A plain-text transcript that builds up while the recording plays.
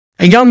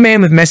A young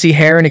man with messy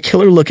hair and a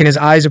killer look in his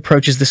eyes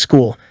approaches the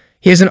school.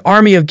 He has an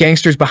army of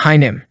gangsters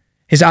behind him.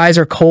 His eyes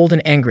are cold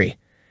and angry.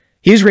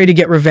 He is ready to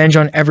get revenge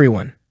on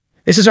everyone.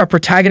 This is our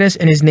protagonist,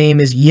 and his name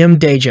is Yim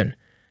Daejun.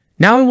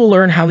 Now we will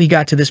learn how he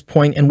got to this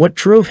point and what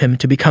drove him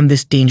to become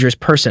this dangerous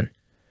person.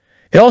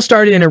 It all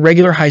started in a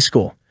regular high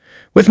school.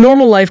 With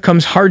normal life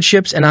comes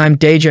hardships, and Yim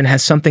Daejun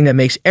has something that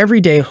makes every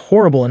day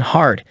horrible and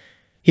hard.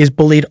 He is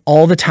bullied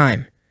all the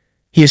time.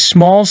 He is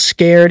small,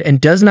 scared,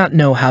 and does not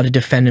know how to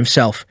defend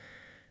himself.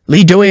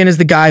 Lee Doyen is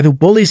the guy who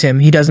bullies him.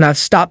 He does not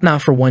stop,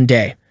 not for one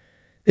day.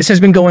 This has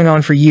been going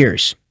on for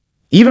years.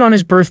 Even on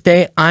his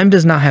birthday, Im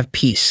does not have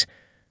peace.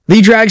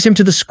 Lee drags him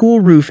to the school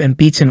roof and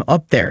beats him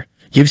up there,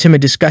 gives him a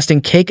disgusting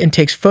cake, and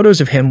takes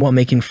photos of him while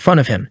making fun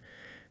of him.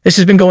 This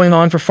has been going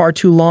on for far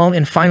too long,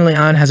 and finally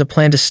Im has a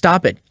plan to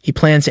stop it. He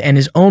plans to end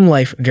his own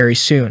life very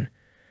soon.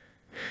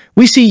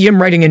 We see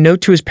Yim writing a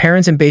note to his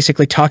parents and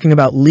basically talking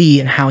about Lee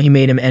and how he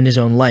made him end his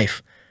own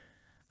life.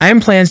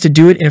 Im plans to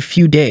do it in a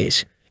few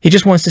days. He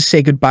just wants to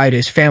say goodbye to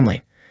his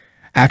family.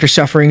 After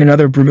suffering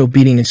another brutal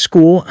beating in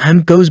school,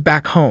 Im goes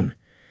back home.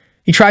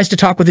 He tries to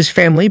talk with his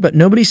family, but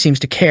nobody seems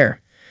to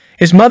care.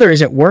 His mother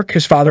is at work,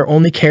 his father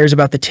only cares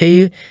about the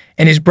tea,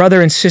 and his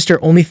brother and sister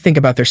only think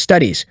about their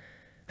studies.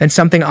 Then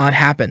something odd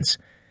happens.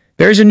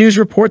 There is a news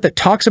report that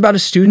talks about a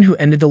student who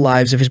ended the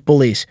lives of his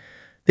bullies.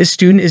 This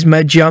student is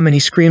Medjum, and he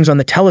screams on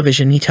the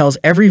television. He tells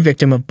every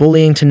victim of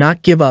bullying to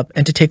not give up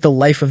and to take the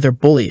life of their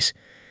bullies.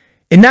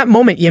 In that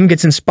moment, Yim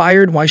gets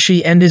inspired. Why should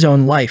he end his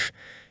own life?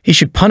 He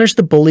should punish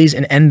the bullies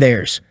and end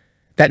theirs.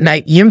 That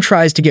night, Yim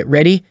tries to get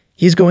ready.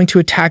 He is going to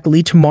attack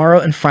Lee tomorrow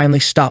and finally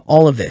stop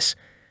all of this.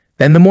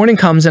 Then the morning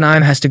comes and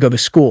Im has to go to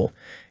school.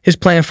 His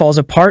plan falls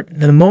apart.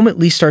 Then the moment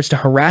Lee starts to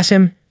harass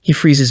him, he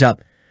freezes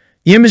up.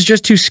 Yim is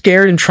just too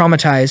scared and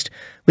traumatized.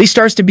 Lee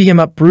starts to beat him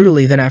up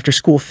brutally. Then after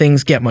school,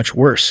 things get much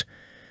worse.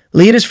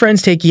 Lee and his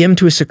friends take Yim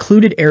to a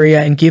secluded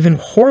area and give him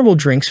horrible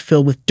drinks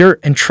filled with dirt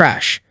and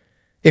trash.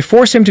 They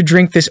force him to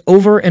drink this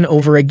over and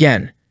over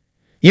again.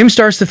 Yim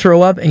starts to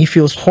throw up and he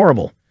feels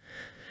horrible.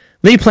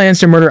 Lee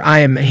plans to murder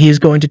Im and he is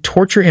going to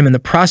torture him in the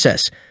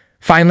process.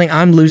 Finally,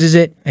 Im loses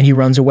it and he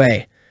runs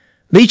away.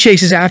 Lee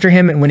chases after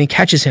him, and when he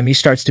catches him, he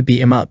starts to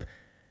beat him up.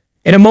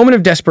 In a moment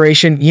of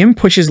desperation, Yim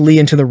pushes Lee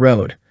into the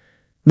road.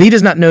 Lee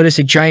does not notice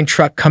a giant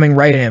truck coming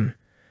right at him.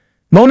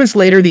 Moments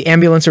later, the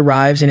ambulance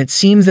arrives and it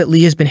seems that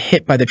Lee has been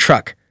hit by the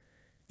truck.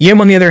 Yim,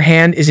 on the other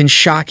hand, is in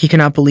shock. He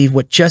cannot believe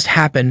what just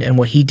happened and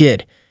what he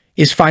did.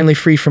 He is finally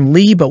free from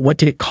Lee, but what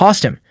did it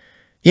cost him?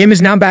 Yim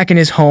is now back in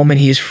his home and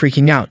he is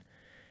freaking out.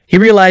 He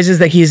realizes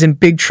that he is in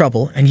big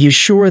trouble and he is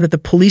sure that the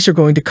police are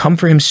going to come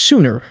for him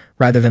sooner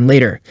rather than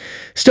later.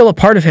 Still, a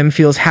part of him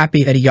feels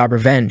happy that he got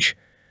revenge.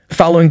 The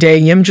following day,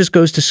 Yim just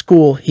goes to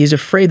school. He is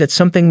afraid that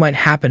something might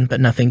happen,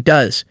 but nothing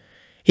does.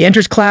 He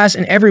enters class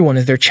and everyone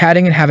is there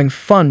chatting and having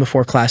fun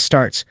before class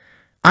starts.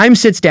 Im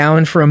sits down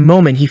and for a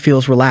moment he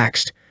feels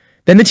relaxed.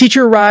 Then the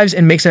teacher arrives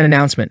and makes an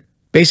announcement.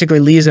 Basically,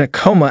 Lee is in a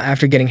coma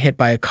after getting hit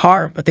by a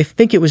car, but they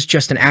think it was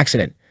just an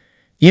accident.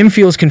 Yim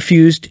feels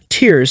confused.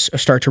 Tears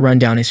start to run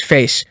down his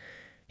face.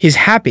 He is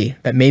happy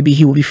that maybe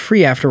he will be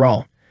free after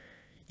all.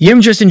 Yim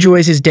just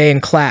enjoys his day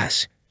in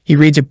class. He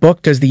reads a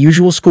book, does the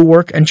usual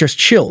schoolwork, and just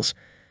chills.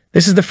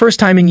 This is the first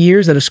time in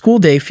years that a school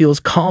day feels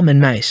calm and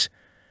nice.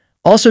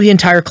 Also, the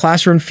entire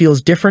classroom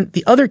feels different.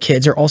 The other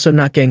kids are also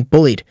not getting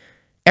bullied.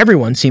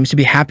 Everyone seems to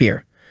be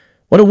happier.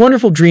 What a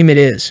wonderful dream it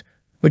is.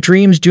 But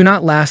dreams do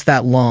not last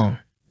that long.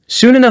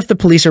 Soon enough, the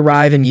police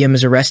arrive and Yim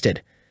is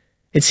arrested.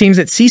 It seems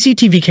that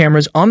CCTV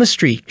cameras on the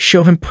street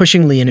show him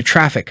pushing Lee into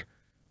traffic.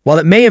 While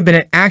it may have been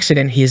an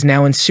accident, he is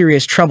now in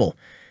serious trouble.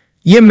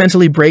 Yim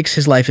mentally breaks.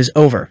 His life is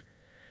over.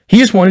 He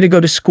just wanted to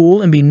go to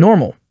school and be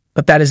normal,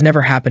 but that is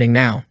never happening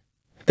now.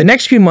 The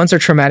next few months are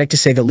traumatic to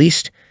say the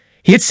least.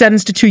 He gets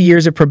sentenced to 2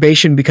 years of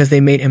probation because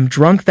they made him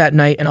drunk that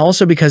night and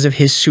also because of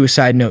his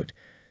suicide note.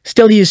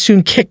 Still, he is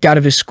soon kicked out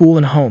of his school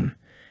and home.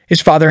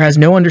 His father has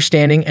no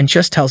understanding and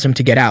just tells him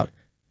to get out.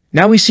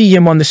 Now we see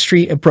Yim on the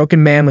street, a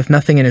broken man with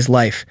nothing in his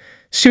life.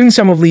 Soon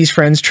some of Lee's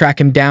friends track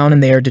him down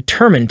and they are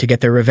determined to get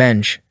their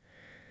revenge.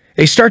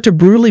 They start to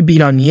brutally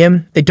beat on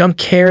Yim. They don't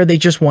care, they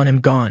just want him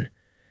gone.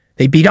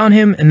 They beat on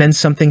him and then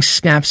something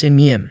snaps in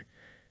Yim.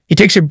 He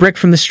takes a brick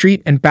from the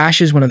street and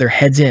bashes one of their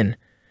heads in.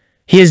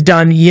 He is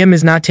done. Yim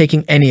is not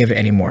taking any of it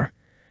anymore.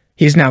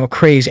 He is now a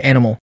crazed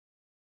animal.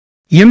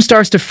 Yim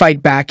starts to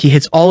fight back. He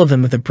hits all of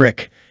them with a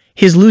brick.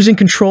 He is losing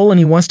control and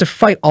he wants to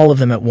fight all of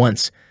them at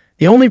once.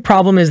 The only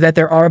problem is that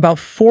there are about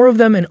 4 of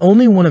them and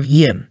only one of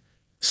Yim.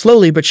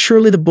 Slowly but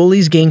surely the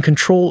bullies gain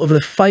control over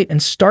the fight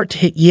and start to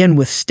hit Yim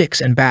with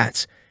sticks and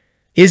bats.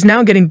 He is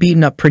now getting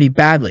beaten up pretty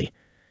badly.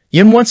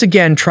 Yim once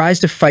again tries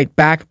to fight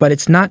back, but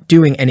it's not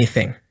doing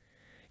anything.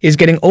 He is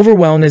getting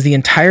overwhelmed as the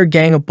entire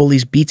gang of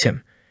bullies beats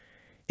him.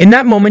 In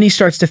that moment, he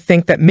starts to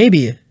think that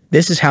maybe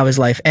this is how his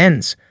life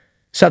ends.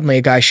 Suddenly,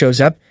 a guy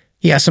shows up.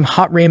 He has some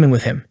hot ramen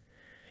with him.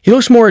 He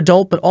looks more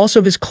adult, but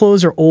also his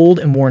clothes are old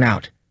and worn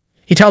out.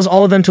 He tells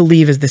all of them to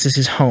leave as this is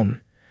his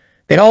home.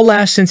 They all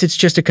laugh since it's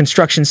just a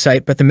construction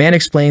site, but the man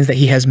explains that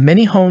he has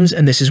many homes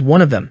and this is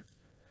one of them.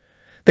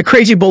 The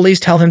crazy bullies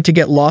tell him to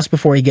get lost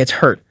before he gets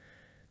hurt.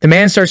 The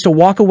man starts to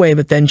walk away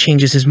but then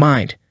changes his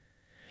mind.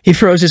 He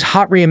throws his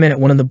hot ramen at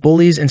one of the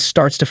bullies and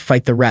starts to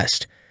fight the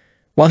rest.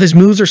 While his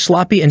moves are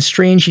sloppy and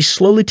strange, he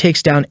slowly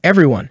takes down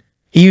everyone.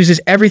 He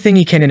uses everything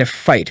he can in a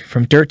fight,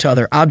 from dirt to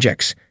other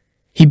objects.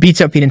 He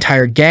beats up the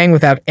entire gang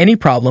without any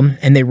problem,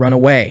 and they run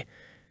away.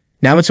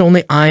 Now it's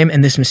only Im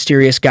and this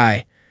mysterious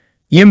guy.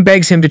 Yim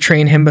begs him to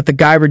train him, but the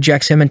guy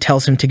rejects him and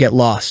tells him to get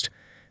lost.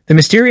 The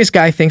mysterious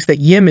guy thinks that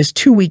Yim is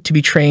too weak to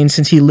be trained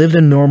since he lived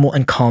a normal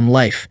and calm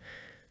life.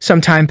 Some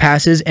time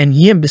passes, and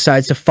Yim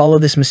decides to follow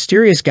this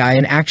mysterious guy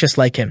and act just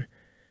like him.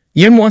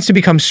 Yim wants to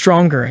become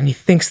stronger, and he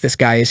thinks this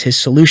guy is his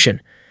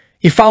solution.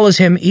 He follows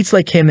him, eats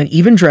like him, and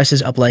even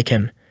dresses up like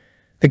him.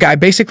 The guy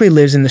basically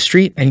lives in the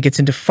street and gets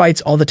into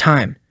fights all the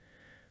time.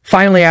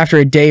 Finally, after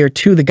a day or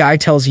two, the guy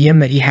tells Yim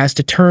that he has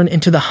to turn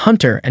into the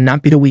hunter and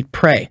not be the weak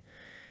prey.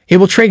 He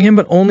will train him,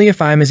 but only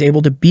if Im is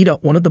able to beat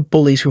up one of the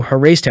bullies who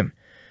harassed him.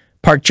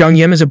 Park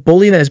Jung-Yim is a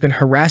bully that has been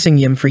harassing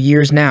Yim for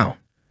years now.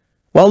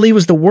 While Lee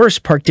was the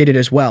worst, Park did it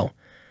as well.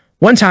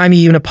 One time, he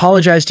even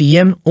apologized to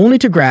Yim, only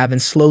to grab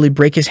and slowly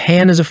break his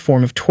hand as a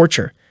form of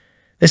torture.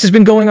 This has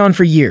been going on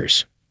for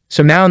years.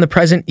 So now in the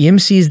present, Yim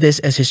sees this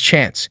as his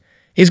chance.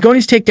 He's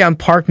going to take down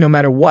Park no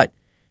matter what.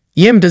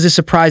 Yim does a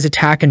surprise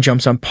attack and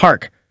jumps on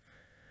Park.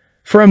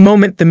 For a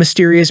moment, the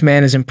mysterious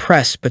man is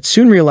impressed, but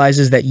soon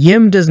realizes that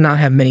Yim does not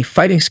have many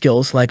fighting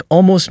skills, like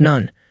almost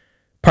none.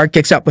 Park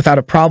gets up without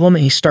a problem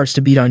and he starts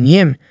to beat on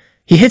Yim.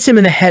 He hits him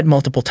in the head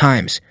multiple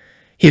times.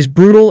 He is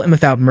brutal and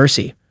without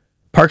mercy.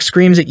 Park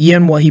screams at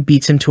Yim while he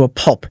beats him to a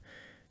pulp.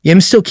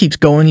 Yim still keeps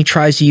going. He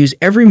tries to use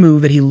every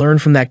move that he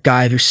learned from that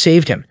guy who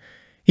saved him.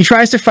 He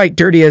tries to fight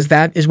dirty, as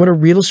that is what a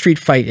real street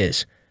fight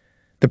is.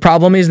 The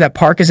problem is that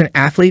Park is an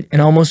athlete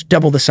and almost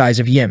double the size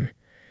of Yim.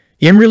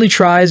 Yim really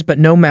tries, but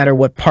no matter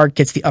what, Park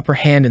gets the upper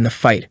hand in the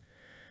fight.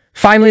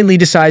 Finally, Lee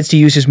decides to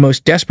use his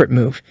most desperate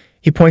move.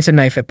 He points a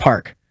knife at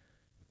Park.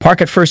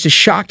 Park at first is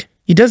shocked.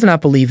 He does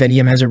not believe that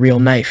Yim has a real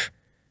knife.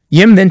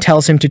 Yim then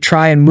tells him to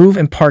try and move,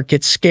 and Park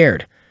gets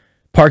scared.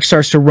 Park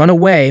starts to run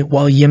away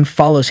while Yim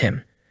follows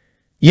him.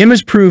 Yim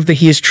has proved that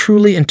he is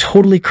truly and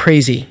totally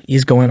crazy. He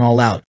is going all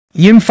out.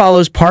 Yim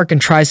follows Park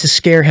and tries to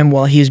scare him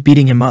while he is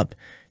beating him up.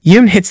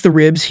 Yim hits the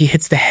ribs, he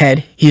hits the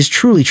head. He is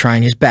truly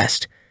trying his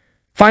best.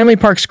 Finally,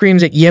 Park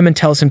screams at Yim and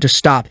tells him to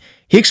stop.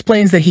 He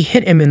explains that he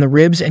hit him in the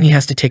ribs and he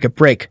has to take a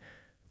break.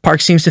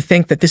 Park seems to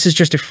think that this is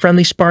just a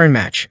friendly sparring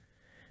match.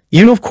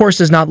 Yim, of course,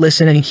 does not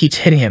listen and he keeps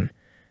hitting him.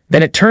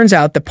 Then it turns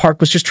out that Park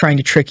was just trying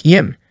to trick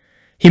Yim.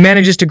 He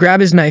manages to grab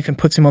his knife and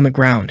puts him on the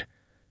ground.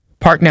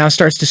 Park now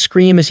starts to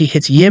scream as he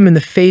hits Yim in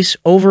the face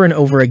over and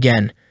over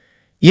again.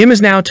 Yim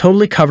is now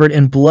totally covered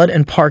in blood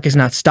and Park is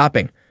not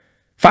stopping.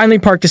 Finally,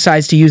 Park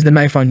decides to use the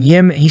knife on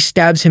Yim and he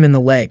stabs him in the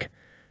leg.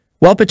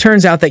 Well, it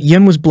turns out that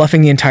Yim was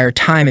bluffing the entire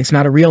time. It's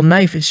not a real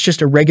knife, it's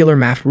just a regular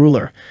math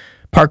ruler.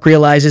 Park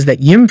realizes that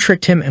Yim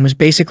tricked him and was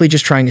basically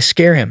just trying to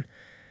scare him.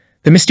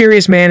 The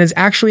mysterious man is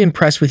actually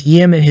impressed with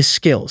Yim and his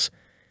skills.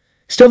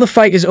 Still, the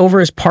fight is over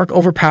as Park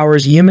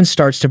overpowers Yim and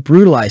starts to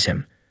brutalize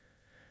him.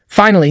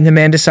 Finally, the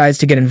man decides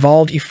to get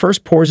involved. He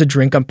first pours a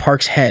drink on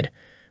Park's head.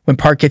 When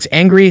Park gets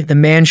angry, the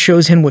man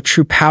shows him what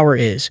true power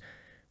is.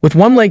 With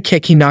one leg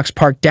kick, he knocks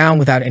Park down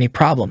without any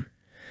problem.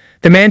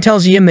 The man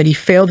tells Yim that he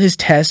failed his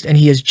test and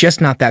he is just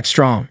not that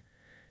strong.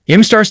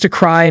 Yim starts to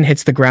cry and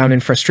hits the ground in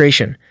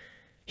frustration.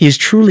 He is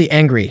truly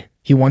angry.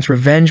 He wants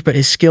revenge, but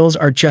his skills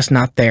are just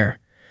not there.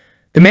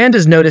 The man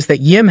does notice that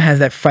Yim has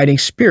that fighting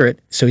spirit,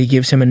 so he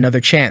gives him another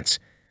chance.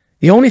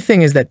 The only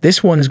thing is that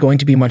this one is going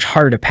to be much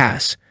harder to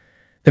pass.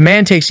 The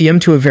man takes Yim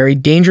to a very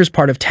dangerous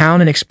part of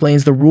town and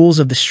explains the rules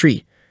of the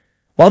street.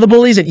 While the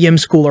bullies at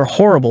Yim's school are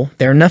horrible,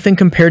 they are nothing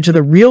compared to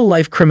the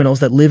real-life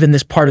criminals that live in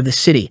this part of the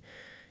city.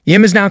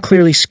 Yim is now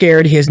clearly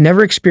scared. He has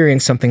never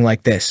experienced something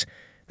like this.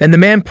 Then the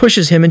man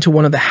pushes him into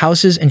one of the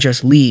houses and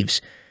just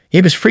leaves.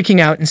 Yim is freaking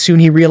out and soon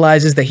he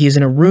realizes that he is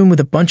in a room with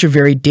a bunch of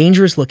very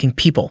dangerous-looking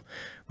people.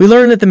 We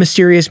learn that the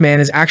mysterious man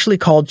is actually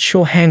called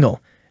Cho Hangul,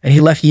 and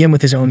he left Yim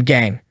with his own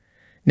gang.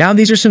 Now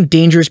these are some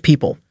dangerous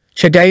people.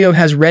 Chadayo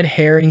has red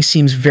hair and he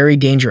seems very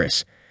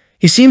dangerous.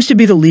 He seems to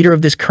be the leader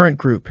of this current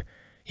group.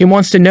 He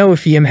wants to know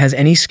if Yim has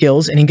any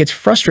skills and he gets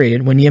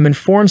frustrated when Yim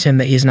informs him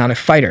that he is not a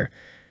fighter.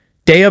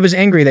 Dayob is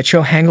angry that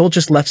Cho Hangul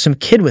just left some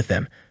kid with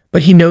them,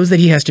 but he knows that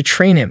he has to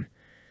train him.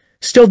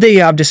 Still,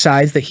 Dayob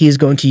decides that he is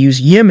going to use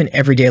Yim in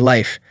everyday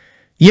life.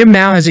 Yim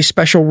now has a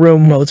special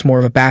room, well, it's more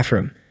of a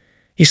bathroom.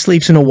 He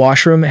sleeps in a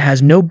washroom and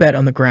has no bed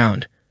on the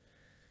ground.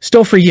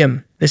 Still, for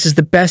Yim, this is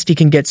the best he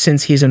can get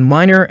since he is a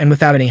minor and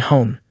without any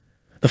home.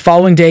 The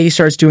following day, he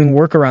starts doing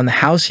work around the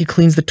house. He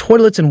cleans the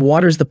toilets and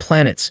waters the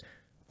planets.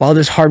 While it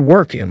is hard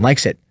work, Yim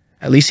likes it.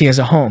 At least he has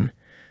a home.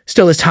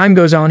 Still, as time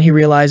goes on, he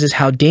realizes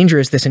how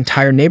dangerous this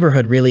entire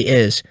neighborhood really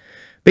is.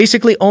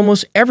 Basically,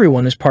 almost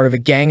everyone is part of a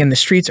gang and the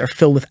streets are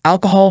filled with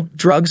alcohol,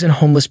 drugs, and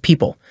homeless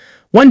people.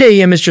 One day,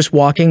 Yim is just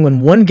walking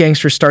when one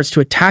gangster starts to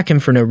attack him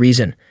for no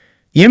reason.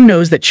 Yim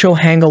knows that Cho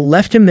Hangul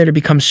left him there to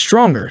become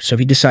stronger, so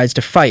he decides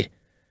to fight.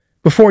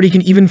 Before he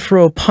can even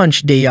throw a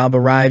punch, Dayob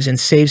arrives and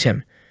saves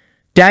him.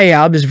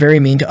 Dayob is very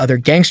mean to other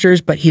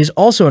gangsters, but he is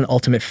also an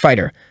ultimate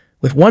fighter.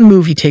 With one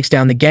move, he takes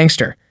down the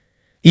gangster.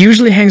 He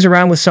usually hangs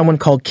around with someone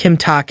called Kim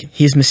Tak.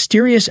 He is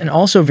mysterious and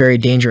also very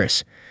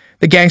dangerous.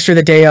 The gangster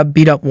that Day-Up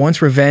beat up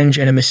wants revenge,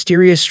 and a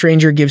mysterious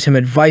stranger gives him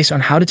advice on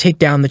how to take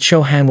down the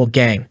Cho Hangul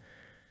gang.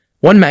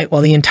 One night,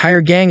 while the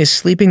entire gang is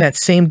sleeping, that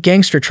same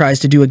gangster tries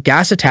to do a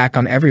gas attack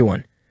on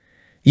everyone.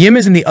 Yim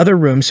is in the other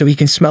room so he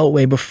can smell it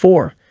way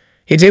before.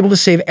 He's able to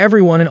save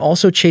everyone and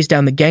also chase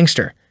down the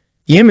gangster.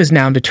 Yim is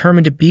now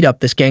determined to beat up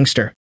this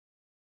gangster.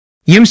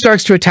 Yim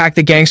starts to attack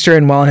the gangster,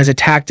 and while his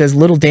attack does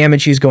little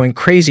damage, he's going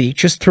crazy,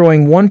 just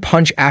throwing one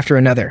punch after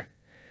another.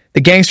 The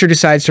gangster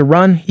decides to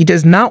run. He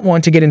does not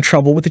want to get in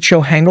trouble with the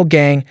Cho Hangul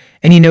gang,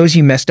 and he knows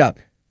he messed up.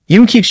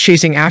 Yim keeps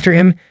chasing after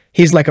him.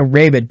 He's like a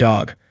rabid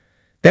dog.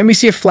 Then we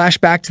see a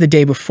flashback to the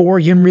day before.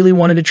 Yim really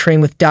wanted to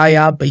train with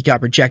Day-Up, but he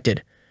got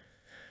rejected.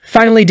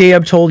 Finally,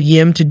 Day-Up told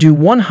Yim to do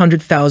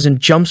 100,000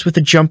 jumps with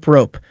a jump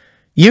rope.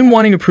 Yim,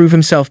 wanting to prove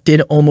himself,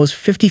 did almost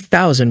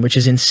 50,000, which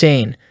is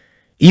insane.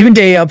 Even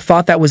Day-Up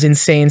thought that was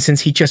insane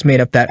since he just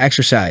made up that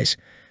exercise.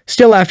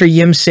 Still, after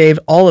Yim saved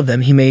all of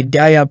them, he made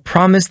Day-Up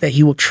promise that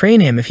he will train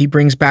him if he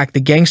brings back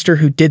the gangster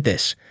who did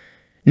this.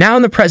 Now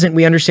in the present,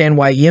 we understand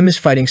why Yim is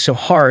fighting so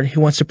hard. He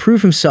wants to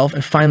prove himself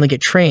and finally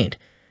get trained.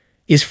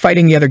 He is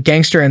fighting the other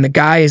gangster, and the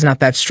guy is not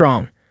that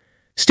strong.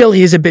 Still,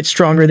 he is a bit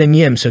stronger than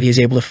Yim, so he is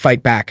able to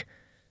fight back.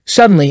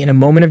 Suddenly, in a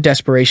moment of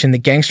desperation, the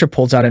gangster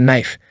pulls out a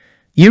knife.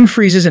 Yim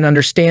freezes and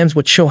understands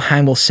what Cho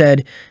Hangul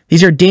said.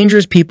 These are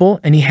dangerous people,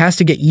 and he has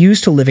to get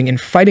used to living and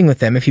fighting with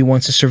them if he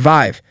wants to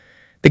survive.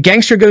 The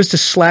gangster goes to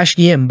slash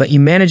Yim, but he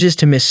manages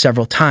to miss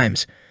several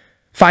times.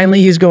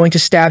 Finally, he is going to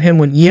stab him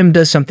when Yim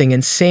does something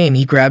insane.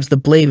 He grabs the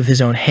blade with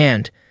his own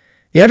hand.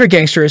 The other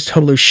gangster is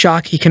totally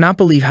shocked. He cannot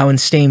believe how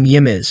insane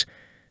Yim is.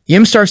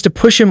 Yim starts to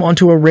push him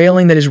onto a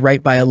railing that is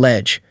right by a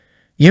ledge.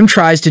 Yim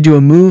tries to do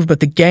a move, but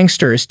the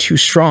gangster is too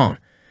strong.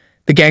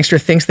 The gangster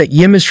thinks that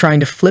Yim is trying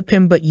to flip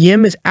him, but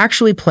Yim is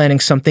actually planning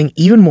something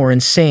even more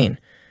insane.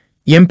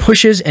 Yim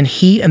pushes, and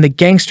he and the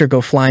gangster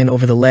go flying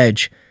over the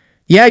ledge.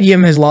 Yeah,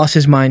 Yim has lost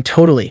his mind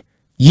totally.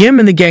 Yim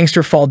and the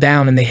gangster fall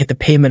down, and they hit the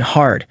pavement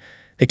hard.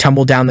 They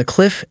tumble down the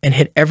cliff and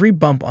hit every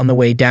bump on the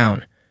way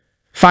down.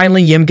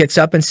 Finally, Yim gets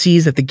up and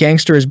sees that the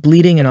gangster is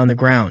bleeding and on the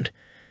ground.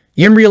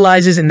 Yim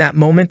realizes in that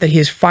moment that he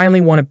has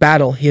finally won a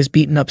battle. He has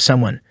beaten up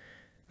someone.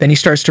 Then he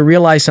starts to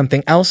realize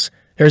something else.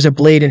 There is a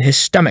blade in his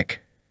stomach.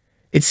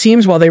 It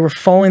seems while they were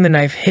falling, the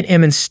knife hit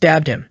him and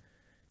stabbed him.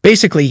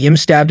 Basically, Yim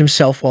stabbed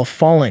himself while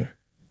falling.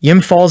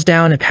 Yim falls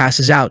down and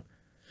passes out.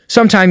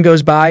 Some time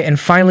goes by, and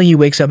finally he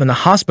wakes up in the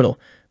hospital,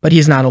 but he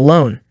is not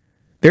alone.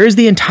 There is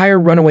the entire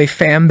runaway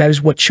fam. That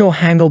is what Cho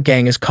Hangul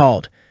gang is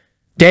called.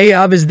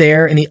 Day-Up is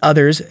there, and the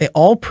others, they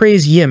all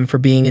praise Yim for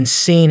being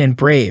insane and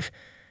brave.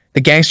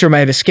 The gangster might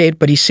have escaped,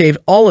 but he saved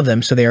all of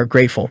them, so they are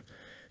grateful.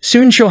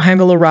 Soon Cho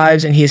Hangul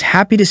arrives, and he is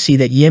happy to see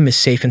that Yim is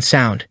safe and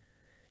sound.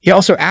 He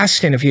also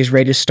asks him if he is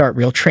ready to start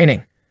real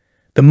training.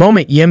 The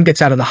moment Yim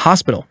gets out of the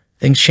hospital,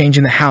 things change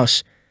in the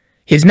house.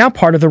 He is now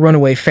part of the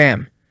runaway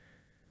fam.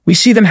 We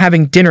see them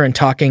having dinner and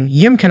talking.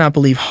 Yim cannot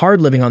believe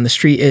hard living on the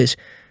street is.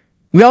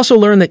 We also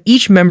learn that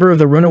each member of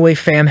the runaway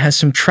fam has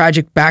some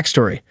tragic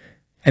backstory,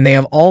 and they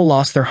have all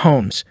lost their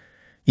homes.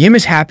 Yim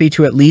is happy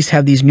to at least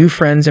have these new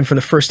friends, and for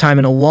the first time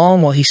in a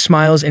long while, he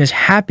smiles and is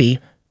happy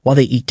while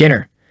they eat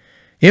dinner.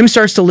 Yim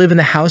starts to live in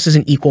the house as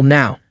an equal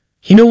now.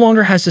 He no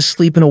longer has to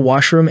sleep in a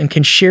washroom and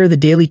can share the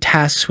daily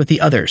tasks with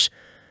the others.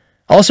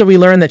 Also, we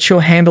learn that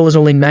Cho Hangul is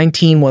only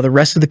 19 while the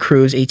rest of the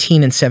crew is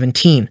 18 and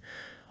 17.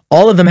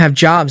 All of them have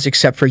jobs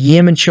except for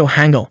Yim and Cho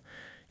Hangul.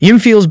 Yim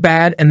feels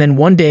bad, and then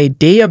one day,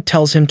 Day-Up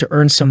tells him to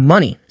earn some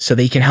money so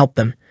that he can help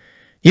them.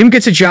 Yim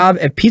gets a job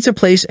at a pizza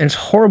place, and it's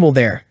horrible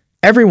there.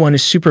 Everyone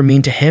is super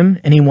mean to him,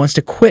 and he wants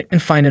to quit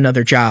and find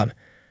another job.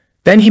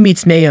 Then he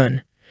meets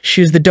Nayeon.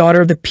 She is the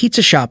daughter of the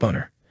pizza shop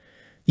owner.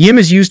 Yim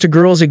is used to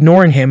girls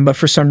ignoring him, but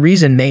for some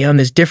reason, Nayeon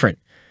is different.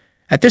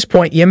 At this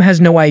point, Yim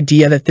has no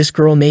idea that this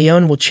girl,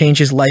 Nayeon, will change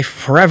his life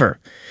forever.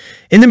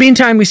 In the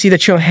meantime, we see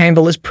that Cho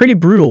Hangul is pretty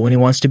brutal when he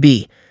wants to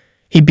be.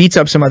 He beats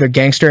up some other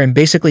gangster and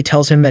basically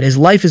tells him that his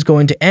life is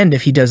going to end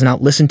if he does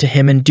not listen to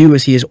him and do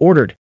as he is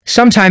ordered.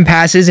 Some time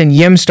passes, and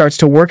Yim starts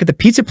to work at the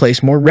pizza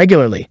place more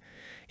regularly.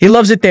 He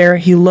loves it there.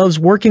 He loves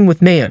working with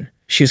Nayeon.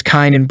 She is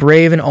kind and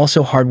brave and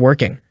also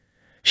hardworking.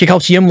 She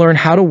helps Yim learn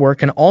how to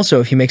work, and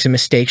also if he makes a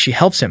mistake, she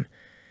helps him.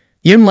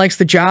 Yim likes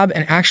the job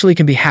and actually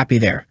can be happy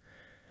there.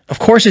 Of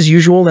course, as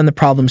usual, then the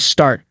problems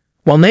start.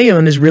 While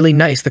Nayeon is really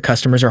nice, the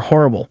customers are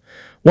horrible.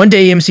 One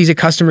day, Yim sees a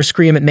customer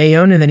scream at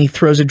Nayeon, and then he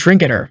throws a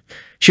drink at her.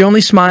 She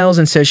only smiles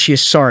and says she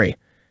is sorry.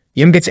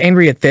 Yim gets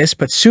angry at this,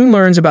 but soon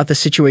learns about the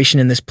situation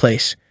in this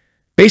place.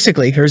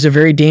 Basically, there is a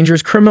very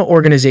dangerous criminal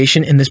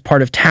organization in this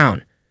part of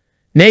town.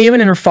 Nayeon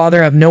and her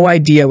father have no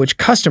idea which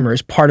customer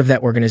is part of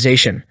that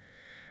organization.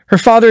 Her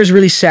father is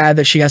really sad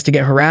that she has to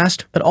get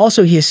harassed, but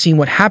also he has seen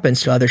what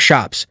happens to other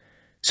shops.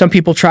 Some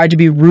people try to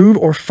be rude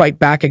or fight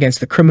back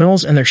against the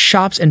criminals, and their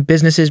shops and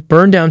businesses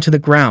burn down to the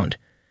ground.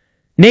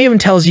 Nayeon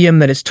tells Yim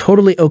that it's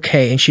totally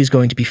okay and she's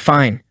going to be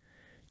fine.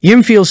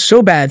 Yim feels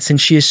so bad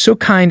since she is so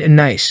kind and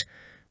nice.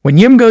 When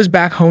Yim goes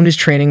back home, his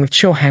training with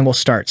Cho Hangul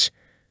starts.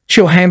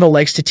 Cho Hangul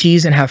likes to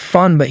tease and have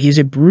fun, but he's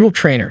a brutal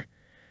trainer.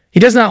 He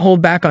does not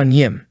hold back on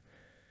Yim.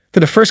 For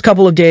the first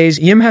couple of days,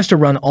 Yim has to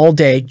run all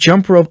day,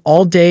 jump rope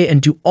all day,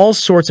 and do all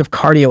sorts of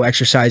cardio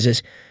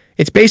exercises.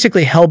 It's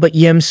basically hell, but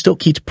Yim still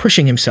keeps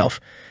pushing himself.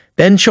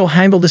 Then Cho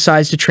Hangul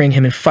decides to train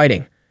him in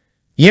fighting.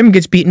 Yim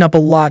gets beaten up a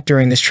lot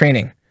during this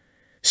training.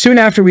 Soon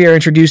after, we are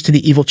introduced to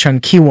the evil Chun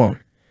Kiwon.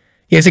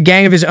 He has a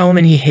gang of his own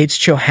and he hates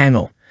Cho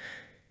Hangul.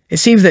 It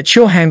seems that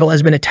Cho Hangul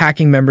has been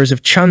attacking members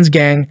of Chun's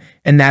gang,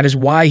 and that is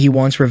why he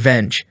wants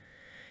revenge.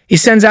 He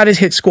sends out his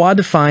hit squad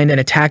to find and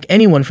attack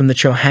anyone from the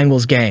Cho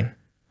Hangul's gang.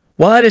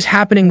 While that is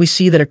happening, we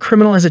see that a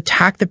criminal has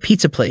attacked the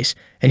pizza place,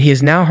 and he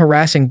is now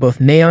harassing both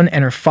Naeun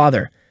and her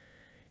father.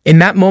 In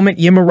that moment,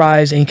 Yim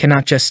arrives and he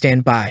cannot just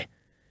stand by.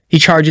 He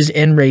charges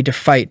in, ready to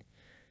fight.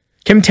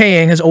 Kim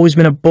Taeyang has always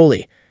been a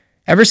bully.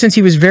 Ever since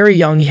he was very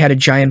young, he had a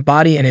giant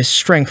body and his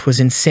strength was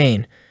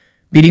insane.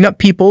 Beating up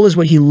people is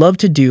what he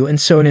loved to do,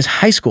 and so in his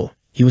high school,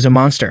 he was a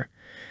monster.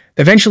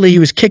 Eventually, he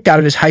was kicked out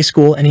of his high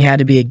school and he had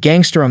to be a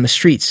gangster on the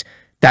streets.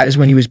 That is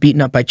when he was beaten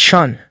up by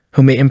Chun,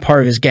 who made him part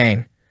of his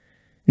gang.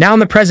 Now in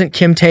the present,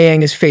 Kim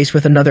Taeyang is faced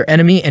with another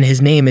enemy, and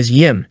his name is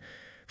Yim.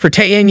 For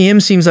Taeyang,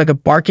 Yim seems like a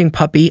barking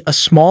puppy, a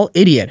small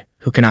idiot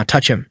who cannot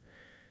touch him.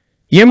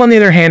 Yim, on the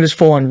other hand, is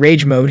full on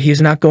rage mode. He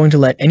is not going to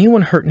let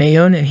anyone hurt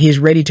Naeun, and he is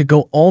ready to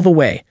go all the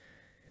way.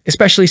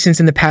 Especially since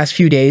in the past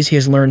few days, he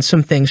has learned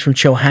some things from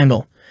Cho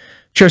Hangul.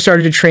 Cho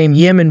started to train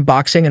Yim in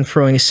boxing and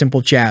throwing a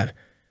simple jab.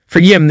 For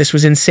Yim, this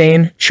was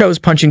insane. Cho's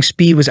punching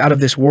speed was out of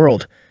this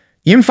world.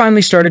 Yim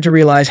finally started to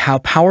realize how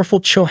powerful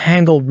Cho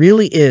Hangul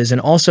really is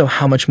and also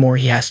how much more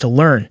he has to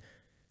learn.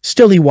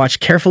 Still, he watched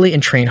carefully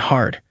and trained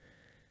hard.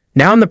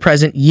 Now in the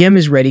present, Yim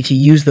is ready to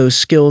use those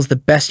skills the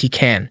best he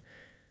can.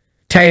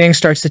 Taeyang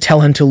starts to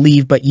tell him to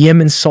leave, but Yim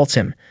insults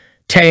him.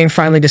 Taeyang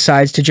finally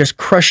decides to just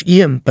crush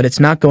Yim, but it's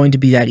not going to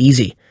be that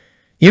easy.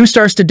 Yim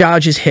starts to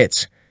dodge his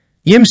hits.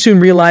 Yim soon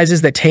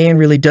realizes that Taeyang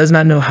really does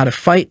not know how to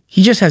fight,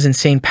 he just has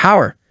insane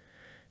power.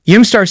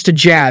 Yim starts to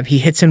jab, he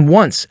hits him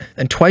once,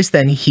 and twice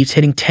then he keeps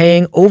hitting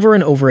Taeyang over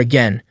and over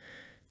again.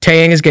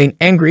 Taeyang is getting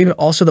angry, but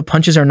also the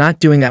punches are not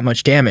doing that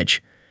much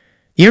damage.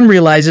 Yim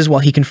realizes while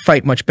he can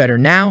fight much better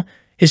now,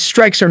 his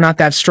strikes are not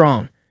that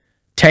strong.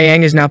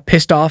 Taeyang is now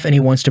pissed off and he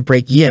wants to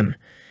break Yim.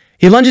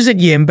 He lunges at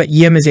Yim, but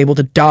Yim is able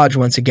to dodge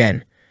once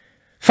again.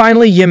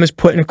 Finally, Yim is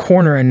put in a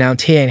corner and now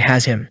Taeyang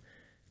has him.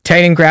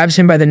 Taeyang grabs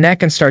him by the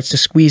neck and starts to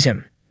squeeze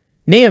him.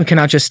 Naeun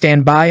cannot just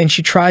stand by and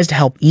she tries to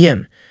help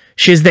Yim.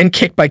 She is then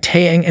kicked by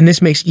Taeyang, and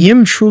this makes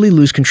Yim truly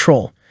lose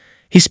control.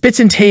 He spits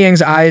in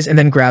Taeyang's eyes and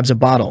then grabs a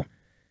bottle.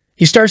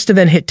 He starts to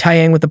then hit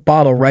Taeyang with the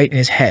bottle right in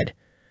his head.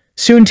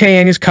 Soon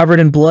Taeyang is covered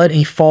in blood and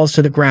he falls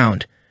to the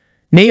ground.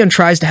 Naeun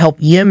tries to help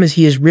Yim as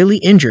he is really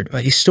injured,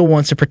 but he still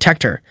wants to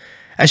protect her.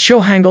 As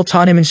Cho Hangul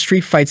taught him in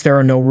street fights, there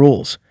are no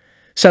rules.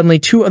 Suddenly,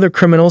 two other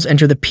criminals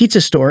enter the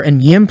pizza store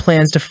and Yim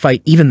plans to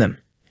fight even them.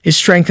 His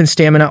strength and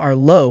stamina are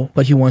low,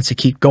 but he wants to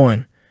keep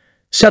going.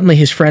 Suddenly,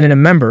 his friend and a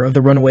member of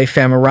the runaway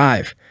fam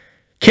arrive.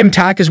 Kim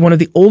Tak is one of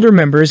the older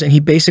members and he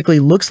basically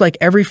looks like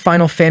every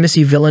Final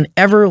Fantasy villain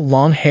ever,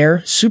 long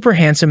hair, super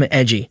handsome and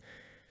edgy.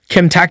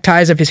 Kim Tak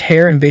ties up his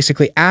hair and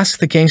basically asks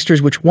the gangsters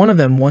which one of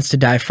them wants to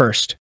die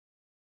first.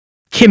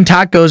 Kim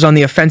Tak goes on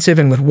the offensive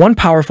and with one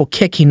powerful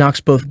kick he knocks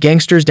both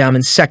gangsters down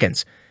in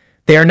seconds.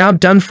 They are now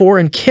done for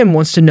and Kim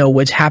wants to know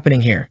what's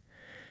happening here.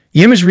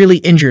 Yim is really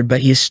injured,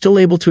 but he is still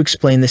able to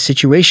explain the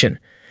situation.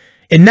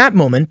 In that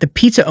moment, the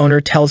pizza owner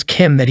tells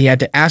Kim that he had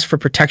to ask for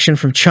protection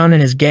from Chun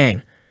and his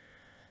gang.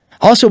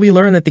 Also, we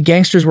learn that the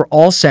gangsters were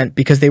all sent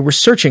because they were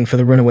searching for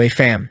the runaway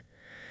fam.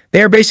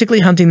 They are basically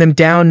hunting them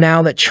down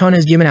now that Chun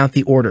has given out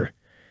the order.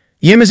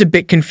 Yim is a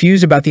bit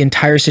confused about the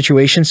entire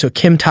situation, so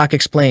Kim Tak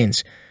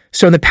explains.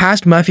 So in the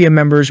past, mafia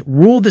members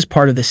ruled this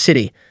part of the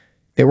city.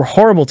 They were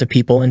horrible to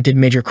people and did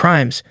major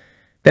crimes.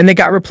 Then they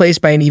got replaced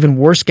by an even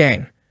worse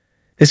gang.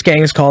 This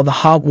gang is called the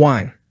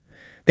Hagwang.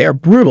 They are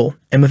brutal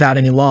and without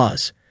any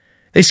laws.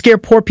 They scare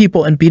poor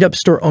people and beat up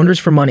store owners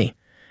for money.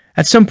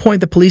 At some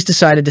point, the police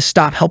decided to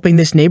stop helping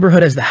this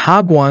neighborhood as the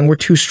Hagwang were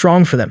too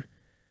strong for them.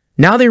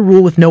 Now they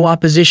rule with no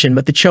opposition,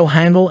 but the Cho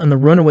Hangul and the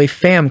runaway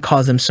fam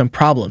caused them some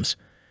problems.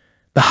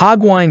 The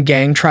Hagwang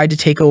gang tried to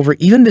take over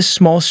even this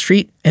small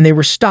street, and they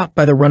were stopped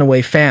by the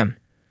runaway fam.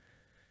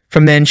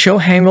 From then, Cho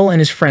Hangul and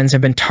his friends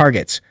have been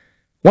targets.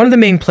 One of the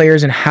main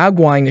players in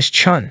Hagwang is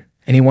Chun,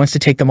 and he wants to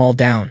take them all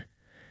down.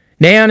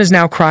 Naeun is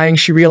now crying.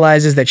 She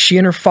realizes that she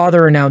and her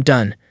father are now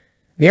done.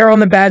 They are on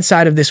the bad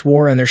side of this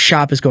war, and their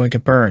shop is going to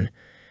burn.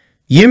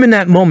 Yim in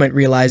that moment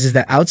realizes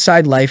that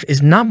outside life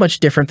is not much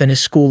different than his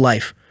school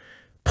life.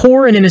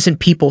 Poor and innocent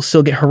people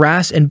still get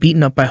harassed and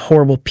beaten up by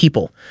horrible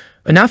people.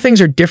 But now things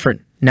are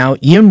different. Now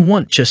Yim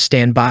won't just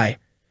stand by.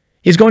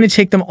 He's going to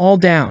take them all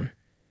down.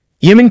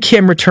 Yim and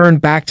Kim return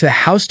back to the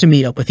house to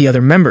meet up with the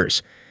other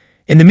members.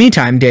 In the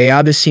meantime,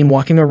 Daeyob is seen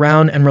walking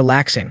around and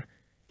relaxing.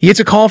 He gets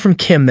a call from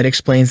Kim that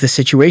explains the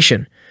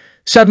situation.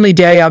 Suddenly,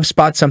 Daeyob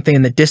spots something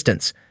in the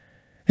distance.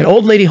 An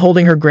old lady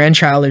holding her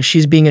grandchild as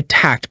she's being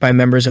attacked by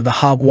members of the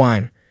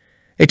Hagwang.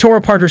 They tore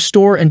apart her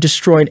store and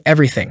destroyed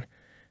everything.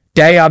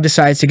 Daeyob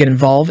decides to get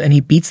involved and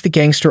he beats the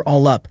gangster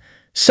all up.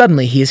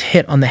 Suddenly, he is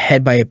hit on the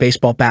head by a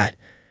baseball bat.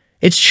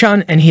 It's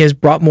Chun, and he has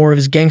brought more of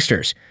his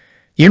gangsters.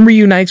 Yim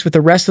reunites with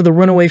the rest of the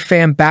runaway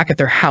fam back at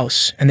their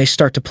house, and they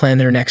start to plan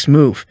their next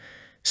move.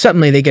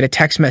 Suddenly, they get a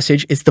text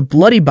message. It's the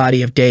bloody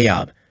body of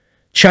Dayob.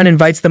 Chun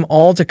invites them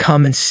all to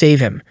come and save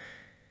him.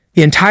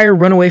 The entire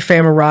runaway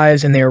fam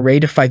arrives, and they are ready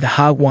to fight the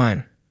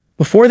Hagwan.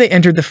 Before they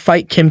entered the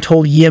fight, Kim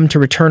told Yim to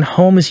return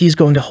home as he is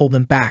going to hold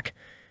them back.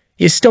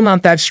 He is still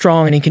not that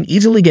strong, and he can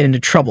easily get into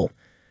trouble.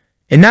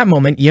 In that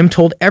moment, Yim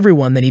told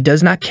everyone that he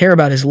does not care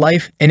about his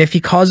life, and if he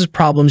causes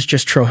problems,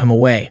 just throw him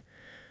away.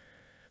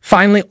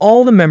 Finally,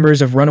 all the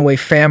members of Runaway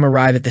Fam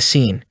arrive at the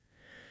scene.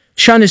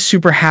 Chun is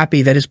super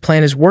happy that his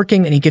plan is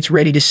working, and he gets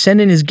ready to send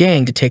in his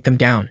gang to take them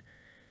down.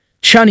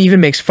 Chun even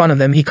makes fun of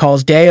them. He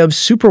calls Dayob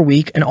super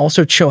weak and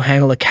also Cho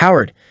Hangul a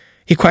coward.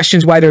 He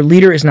questions why their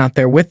leader is not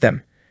there with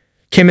them.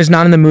 Kim is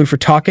not in the mood for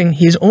talking.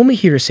 He is only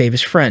here to save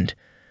his friend.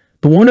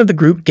 The one of the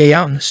group,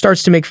 Gaeun,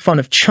 starts to make fun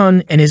of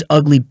Chun and his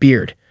ugly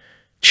beard.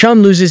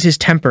 Chun loses his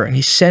temper, and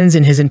he sends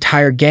in his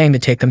entire gang to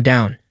take them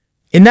down.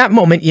 In that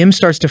moment, Yim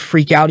starts to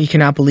freak out. He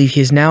cannot believe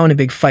he is now in a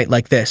big fight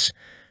like this.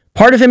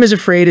 Part of him is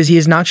afraid as he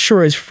is not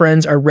sure his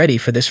friends are ready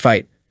for this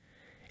fight.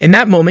 In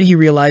that moment, he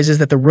realizes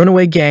that the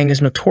runaway gang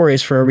is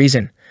notorious for a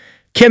reason.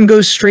 Kim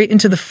goes straight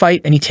into the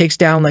fight, and he takes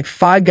down like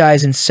 5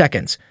 guys in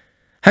seconds.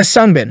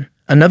 Hasungbin,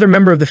 another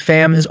member of the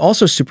fam, is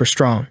also super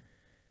strong.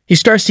 He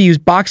starts to use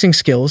boxing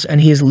skills,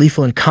 and he is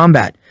lethal in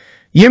combat.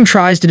 Yim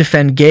tries to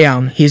defend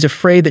Gaeun. He is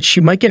afraid that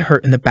she might get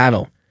hurt in the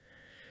battle.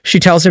 She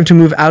tells him to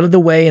move out of the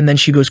way, and then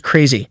she goes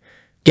crazy.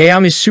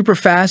 Gaeun is super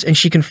fast, and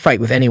she can fight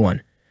with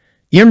anyone.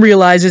 Yim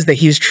realizes that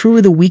he is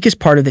truly the weakest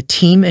part of the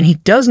team, and he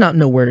does not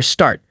know where to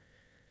start.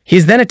 He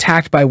is then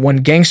attacked by one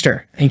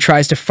gangster, and he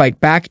tries to fight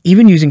back,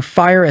 even using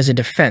fire as a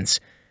defense.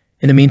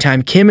 In the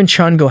meantime, Kim and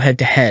Chun go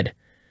head-to-head.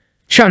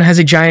 Chun has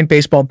a giant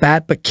baseball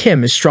bat, but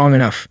Kim is strong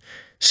enough.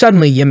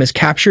 Suddenly, Yim is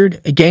captured.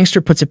 A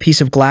gangster puts a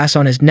piece of glass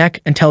on his neck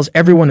and tells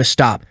everyone to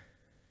stop.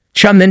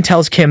 Chun then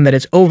tells Kim that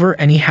it's over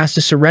and he has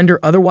to surrender,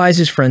 otherwise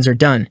his friends are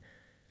done.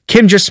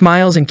 Kim just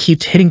smiles and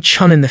keeps hitting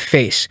Chun in the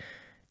face.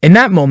 In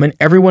that moment,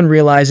 everyone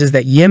realizes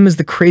that Yim is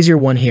the crazier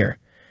one here.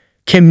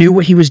 Kim knew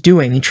what he was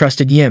doing. He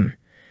trusted Yim.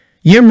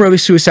 Yim wrote a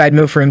suicide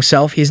note for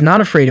himself. He is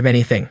not afraid of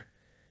anything.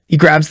 He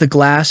grabs the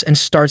glass and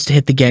starts to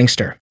hit the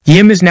gangster.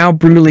 Yim is now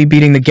brutally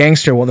beating the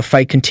gangster while the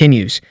fight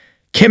continues.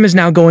 Kim is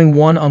now going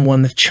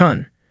one-on-one with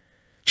Chun.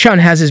 Chun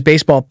has his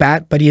baseball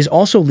bat, but he is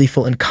also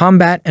lethal in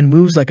combat and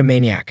moves like a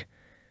maniac.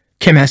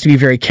 Kim has to be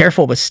very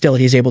careful, but still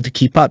he is able to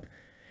keep up.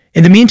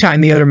 In the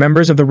meantime, the other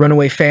members of the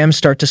runaway fam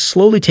start to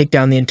slowly take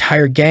down the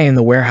entire gang in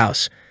the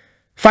warehouse.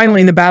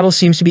 Finally, the battle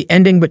seems to be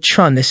ending, but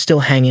Chun is still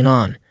hanging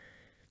on.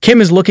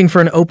 Kim is looking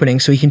for an opening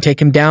so he can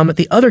take him down, but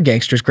the other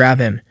gangsters grab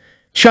him.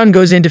 Chun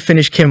goes in to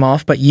finish Kim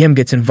off, but Yim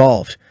gets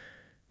involved.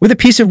 With a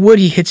piece of wood,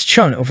 he hits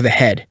Chun over the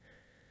head.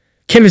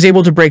 Kim is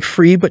able to break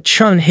free, but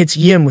Chun hits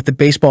Yim with the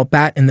baseball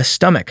bat in the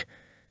stomach.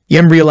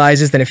 Yim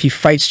realizes that if he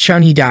fights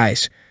Chun, he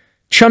dies.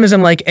 Chun is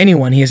unlike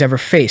anyone he has ever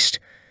faced.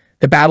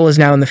 The battle is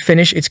now in the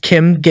finish. It's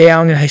Kim,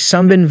 Gaeun, and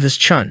Hasungbin vs.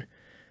 Chun.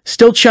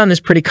 Still, Chun is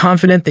pretty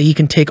confident that he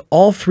can take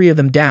all 3 of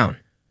them down.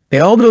 They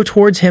all go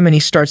towards him, and he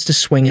starts to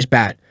swing his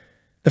bat.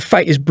 The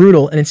fight is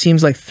brutal, and it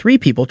seems like 3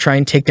 people try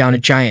and take down a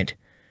giant.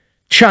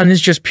 Chun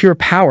is just pure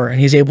power, and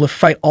he is able to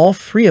fight all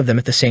 3 of them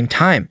at the same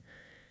time.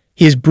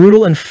 He is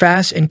brutal and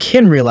fast, and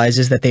Kim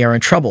realizes that they are in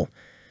trouble.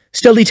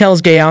 Still, he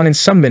tells Gaeun and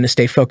Sungbin to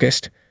stay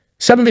focused.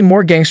 Suddenly,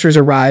 more gangsters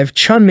arrive.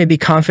 Chun may be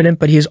confident,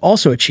 but he is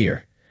also a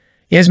cheater.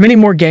 He has many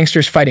more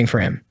gangsters fighting for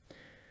him.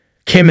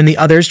 Kim and the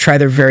others try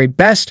their very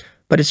best,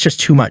 but it's just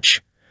too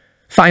much.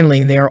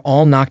 Finally, they are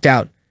all knocked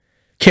out.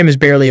 Kim is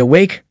barely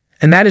awake,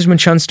 and that is when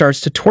Chun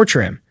starts to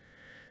torture him.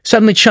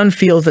 Suddenly, Chun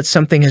feels that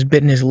something has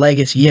bitten his leg.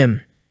 It's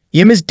Yim.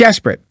 Yim is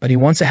desperate, but he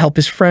wants to help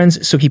his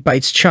friends, so he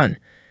bites Chun.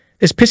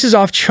 This pisses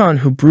off Chun,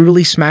 who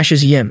brutally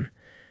smashes Yim.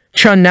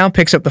 Chun now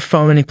picks up the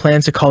phone and he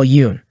plans to call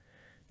Yoon.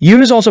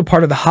 Yoon is also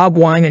part of the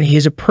Hagwang, and he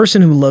is a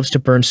person who loves to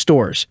burn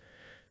stores.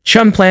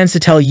 Chun plans to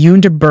tell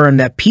Yoon to burn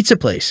that pizza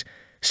place.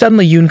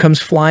 Suddenly, Yoon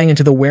comes flying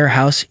into the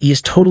warehouse. He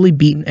is totally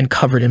beaten and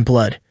covered in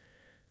blood.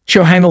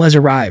 Cho Hangul has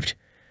arrived.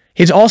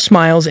 He is all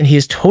smiles and he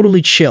is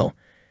totally chill.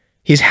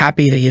 He is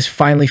happy that he has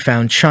finally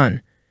found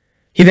Chun.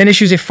 He then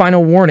issues a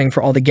final warning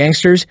for all the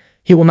gangsters.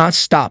 He will not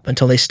stop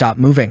until they stop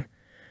moving.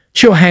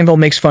 Cho Hangul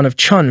makes fun of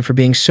Chun for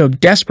being so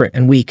desperate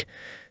and weak.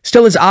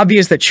 Still, it's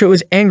obvious that Cho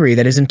is angry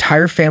that his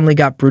entire family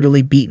got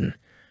brutally beaten.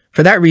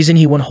 For that reason,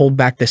 he won't hold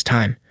back this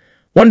time.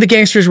 One of the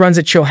gangsters runs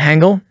at Cho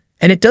Hangul,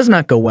 and it does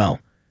not go well.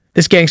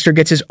 This gangster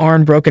gets his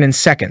arm broken in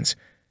seconds.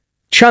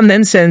 Chun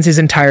then sends his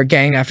entire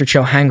gang after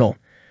Cho Hangul.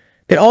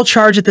 They all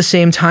charge at the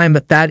same time,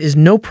 but that is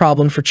no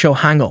problem for Cho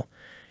Hangul.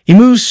 He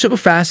moves so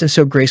fast and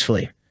so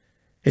gracefully.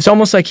 It's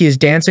almost like he is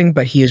dancing,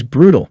 but he is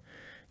brutal.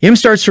 Yim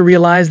starts to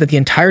realize that the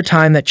entire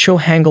time that Cho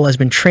Hangul has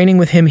been training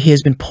with him, he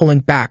has been pulling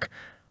back.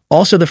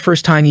 Also, the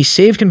first time he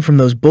saved him from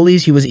those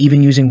bullies, he was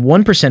even using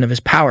 1% of his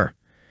power.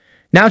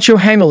 Now Cho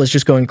Hangul is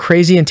just going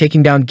crazy and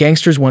taking down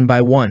gangsters one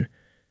by one.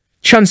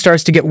 Chun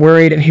starts to get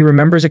worried, and he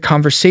remembers a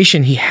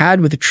conversation he had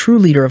with the true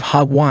leader of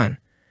Hagwon.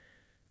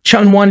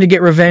 Chun wanted to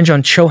get revenge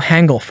on Cho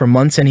Hangul for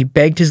months, and he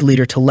begged his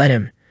leader to let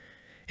him.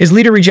 His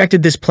leader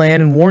rejected this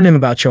plan and warned him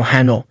about Cho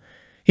Hangul.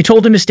 He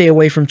told him to stay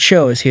away from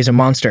Cho as he is a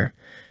monster.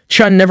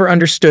 Chun never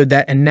understood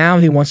that, and now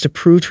he wants to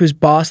prove to his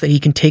boss that he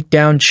can take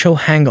down Cho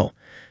Hangul.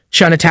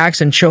 Chun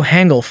attacks and Cho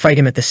Hangul fight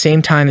him at the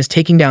same time as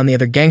taking down the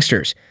other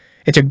gangsters.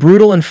 It's a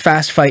brutal and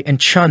fast fight, and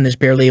Chun is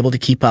barely able to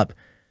keep up.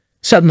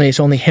 Suddenly,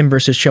 it's only him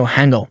versus Cho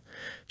Hangul.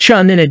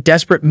 Chun, in a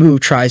desperate move,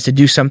 tries to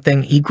do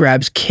something. He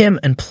grabs Kim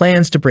and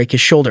plans to break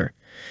his shoulder.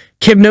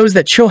 Kim knows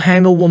that Cho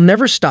Hangul will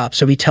never stop,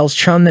 so he tells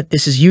Chun that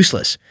this is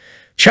useless.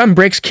 Chun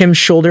breaks Kim's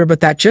shoulder, but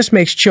that just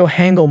makes Cho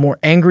Hangul more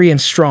angry and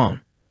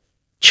strong.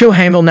 Cho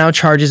Hangul now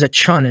charges at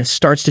Chun and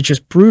starts to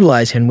just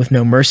brutalize him with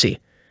no mercy.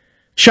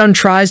 Chun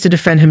tries to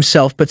defend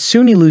himself, but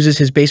soon he loses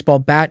his baseball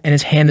bat and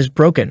his hand is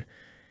broken.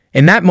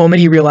 In that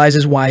moment, he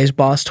realizes why his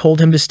boss told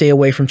him to stay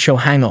away from Cho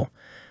Hangul.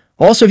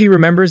 Also, he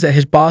remembers that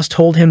his boss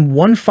told him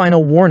one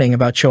final warning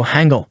about Cho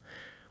Hangul.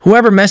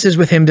 Whoever messes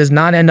with him does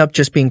not end up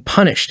just being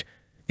punished.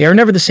 They are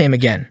never the same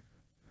again.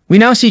 We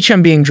now see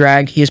Chun being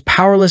dragged. He is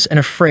powerless and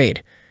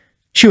afraid.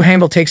 Cho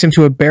Hangul takes him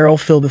to a barrel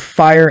filled with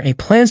fire and he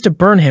plans to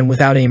burn him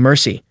without any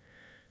mercy.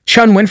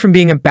 Chun went from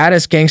being a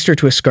badass gangster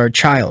to a scarred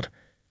child.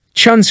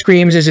 Chun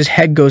screams as his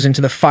head goes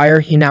into the fire.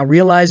 He now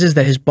realizes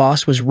that his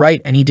boss was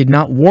right and he did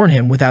not warn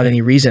him without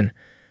any reason.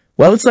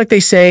 Well, it's like they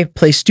say,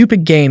 play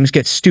stupid games,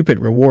 get stupid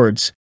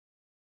rewards.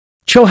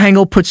 Cho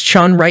Hangul puts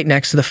Chun right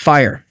next to the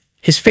fire.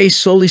 His face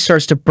slowly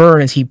starts to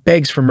burn as he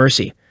begs for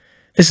mercy.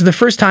 This is the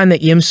first time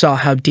that Yim saw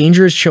how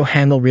dangerous Cho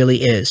Hangul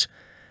really is.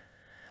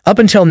 Up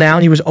until now,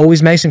 he was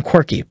always nice and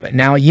quirky, but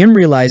now Yim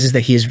realizes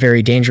that he is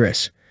very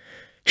dangerous.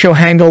 Cho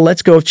Hangul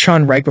lets go of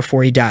Chun right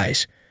before he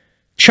dies.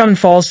 Chun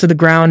falls to the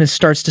ground and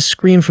starts to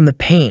scream from the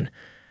pain.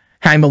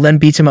 Hangul then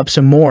beats him up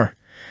some more.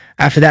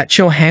 After that,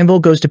 Cho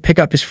Hangul goes to pick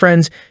up his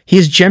friends. He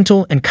is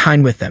gentle and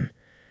kind with them.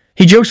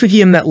 He jokes with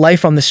Yim that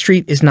life on the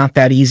street is not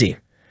that easy.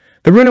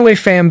 The runaway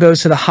fam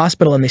goes to the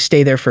hospital and they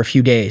stay there for a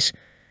few days.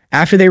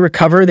 After they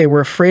recover, they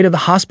were afraid of the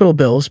hospital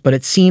bills, but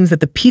it seems that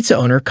the pizza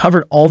owner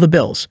covered all the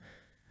bills.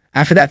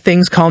 After that,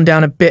 things calmed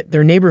down a bit.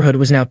 Their neighborhood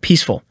was now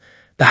peaceful.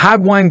 The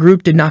Hagwine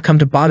group did not come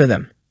to bother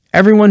them.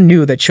 Everyone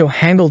knew that Cho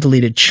Hangul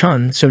deleted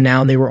Chun, so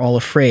now they were all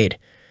afraid.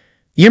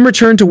 Yim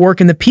returned to work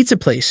in the pizza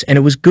place, and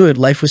it was good.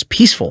 Life was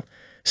peaceful.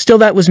 Still,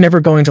 that was never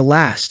going to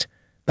last.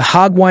 The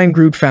Hagwine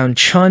group found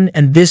Chun,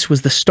 and this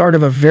was the start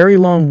of a very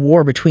long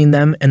war between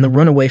them and the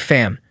runaway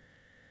fam.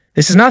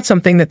 This is not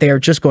something that they are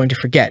just going to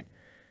forget.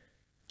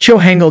 Cho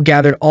Hangul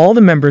gathered all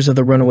the members of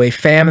the runaway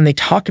fam, and they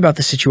talked about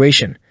the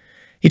situation.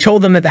 He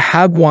told them that the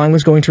Hagwine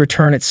was going to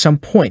return at some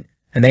point,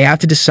 and they have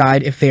to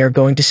decide if they are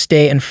going to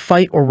stay and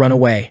fight or run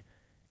away.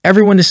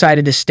 Everyone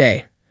decided to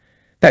stay.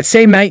 That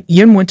same night,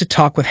 Yim went to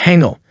talk with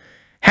Hangul.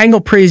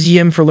 Hangul praised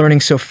Yim for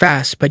learning so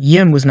fast, but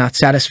Yim was not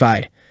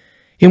satisfied.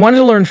 He wanted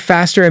to learn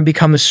faster and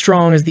become as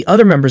strong as the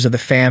other members of the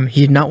fam.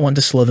 He did not want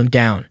to slow them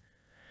down.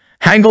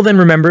 Hangul then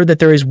remembered that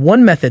there is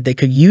one method they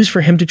could use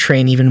for him to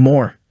train even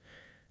more.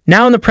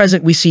 Now in the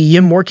present, we see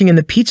Yim working in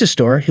the pizza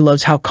store. He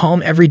loves how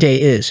calm every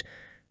day is.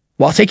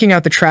 While taking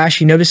out the trash,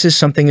 he notices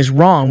something is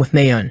wrong with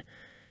Naeun.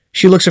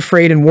 She looks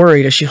afraid and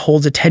worried as she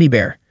holds a teddy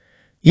bear.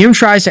 Yim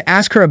tries to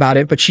ask her about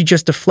it, but she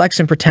just deflects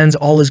and pretends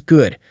all is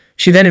good.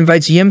 She then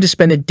invites Yim to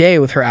spend a day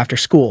with her after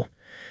school.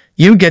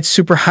 Yim gets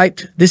super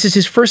hyped. This is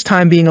his first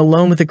time being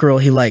alone with a girl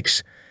he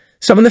likes.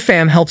 Some of the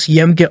fam helps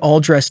Yim get all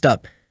dressed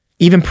up,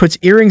 even puts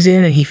earrings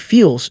in, and he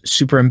feels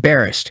super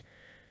embarrassed.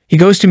 He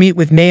goes to meet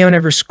with Naeun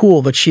at her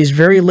school, but she is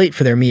very late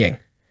for their meeting.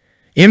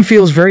 Yim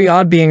feels very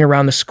odd being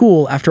around the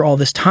school after all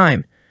this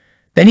time.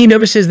 Then he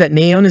notices that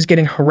Naeun is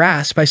getting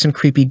harassed by some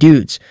creepy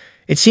dudes.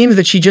 It seems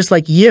that she, just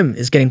like Yim,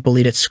 is getting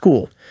bullied at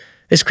school.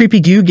 This creepy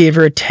dude gave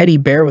her a teddy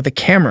bear with a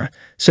camera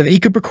so that he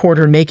could record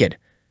her naked.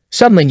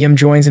 Suddenly, Yim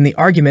joins in the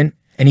argument,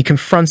 and he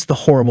confronts the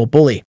horrible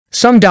bully.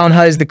 Sung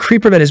Danha is the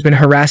creeper that has been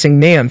harassing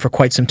Naeun for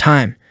quite some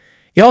time.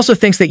 He also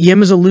thinks that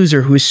Yim is a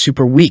loser who is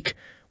super weak.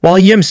 While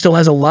Yim still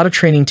has a lot of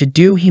training to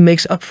do, he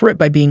makes up for it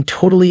by being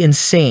totally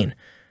insane.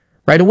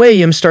 Right away,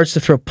 Yim starts to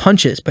throw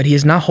punches, but he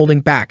is not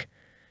holding back.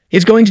 He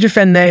is going to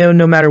defend Naeun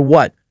no matter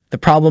what. The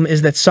problem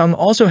is that Sung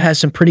also has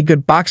some pretty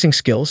good boxing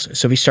skills,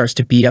 so he starts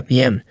to beat up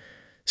Yim.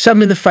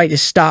 Suddenly the fight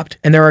is stopped,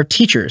 and there are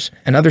teachers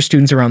and other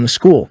students around the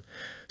school.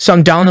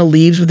 Sung Danha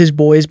leaves with his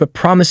boys, but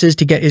promises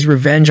to get his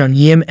revenge on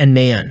Yim and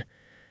Naeun.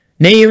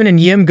 Naeun and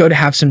Yim go to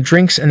have some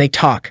drinks, and they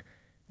talk.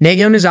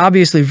 Naeun is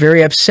obviously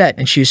very upset,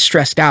 and she is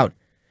stressed out.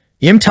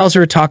 Yim tells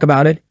her to talk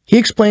about it. He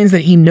explains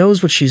that he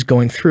knows what she's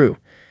going through.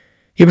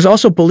 He was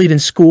also bullied in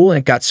school, and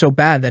it got so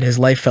bad that his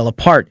life fell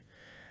apart.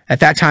 At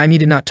that time, he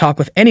did not talk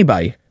with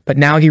anybody, but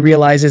now he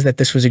realizes that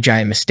this was a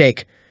giant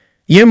mistake.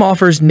 Yim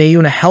offers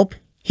Naeun help.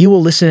 He will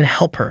listen and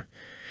help her.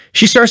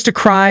 She starts to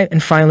cry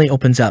and finally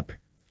opens up.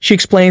 She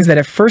explains that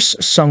at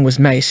first Sung was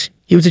nice.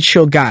 He was a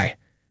chill guy.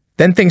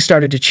 Then things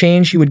started to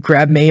change. He would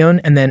grab Naeun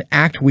and then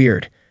act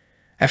weird.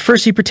 At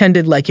first he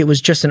pretended like it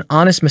was just an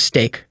honest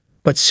mistake,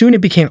 but soon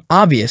it became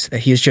obvious that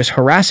he is just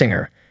harassing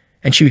her,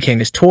 and she became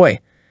his toy.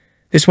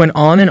 This went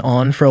on and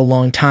on for a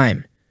long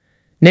time.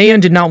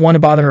 Naeun did not want to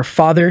bother her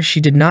father. She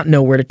did not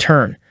know where to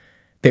turn.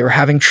 They were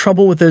having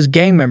trouble with those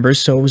gang members,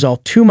 so it was all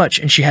too much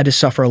and she had to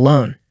suffer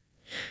alone.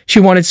 She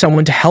wanted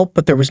someone to help,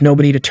 but there was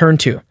nobody to turn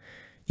to.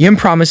 Yim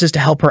promises to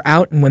help her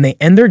out, and when they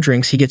end their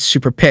drinks, he gets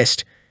super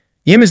pissed.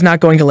 Yim is not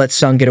going to let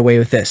Sung get away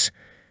with this.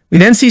 We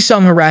then see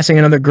Sung harassing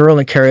another girl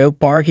in a karaoke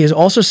bar. He has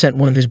also sent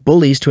one of his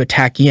bullies to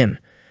attack Yim.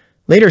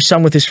 Later,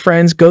 Sung with his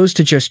friends goes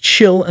to just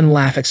chill and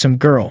laugh at some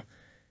girl.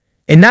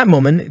 In that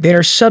moment, they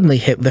are suddenly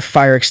hit with a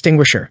fire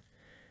extinguisher.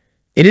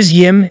 It is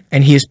Yim,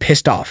 and he is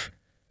pissed off.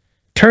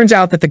 Turns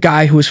out that the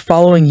guy who was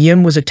following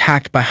Yim was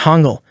attacked by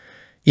Hangul.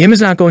 Yim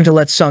is not going to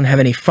let Sung have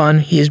any fun.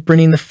 He is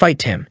bringing the fight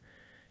to him.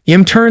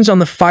 Yim turns on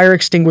the fire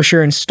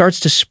extinguisher and starts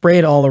to spray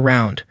it all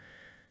around.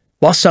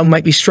 While Sung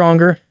might be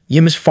stronger,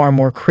 Yim is far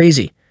more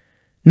crazy.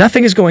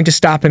 Nothing is going to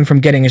stop him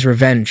from getting his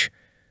revenge.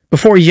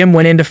 Before Yim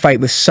went in to fight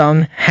with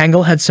Sung,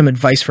 Hangul had some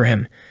advice for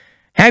him.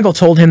 Hangul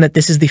told him that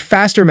this is the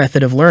faster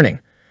method of learning.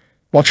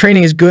 While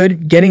training is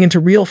good, getting into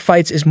real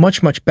fights is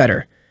much, much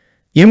better.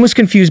 Yim was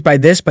confused by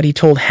this, but he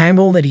told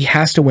Hangul that he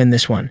has to win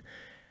this one.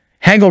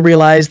 Hangul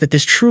realized that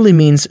this truly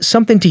means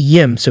something to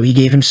Yim, so he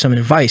gave him some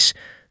advice.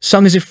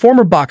 Sung is a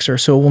former boxer,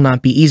 so it will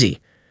not be easy.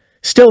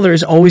 Still, there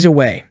is always a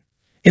way.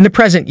 In the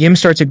present, Yim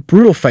starts a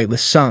brutal fight with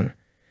Sung.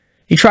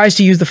 He tries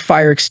to use the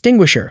fire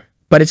extinguisher,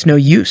 but it's no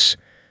use.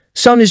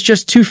 Sung is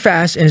just too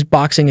fast and his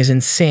boxing is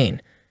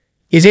insane.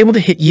 He is able to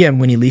hit Yim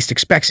when he least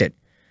expects it.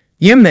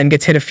 Yim then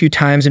gets hit a few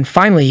times and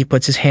finally he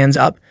puts his hands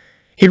up.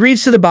 He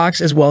reads to the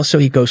box as well, so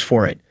he goes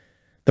for it.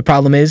 The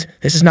problem is,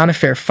 this is not a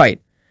fair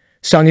fight.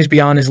 Sung is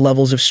beyond his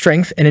levels of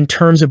strength, and in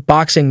terms of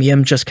boxing,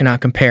 Yim just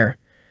cannot compare.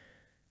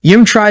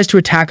 Yim tries to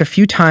attack a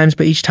few times,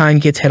 but each time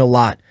he gets hit a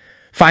lot.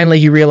 Finally,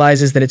 he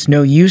realizes that it's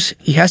no use.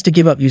 He has to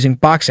give up using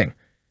boxing.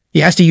 He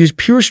has to use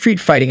pure street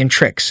fighting and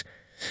tricks.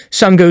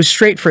 Sung goes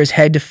straight for his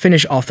head to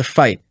finish off the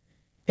fight.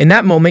 In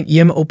that moment,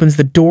 Yim opens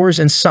the doors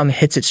and Sung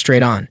hits it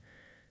straight on.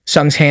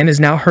 Sung's hand is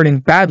now hurting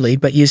badly,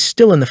 but he is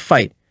still in the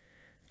fight.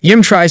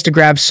 Yim tries to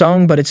grab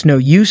Sung, but it's no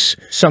use.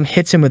 Sung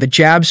hits him with a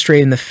jab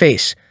straight in the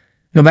face.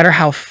 No matter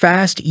how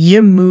fast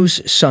Yim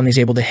moves, Sung is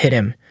able to hit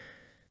him.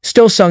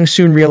 Still, Sung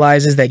soon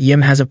realizes that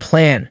Yim has a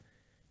plan.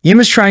 Yim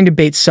is trying to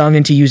bait Sung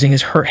into using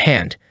his hurt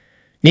hand.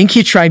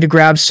 Ninki tried to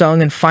grab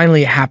Sung, and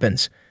finally it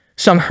happens.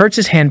 Sung hurts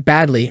his hand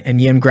badly,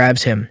 and Yim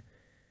grabs him.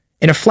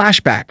 In a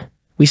flashback,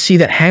 we see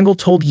that Hangul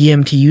told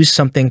Yim to use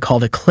something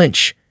called a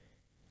clinch.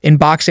 In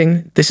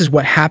boxing, this is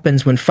what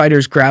happens when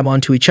fighters grab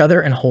onto each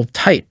other and hold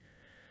tight.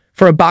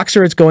 For a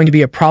boxer, it's going to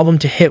be a problem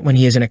to hit when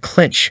he is in a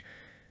clinch.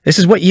 This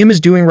is what Yim is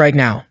doing right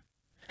now.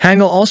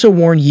 Hangul also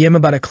warned Yim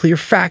about a clear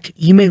fact: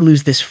 he may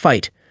lose this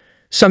fight.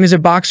 Sung is a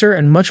boxer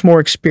and much more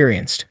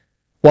experienced.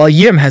 While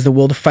Yim has the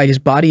will to fight, his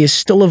body is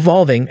still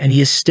evolving and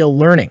he is still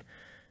learning.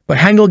 But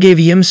Hangul gave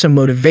Yim some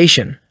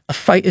motivation. A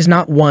fight is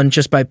not won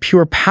just by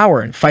pure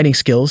power and fighting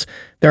skills.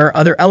 There are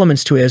other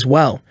elements to it as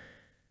well.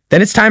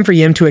 Then it's time for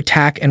Yim to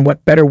attack, and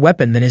what better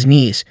weapon than his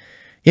knees?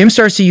 Yim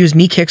starts to use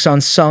knee kicks on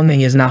Sung, and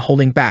he is not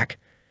holding back.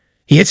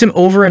 He hits him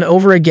over and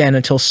over again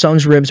until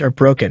Sung's ribs are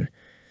broken.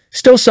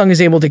 Still, Sung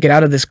is able to get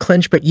out of this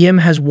clinch, but Yim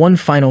has one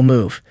final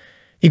move.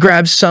 He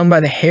grabs Sung by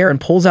the hair and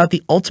pulls out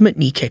the ultimate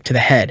knee kick to the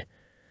head.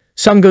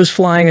 Sung goes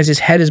flying as his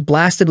head is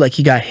blasted like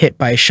he got hit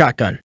by a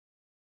shotgun.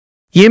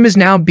 Yim is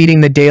now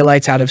beating the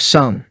daylights out of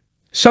Sung.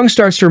 Sung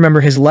starts to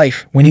remember his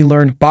life. When he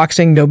learned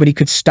boxing, nobody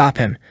could stop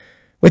him.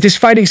 With his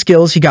fighting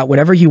skills, he got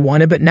whatever he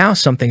wanted, but now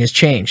something has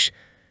changed.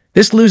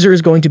 This loser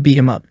is going to beat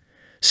him up.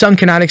 Sung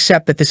cannot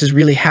accept that this is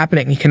really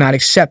happening. He cannot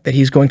accept that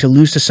he's going to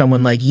lose to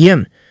someone like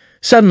Yim.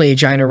 Suddenly, a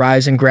giant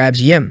arrives and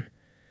grabs Yim.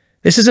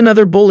 This is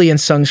another bully and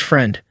Sung's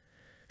friend.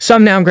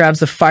 Sung now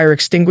grabs the fire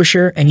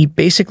extinguisher, and he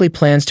basically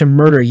plans to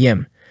murder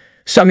Yim.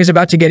 Sung is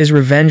about to get his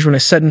revenge when a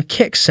sudden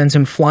kick sends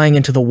him flying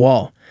into the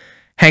wall.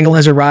 Hangul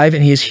has arrived,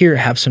 and he is here to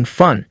have some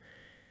fun.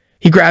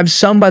 He grabs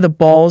Sung by the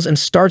balls and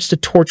starts to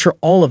torture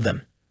all of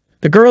them.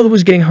 The girl who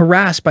was getting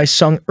harassed by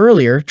Sung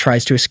earlier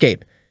tries to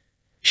escape.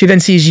 She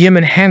then sees Yim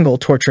and Hangul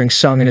torturing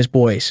Sung and his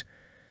boys.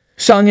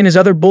 Sung and his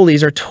other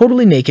bullies are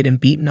totally naked and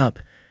beaten up.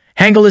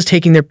 Hangul is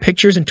taking their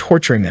pictures and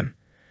torturing them.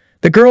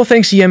 The girl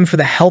thanks Yim for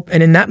the help,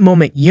 and in that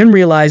moment, Yim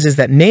realizes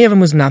that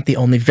Naevan was not the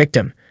only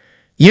victim.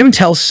 Yim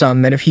tells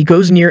Sung that if he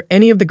goes near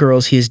any of the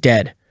girls, he is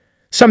dead.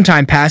 Some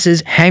time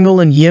passes.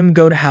 Hangul and Yim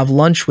go to have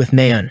lunch with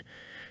Naeun.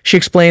 She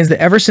explains that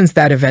ever since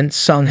that event,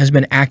 Sung has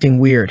been acting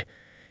weird.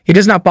 He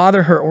does not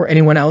bother her or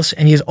anyone else,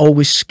 and he is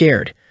always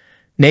scared.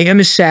 Naeun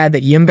is sad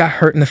that Yim got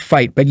hurt in the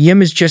fight, but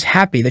Yim is just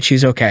happy that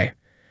she's okay.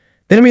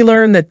 Then we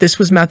learn that this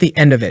was not the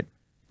end of it.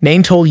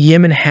 Naeun told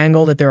Yim and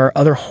Hangul that there are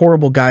other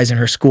horrible guys in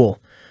her school.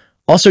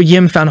 Also,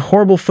 Yim found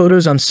horrible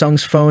photos on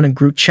Sung's phone and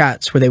group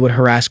chats where they would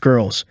harass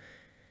girls.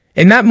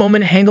 In that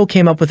moment, Hangul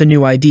came up with a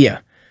new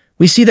idea.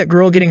 We see that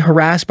girl getting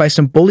harassed by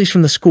some bullies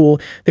from the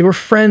school. They were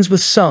friends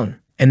with Sung,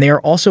 and they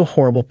are also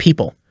horrible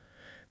people.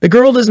 The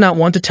girl does not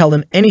want to tell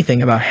them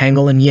anything about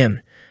Hangul and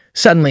Yim.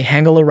 Suddenly,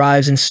 Hangul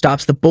arrives and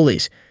stops the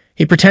bullies.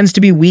 He pretends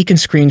to be weak and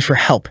screams for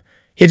help.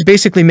 He is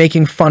basically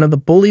making fun of the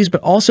bullies,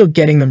 but also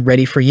getting them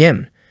ready for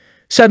Yim.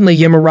 Suddenly,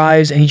 Yim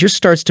arrives, and he just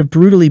starts to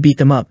brutally beat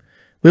them up.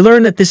 We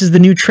learn that this is the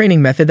new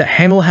training method that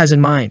Hangul has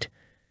in mind.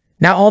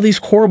 Now all these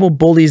horrible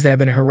bullies that have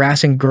been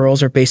harassing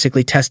girls are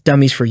basically test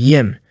dummies for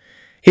Yim.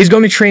 He's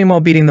going to train while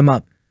beating them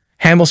up.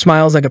 Hangul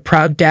smiles like a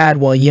proud dad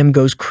while Yim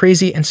goes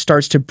crazy and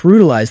starts to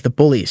brutalize the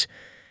bullies.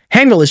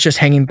 Hangul is just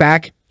hanging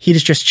back. He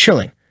is just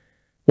chilling.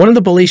 One of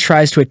the bullies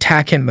tries to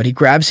attack him, but he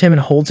grabs him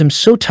and holds him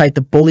so tight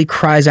the bully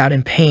cries out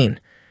in pain.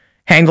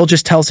 Hangul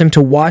just tells him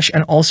to watch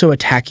and also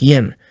attack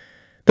Yim.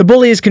 The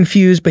bully is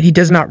confused, but he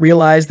does not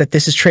realize that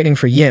this is training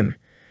for Yim.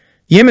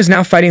 Yim is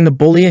now fighting the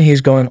bully and he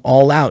is going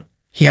all out.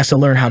 He has to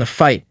learn how to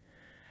fight.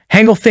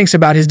 Hangul thinks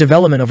about his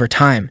development over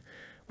time.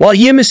 While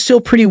Yim is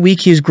still pretty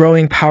weak, he is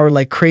growing power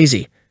like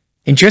crazy.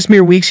 In just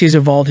mere weeks, he has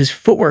evolved his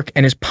footwork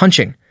and his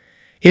punching.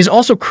 He is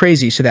also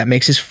crazy, so that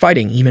makes his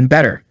fighting even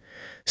better.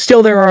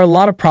 Still, there are a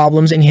lot of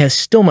problems and he has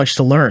still much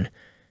to learn.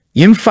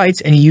 Yim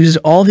fights and he uses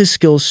all his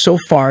skills so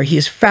far. He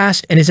is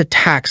fast and his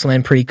attacks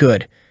land pretty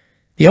good.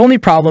 The only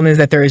problem is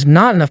that there is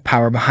not enough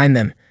power behind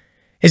them.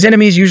 His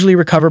enemies usually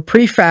recover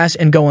pretty fast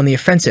and go on the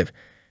offensive.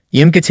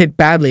 Yim gets hit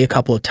badly a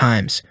couple of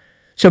times.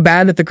 So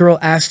bad that the girl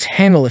asks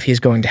Hangul if he is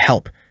going to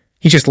help.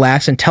 He just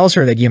laughs and tells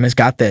her that Yim has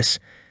got this.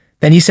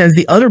 Then he sends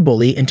the other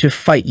bully in to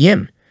fight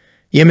Yim.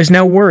 Yim is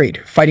now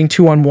worried. Fighting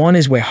 2-on-1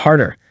 is way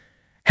harder.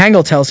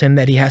 Hangul tells him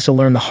that he has to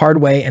learn the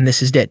hard way and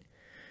this is it.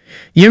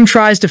 Yim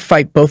tries to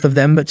fight both of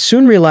them but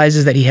soon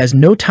realizes that he has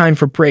no time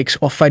for breaks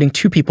while fighting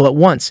two people at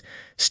once.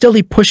 Still,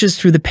 he pushes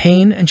through the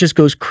pain and just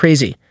goes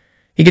crazy.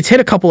 He gets hit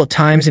a couple of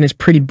times and is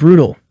pretty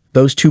brutal.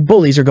 Those two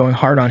bullies are going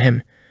hard on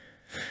him.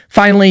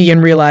 Finally, Yim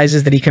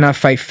realizes that he cannot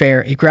fight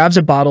fair. He grabs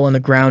a bottle on the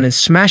ground and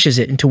smashes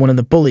it into one of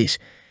the bullies.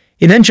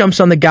 He then jumps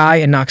on the guy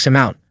and knocks him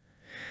out.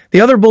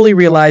 The other bully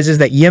realizes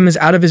that Yim is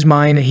out of his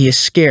mind and he is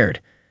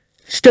scared.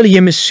 Still,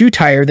 Yim is so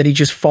tired that he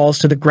just falls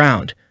to the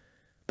ground.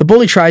 The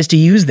bully tries to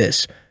use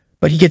this,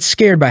 but he gets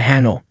scared by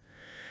Hangul.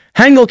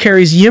 Hangul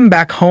carries Yim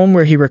back home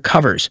where he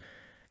recovers.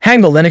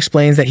 Hangul then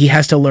explains that he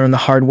has to learn the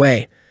hard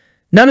way.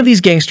 None of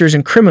these gangsters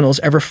and criminals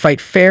ever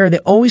fight fair. They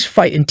always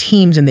fight in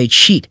teams and they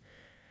cheat.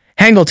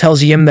 Hangul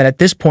tells Yim that at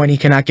this point he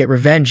cannot get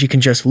revenge, he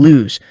can just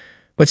lose.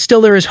 But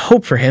still there is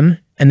hope for him,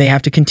 and they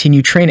have to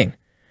continue training.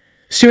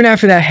 Soon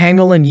after that,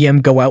 Hangul and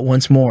Yim go out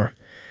once more.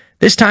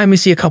 This time we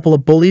see a couple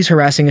of bullies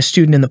harassing a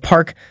student in the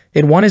park.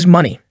 They want his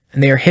money,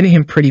 and they are hitting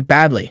him pretty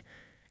badly.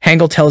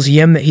 Hangul tells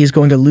Yim that he is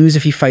going to lose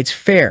if he fights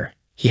fair.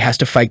 He has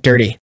to fight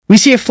dirty. We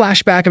see a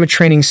flashback of a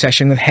training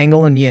session with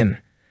Hangul and Yim.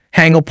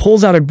 Hangul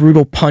pulls out a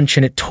brutal punch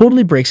and it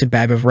totally breaks a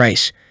bag of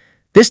rice.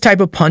 This type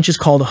of punch is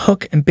called a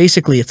hook and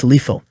basically it's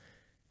lethal.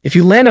 If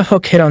you land a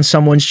hook hit on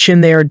someone's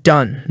chin, they are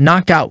done,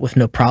 knocked out with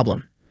no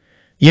problem.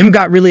 Yim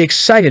got really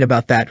excited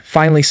about that,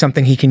 finally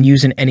something he can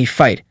use in any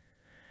fight.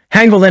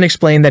 Hangul then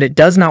explained that it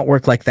does not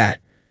work like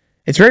that.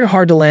 It's very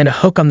hard to land a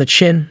hook on the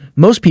chin.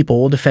 Most people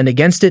will defend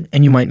against it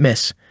and you might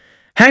miss.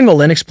 Hangul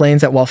then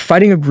explains that while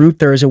fighting a group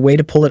there is a way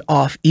to pull it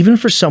off even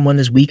for someone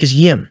as weak as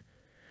Yim.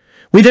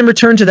 We then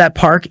return to that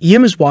park.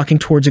 Yim is walking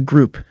towards a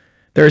group.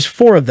 There is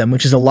 4 of them,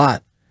 which is a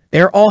lot.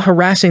 They are all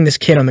harassing this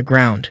kid on the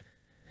ground.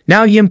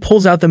 Now Yim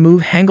pulls out the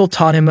move Hangul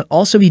taught him, but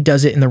also he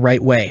does it in the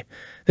right way.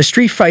 The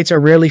street fights are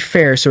rarely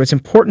fair, so it's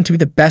important to be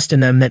the best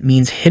in them. That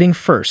means hitting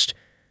first.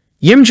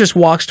 Yim just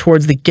walks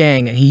towards the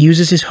gang and he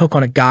uses his hook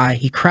on a guy.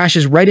 He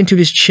crashes right into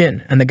his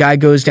chin and the guy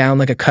goes down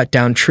like a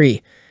cut-down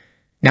tree.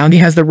 Now he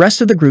has the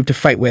rest of the group to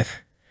fight with.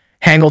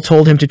 Hangul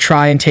told him to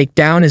try and take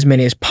down as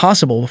many as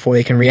possible before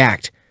they can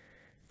react.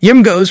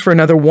 Yim goes for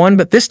another one,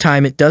 but this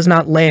time it does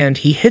not land.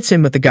 He hits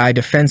him, but the guy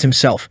defends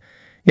himself.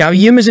 Now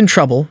Yim is in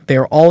trouble. They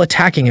are all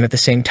attacking him at the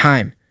same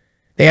time.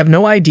 They have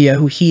no idea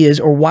who he is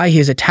or why he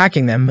is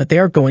attacking them, but they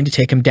are going to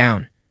take him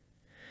down.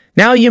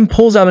 Now Yim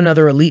pulls out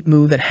another elite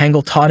move that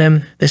Hangul taught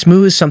him. This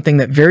move is something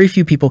that very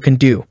few people can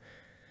do.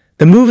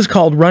 The move is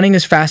called running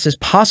as fast as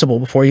possible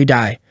before you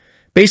die.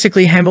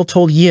 Basically, Hangul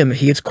told Yim if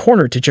he gets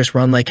cornered to just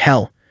run like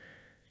hell.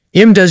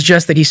 Yim does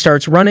just that. He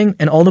starts running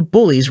and all the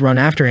bullies run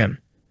after him.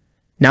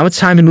 Now it's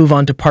time to move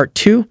on to part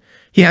 2.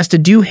 He has to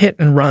do hit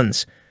and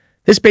runs.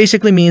 This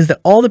basically means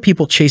that all the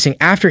people chasing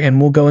after him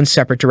will go in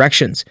separate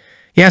directions.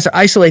 He has to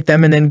isolate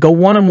them and then go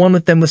one-on-one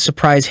with them with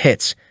surprise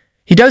hits.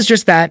 He does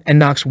just that and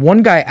knocks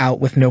one guy out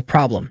with no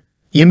problem.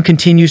 Yim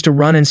continues to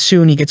run and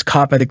soon he gets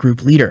caught by the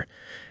group leader.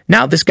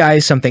 Now this guy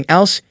is something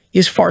else. He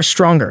is far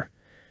stronger.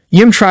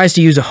 Yim tries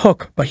to use a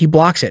hook, but he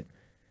blocks it.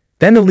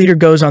 Then the leader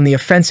goes on the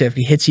offensive.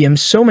 He hits Yim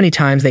so many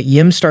times that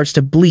Yim starts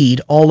to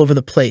bleed all over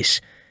the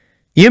place.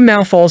 Yim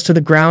now falls to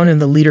the ground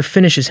and the leader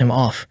finishes him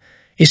off.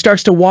 He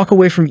starts to walk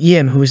away from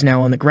Yim, who is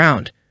now on the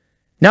ground.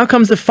 Now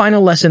comes the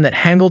final lesson that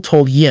Hangul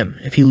told Yim.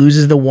 If he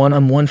loses the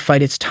one-on-one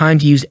fight, it's time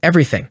to use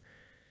everything.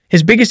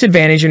 His biggest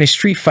advantage in a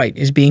street fight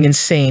is being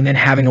insane and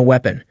having a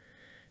weapon.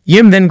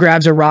 Yim then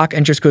grabs a rock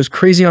and just goes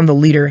crazy on the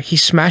leader. He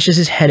smashes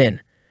his head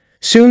in.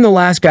 Soon the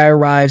last guy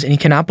arrives and he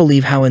cannot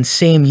believe how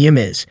insane Yim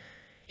is.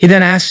 He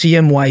then asks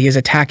Yim why he is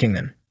attacking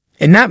them.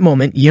 In that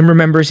moment, Yim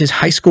remembers his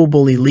high school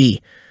bully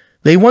Lee.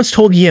 Lee once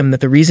told Yim that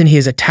the reason he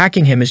is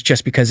attacking him is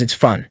just because it's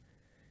fun.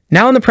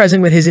 Now in the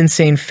present with his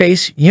insane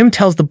face, Yim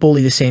tells the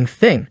bully the same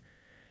thing.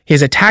 He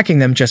is attacking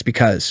them just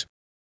because.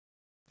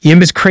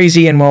 Yim is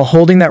crazy and while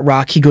holding that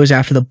rock, he goes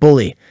after the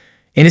bully.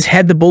 In his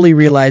head, the bully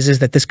realizes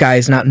that this guy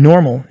is not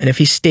normal and if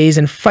he stays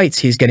and fights,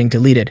 he is getting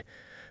deleted.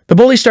 The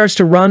bully starts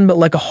to run, but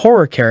like a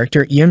horror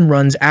character, Yim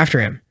runs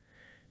after him.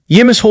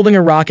 Yim is holding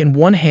a rock in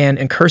one hand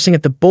and cursing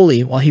at the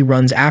bully while he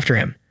runs after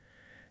him.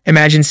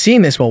 Imagine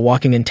seeing this while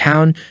walking in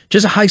town,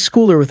 just a high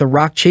schooler with a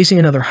rock chasing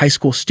another high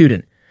school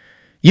student.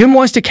 Yim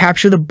wants to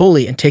capture the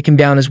bully and take him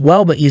down as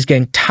well, but he is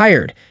getting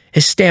tired.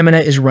 His stamina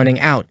is running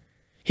out.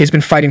 He has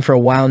been fighting for a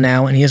while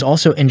now, and he is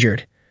also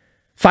injured.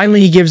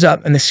 Finally, he gives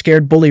up, and the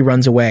scared bully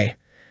runs away.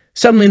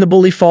 Suddenly, the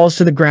bully falls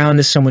to the ground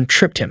as someone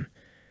tripped him.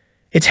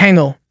 It's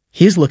Hangul.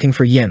 He is looking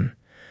for Yim.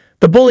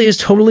 The bully is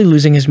totally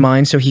losing his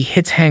mind, so he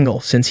hits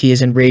Hangul since he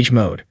is in rage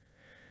mode.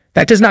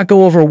 That does not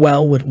go over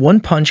well. With one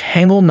punch,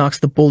 Hangul knocks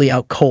the bully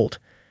out cold.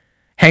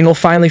 Hangul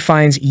finally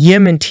finds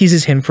Yim and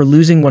teases him for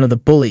losing one of the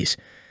bullies.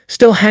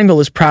 Still, Hangul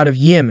is proud of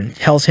Yim and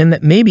tells him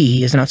that maybe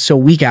he is not so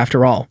weak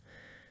after all.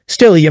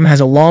 Still, Yim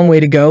has a long way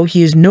to go.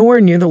 He is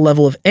nowhere near the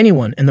level of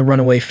anyone in the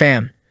runaway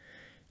fam.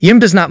 Yim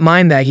does not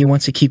mind that. He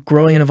wants to keep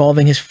growing and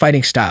evolving his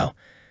fighting style.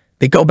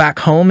 They go back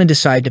home and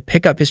decide to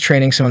pick up his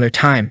training some other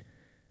time.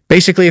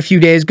 Basically, a few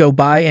days go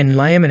by and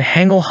Yim and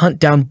Hangul hunt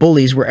down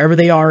bullies wherever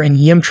they are and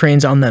Yim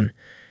trains on them.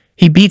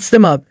 He beats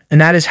them up,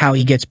 and that is how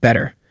he gets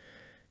better.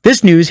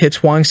 This news hits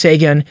Hwang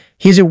Se-gyun.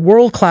 He is a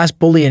world-class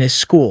bully in his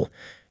school.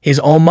 He is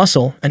all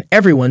muscle, and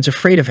everyone's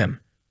afraid of him.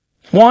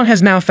 Hwang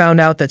has now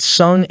found out that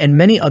Sung and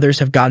many others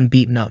have gotten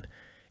beaten up.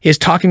 He is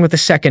talking with the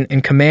second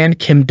in command,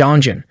 Kim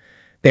Dongjin.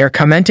 They are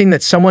commenting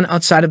that someone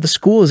outside of the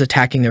school is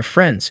attacking their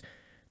friends.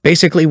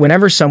 Basically,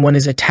 whenever someone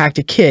is attacked,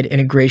 a kid in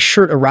a gray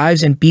shirt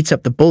arrives and beats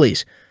up the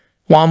bullies.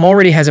 Hwang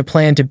already has a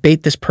plan to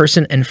bait this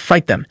person and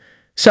fight them.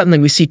 Suddenly,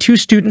 we see two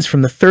students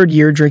from the third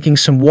year drinking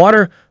some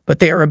water, but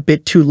they are a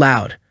bit too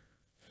loud.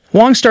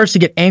 Hwang starts to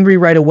get angry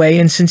right away,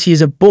 and since he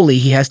is a bully,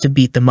 he has to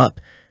beat them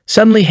up.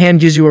 Suddenly, Han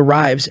Jizu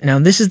arrives. Now,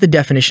 this is the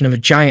definition of a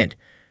giant.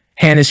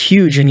 Han is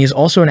huge, and he is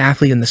also an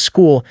athlete in the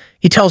school.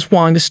 He tells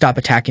Hwang to stop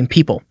attacking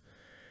people.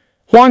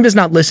 Hwang does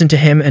not listen to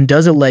him and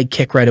does a leg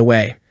kick right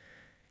away.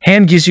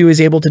 Han Jizu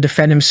is able to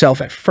defend himself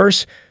at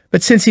first,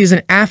 but since he is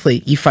an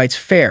athlete, he fights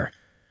fair.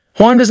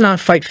 Hwang does not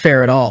fight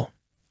fair at all.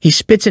 He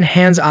spits in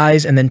Han's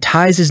eyes and then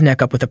ties his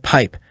neck up with a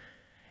pipe.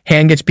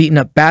 Han gets beaten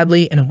up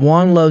badly, and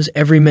Hwang loves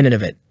every minute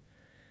of it.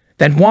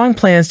 Then Hwang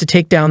plans to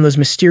take down those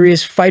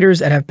mysterious fighters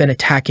that have been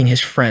attacking his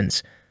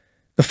friends.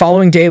 The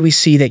following day, we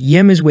see that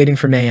Yim is waiting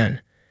for Nayeon.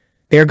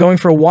 They are going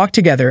for a walk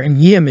together,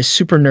 and Yim is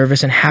super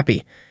nervous and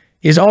happy.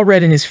 He is all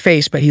red in his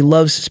face, but he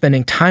loves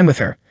spending time with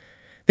her.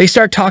 They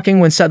start talking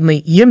when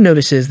suddenly Yim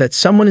notices that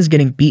someone is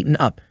getting beaten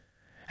up.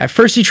 At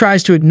first, he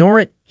tries to ignore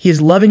it. He is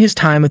loving his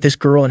time with this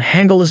girl, and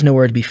Hangul is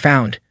nowhere to be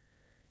found.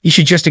 You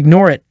should just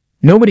ignore it.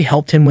 Nobody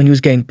helped him when he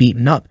was getting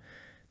beaten up.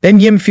 Then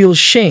Yim feels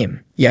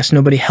shame. Yes,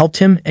 nobody helped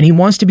him, and he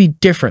wants to be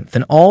different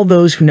than all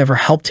those who never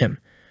helped him.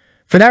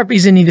 For that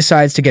reason, he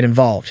decides to get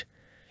involved.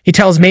 He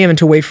tells Maven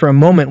to wait for a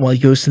moment while he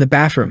goes to the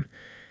bathroom.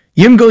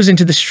 Yim goes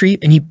into the street,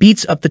 and he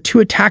beats up the two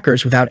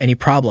attackers without any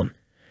problem.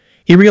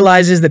 He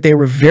realizes that they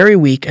were very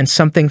weak, and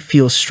something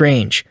feels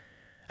strange.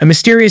 A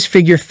mysterious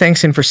figure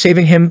thanks him for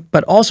saving him,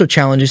 but also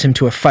challenges him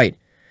to a fight.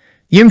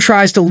 Yim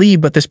tries to leave,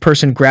 but this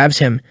person grabs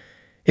him.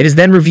 It is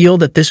then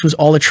revealed that this was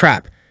all a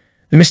trap.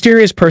 The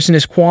mysterious person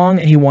is Hwang,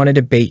 and he wanted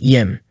to bait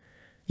Yim.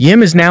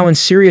 Yim is now in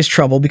serious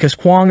trouble because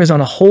Hwang is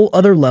on a whole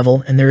other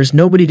level, and there is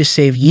nobody to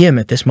save Yim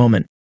at this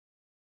moment.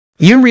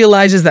 Yim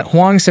realizes that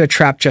Hwang set a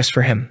trap just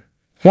for him.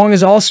 Hwang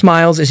is all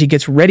smiles as he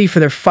gets ready for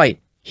their fight.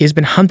 He has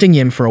been hunting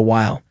Yim for a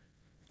while.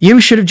 Yim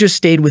should have just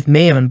stayed with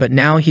Mayeon, but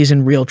now he is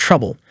in real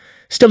trouble.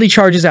 Still, he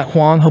charges at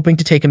Hwang, hoping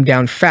to take him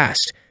down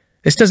fast.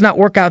 This does not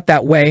work out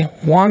that way.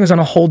 Hwang is on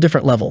a whole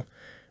different level.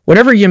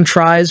 Whatever Yim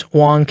tries,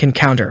 Hwang can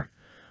counter.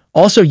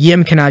 Also,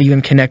 Yim cannot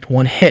even connect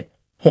one hit.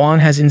 Hwang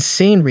has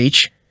insane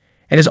reach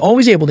and is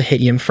always able to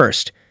hit Yim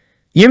first.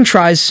 Yim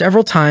tries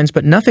several times,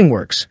 but nothing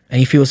works, and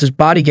he feels his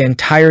body getting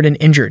tired and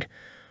injured.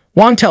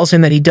 Hwang tells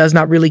him that he does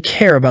not really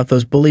care about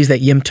those bullies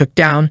that Yim took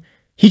down.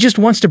 He just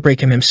wants to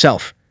break him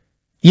himself.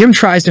 Yim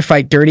tries to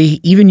fight dirty. He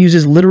even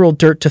uses literal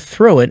dirt to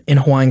throw it in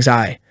Hwang's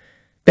eye.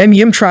 Then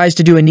Yim tries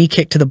to do a knee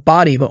kick to the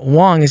body, but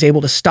Hwang is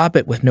able to stop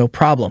it with no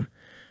problem.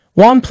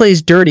 Hwang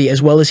plays dirty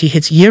as well as he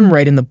hits Yim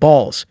right in the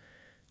balls.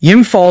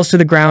 Yim falls to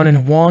the ground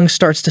and Hwang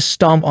starts to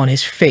stomp on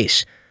his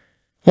face.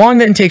 Hwang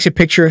then takes a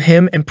picture of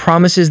him and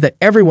promises that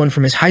everyone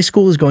from his high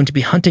school is going to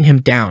be hunting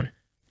him down.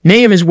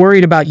 Nayeon is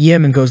worried about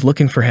Yim and goes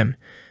looking for him.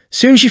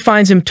 Soon she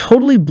finds him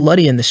totally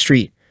bloody in the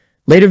street.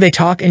 Later they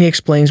talk and he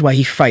explains why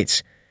he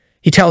fights.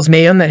 He tells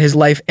Nayeon that his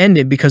life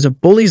ended because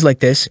of bullies like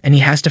this and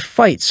he has to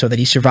fight so that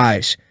he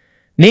survives.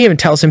 Nayeon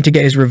tells him to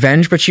get his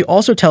revenge, but she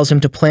also tells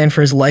him to plan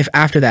for his life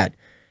after that.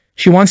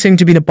 She wants him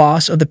to be the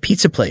boss of the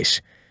pizza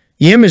place.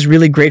 Yim is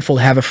really grateful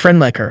to have a friend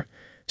like her.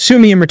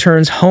 Soon Yim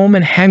returns home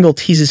and Hangul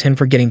teases him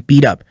for getting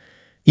beat up.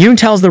 Yim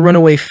tells the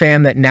runaway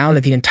fam that now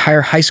that the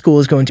entire high school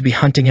is going to be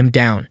hunting him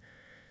down.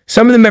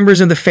 Some of the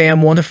members of the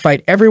fam want to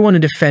fight everyone to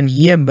defend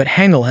Yim, but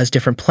Hangul has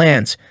different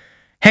plans.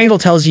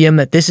 Hangul tells Yim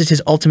that this is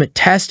his ultimate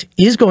test.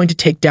 He is going to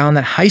take down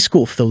that high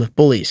school filled with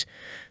bullies.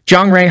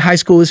 Jongrang High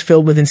School is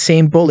filled with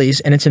insane bullies,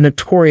 and it's a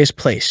notorious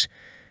place.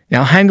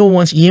 Now Hangul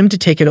wants Yim to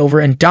take it over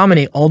and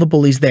dominate all the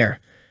bullies there.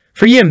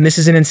 For Yim, this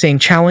is an insane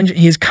challenge, and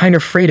he is kind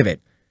of afraid of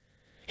it.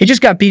 He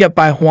just got beat up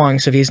by Huang,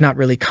 so he is not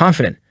really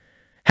confident.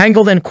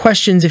 Hangul then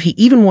questions if he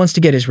even wants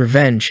to get his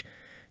revenge.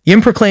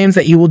 Yim proclaims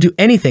that he will do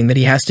anything that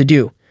he has to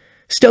do.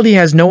 Still, he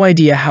has no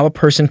idea how a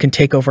person can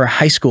take over a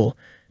high school.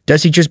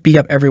 Does he just beat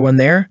up everyone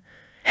there?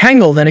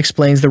 Hangul then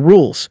explains the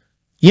rules.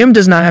 Yim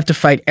does not have to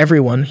fight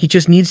everyone, he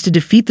just needs to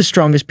defeat the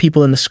strongest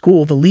people in the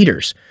school, the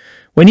leaders.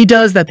 When he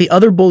does that, the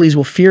other bullies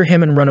will fear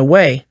him and run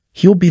away.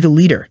 He will be the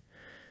leader.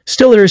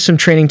 Still, there is some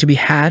training to be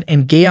had,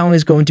 and Gaeong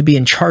is going to be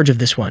in charge of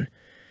this one.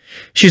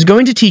 She is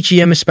going to teach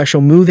Yim a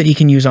special move that he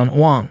can use on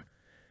Huang.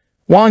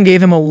 Huang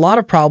gave him a lot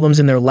of problems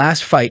in their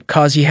last fight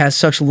cause he has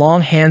such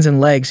long hands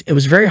and legs, it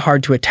was very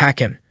hard to attack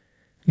him.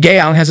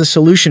 Gaeong has a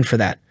solution for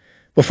that.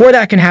 Before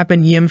that can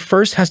happen, Yim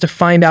first has to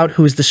find out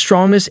who is the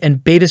strongest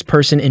and baddest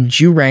person in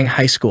Jurang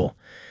High School.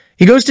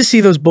 He goes to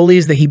see those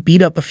bullies that he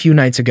beat up a few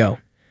nights ago.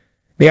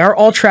 They are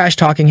all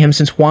trash-talking him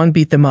since Huang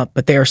beat them up,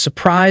 but they are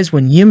surprised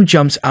when Yim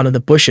jumps out of the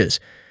bushes.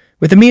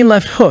 With a mean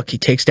left hook, he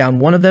takes down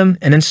one of them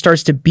and then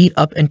starts to beat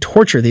up and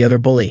torture the other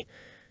bully.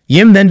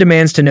 Yim then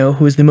demands to know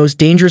who is the most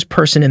dangerous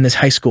person in this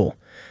high school.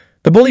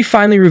 The bully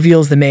finally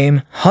reveals the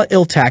name. Ha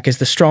Iltak is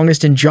the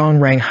strongest in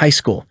Zhongrang High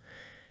School.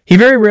 He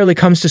very rarely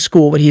comes to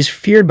school, but he is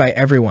feared by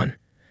everyone.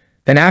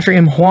 Then after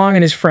him, Huang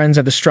and his friends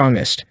are the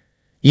strongest.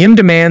 Yim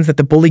demands that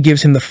the bully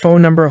gives him the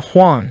phone number of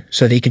Huang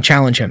so that he can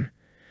challenge him.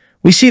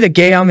 We see that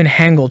Gaeong and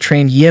Hangul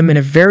trained Yim in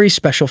a very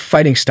special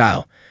fighting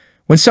style.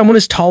 When someone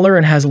is taller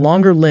and has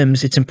longer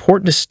limbs, it's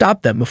important to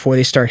stop them before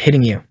they start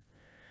hitting you.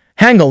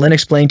 Hangul then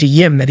explained to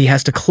Yim that he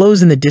has to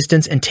close in the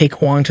distance and take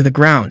Huang to the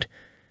ground.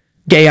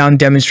 Gaeong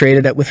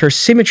demonstrated that with her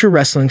signature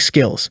wrestling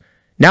skills.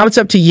 Now it's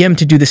up to Yim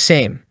to do the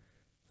same.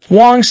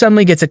 Huang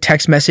suddenly gets a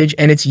text message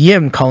and it's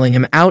Yim calling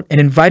him out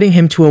and inviting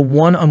him to a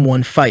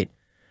one-on-one fight.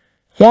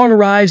 Huang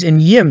arrives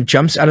and Yim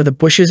jumps out of the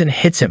bushes and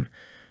hits him.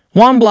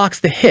 Huang blocks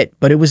the hit,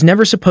 but it was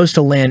never supposed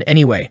to land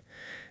anyway.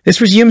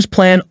 This was Yim's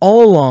plan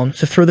all along,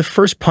 to throw the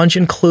first punch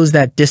and close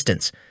that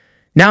distance.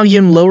 Now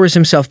Yim lowers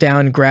himself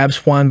down and grabs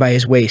Huang by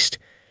his waist.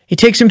 He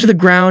takes him to the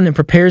ground and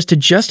prepares to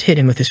just hit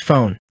him with his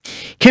phone.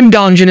 Kim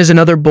Dongjin is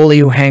another bully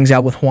who hangs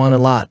out with Huang a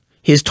lot.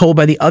 He is told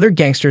by the other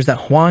gangsters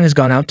that Huang has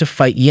gone out to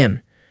fight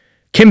Yim.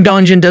 Kim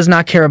Dongjin does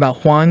not care about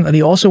Huang, but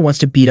he also wants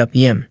to beat up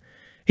Yim.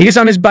 He gets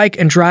on his bike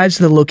and drives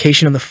to the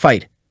location of the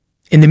fight.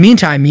 In the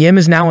meantime, Yim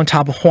is now on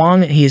top of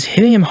Huang and he is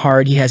hitting him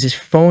hard. He has his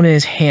phone in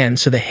his hand,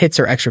 so the hits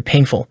are extra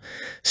painful.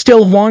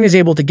 Still, Huang is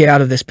able to get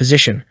out of this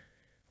position.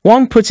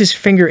 Huang puts his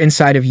finger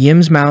inside of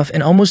Yim's mouth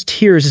and almost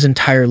tears his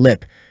entire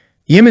lip.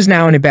 Yim is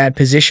now in a bad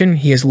position.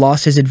 He has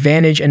lost his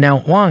advantage and now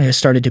Huang has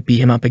started to beat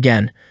him up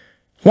again.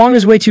 Huang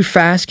is way too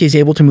fast. He is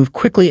able to move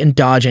quickly and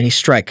dodge any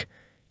strike.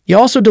 He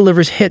also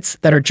delivers hits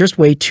that are just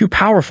way too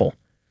powerful.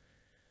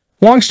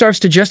 Huang starts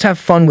to just have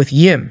fun with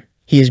Yim.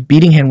 He is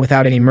beating him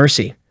without any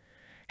mercy.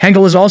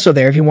 Hangul is also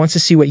there if he wants to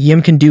see what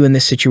Yim can do in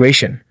this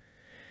situation.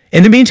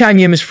 In the meantime,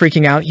 Yim is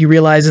freaking out. He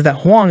realizes that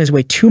Huang is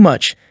way too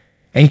much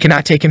and he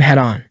cannot take him head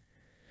on.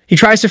 He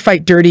tries to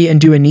fight dirty and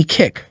do a knee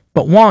kick,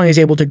 but Huang is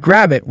able to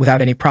grab it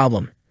without any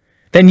problem.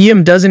 Then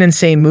Yim does an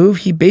insane move.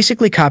 He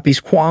basically copies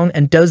Huang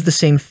and does the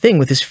same thing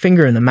with his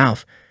finger in the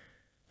mouth.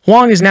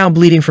 Huang is now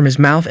bleeding from his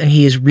mouth and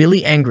he is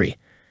really angry.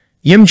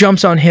 Yim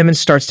jumps on him and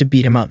starts to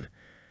beat him up.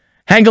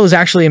 Hangul is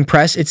actually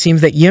impressed. It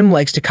seems that Yim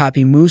likes to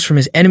copy moves from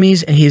his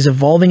enemies and he is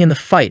evolving in the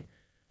fight.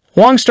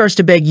 Huang starts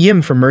to beg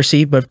Yim for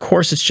mercy, but of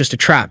course it's just a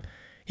trap.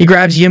 He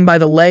grabs Yim by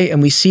the leg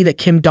and we see that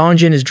Kim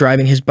Dongjin is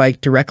driving his bike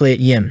directly at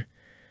Yim.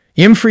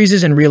 Yim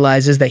freezes and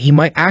realizes that he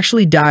might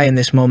actually die in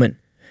this moment.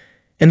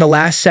 In the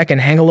last second,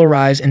 Hangul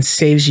arrives and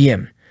saves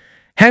Yim.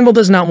 Hangul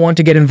does not want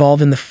to get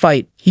involved in the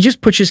fight. He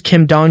just pushes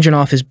Kim Dongjin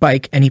off his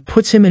bike and he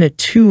puts him in a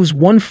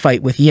 2-1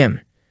 fight with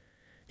Yim.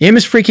 Yim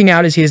is freaking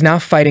out as he is now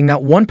fighting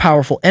not one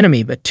powerful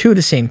enemy, but two at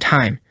the same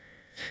time.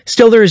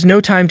 Still, there is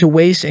no time to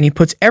waste and he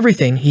puts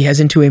everything he has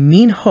into a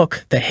mean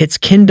hook that hits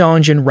Kim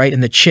Dongjin right in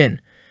the chin.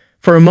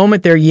 For a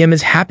moment there, Yim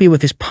is happy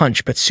with his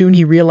punch, but soon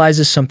he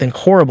realizes something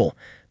horrible.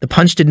 The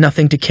punch did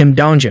nothing to Kim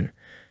Dongjin.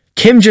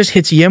 Kim just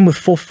hits Yim with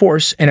full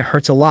force and it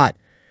hurts a lot.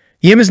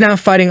 Yim is now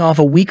fighting off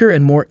a weaker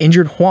and more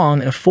injured Huang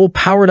and a full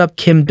powered-up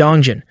Kim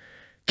Dongjin.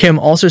 Kim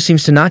also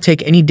seems to not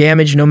take any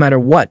damage no matter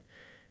what.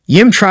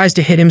 Yim tries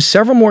to hit him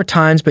several more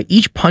times, but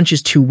each punch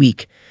is too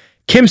weak.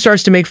 Kim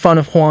starts to make fun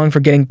of Huang for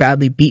getting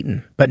badly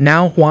beaten, but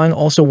now Huang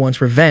also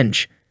wants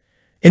revenge.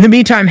 In the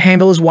meantime,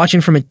 Hangul is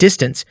watching from a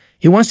distance.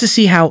 He wants to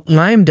see how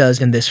Yim does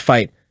in this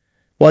fight.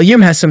 While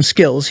Yim has some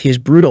skills, he is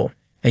brutal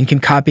and can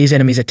copy his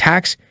enemy's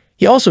attacks.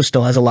 He also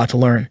still has a lot to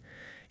learn.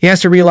 He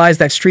has to realize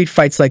that street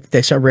fights like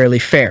this are rarely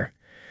fair.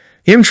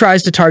 Yim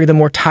tries to target the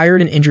more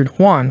tired and injured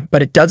Huang,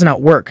 but it does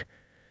not work.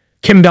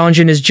 Kim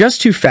Dongjin is just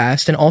too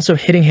fast and also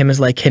hitting him is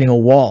like hitting a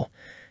wall.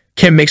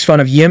 Kim makes fun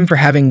of Yim for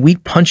having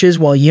weak punches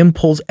while Yim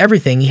pulls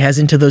everything he has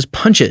into those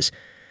punches.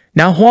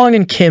 Now Huang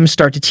and Kim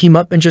start to team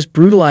up and just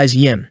brutalize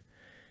Yim.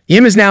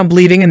 Yim is now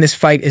bleeding and this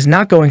fight is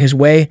not going his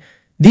way.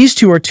 These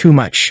two are too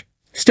much.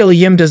 Still,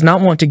 Yim does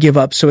not want to give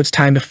up, so it's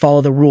time to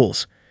follow the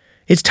rules.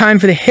 It's time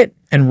for the hit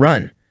and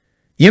run.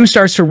 Yim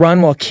starts to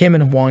run while Kim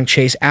and Huang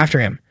chase after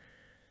him.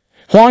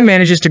 Huang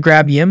manages to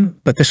grab Yim,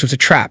 but this was a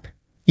trap.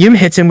 Yim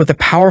hits him with a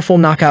powerful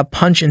knockout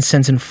punch and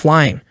sends him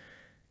flying.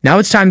 Now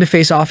it's time to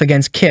face off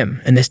against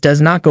Kim, and this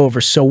does not go over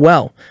so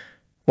well.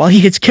 While he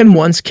hits Kim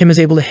once, Kim is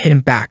able to hit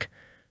him back.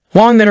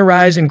 Huang then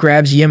arrives and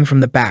grabs Yim from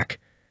the back.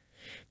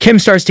 Kim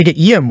starts to get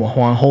Yim while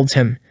Huang holds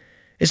him.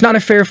 It's not a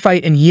fair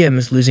fight and Yim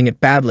is losing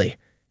it badly.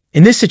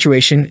 In this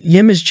situation,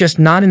 Yim is just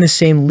not in the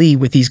same league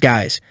with these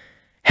guys.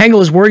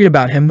 Hangul is worried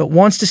about him but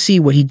wants to see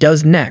what he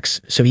does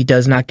next, so he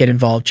does not get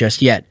involved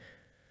just yet.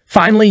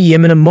 Finally,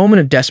 Yim in a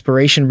moment of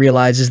desperation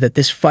realizes that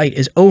this fight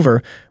is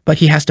over, but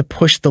he has to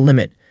push the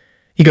limit.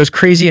 He goes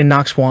crazy and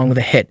knocks Huang with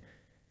a hit.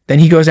 Then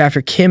he goes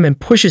after Kim and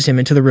pushes him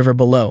into the river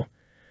below.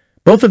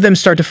 Both of them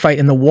start to fight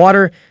in the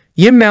water.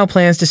 Yim now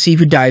plans to see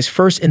who dies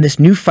first in this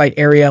new fight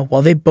area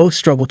while they both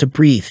struggle to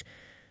breathe.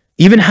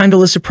 Even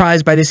Hangul is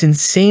surprised by this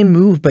insane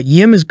move, but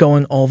Yim is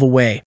going all the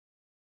way.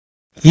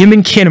 Yim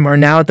and Kim are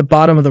now at the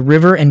bottom of the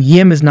river and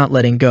Yim is not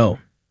letting go.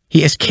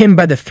 He has Kim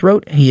by the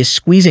throat and he is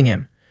squeezing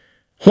him.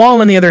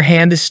 Huang, on the other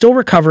hand, is still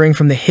recovering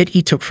from the hit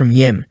he took from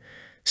Yim.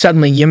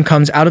 Suddenly, Yim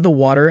comes out of the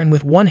water and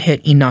with one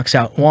hit he knocks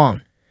out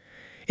Huang.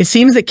 It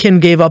seems that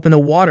Kim gave up in the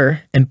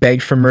water and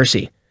begged for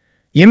mercy.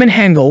 Yim and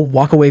Hangul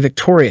walk away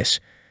victorious.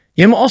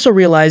 Yim also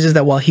realizes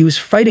that while he was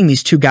fighting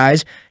these two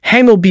guys,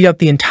 Hangul beat up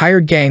the entire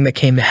gang that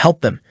came to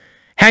help them.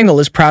 Hangul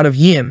is proud of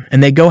Yim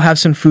and they go have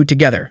some food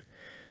together.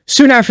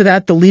 Soon after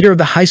that, the leader of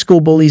the high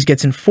school bullies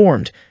gets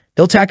informed.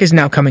 Iltak is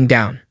now coming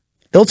down.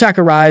 Iltak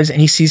arrives and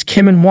he sees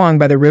Kim and Huang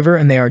by the river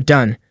and they are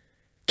done.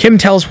 Kim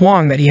tells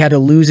Huang that he had to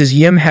lose as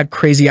Yim had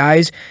crazy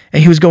eyes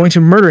and he was going to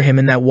murder him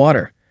in that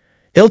water.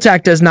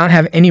 Iltak does not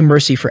have any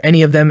mercy for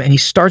any of them and he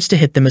starts to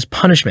hit them as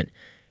punishment.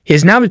 He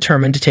is now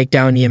determined to take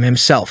down Yim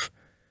himself.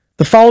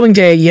 The following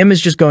day, Yim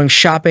is just going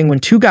shopping when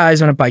two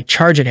guys on a bike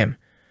charge at him.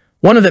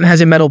 One of them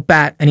has a metal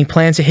bat and he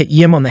plans to hit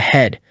Yim on the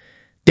head.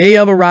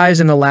 Daeyeub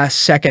arrives in the last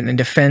second and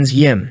defends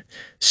Yim.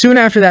 Soon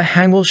after that,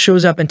 Hangul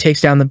shows up and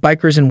takes down the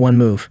bikers in one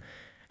move.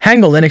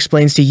 Hangul then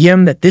explains to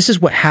Yim that this is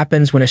what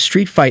happens when a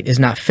street fight is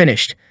not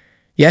finished.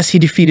 Yes, he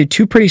defeated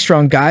two pretty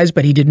strong guys,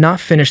 but he did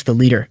not finish the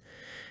leader.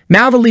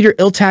 Now the leader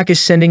Iltak is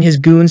sending his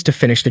goons to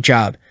finish the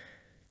job.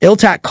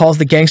 Iltak calls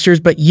the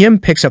gangsters, but Yim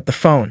picks up the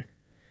phone.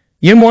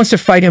 Yim wants to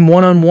fight him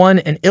one-on-one,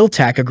 and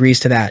Iltak agrees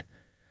to that.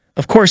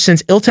 Of course,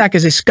 since Iltak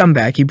is a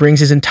scumbag, he brings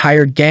his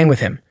entire gang with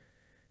him.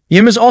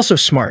 Yim is also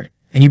smart,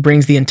 and he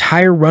brings the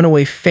entire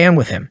runaway fam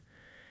with him.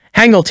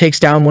 Hangul takes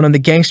down one of the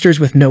gangsters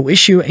with no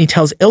issue and he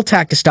tells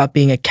Iltak to stop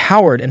being a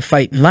coward and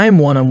fight Lime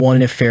one-on-one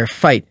in a fair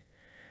fight.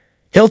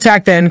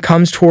 Iltak then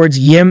comes towards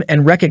Yim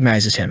and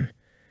recognizes him.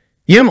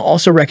 Yim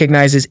also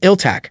recognizes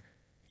Iltak.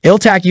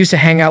 Iltak used to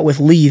hang out with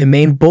Lee, the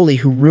main bully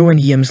who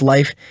ruined Yim's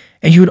life,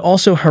 and he would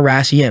also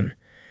harass Yim.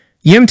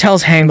 Yim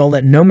tells Hangul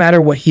that no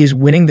matter what, he is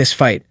winning this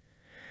fight.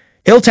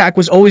 Iltak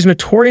was always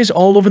notorious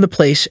all over the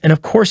place, and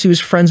of course he was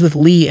friends with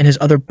Lee and his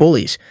other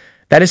bullies.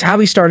 That is how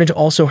he started to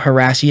also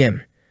harass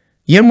Yim.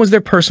 Yim was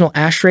their personal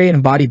ashtray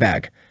and body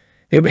bag.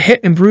 They would hit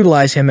and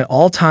brutalize him at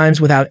all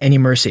times without any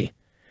mercy.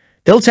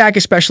 Iltak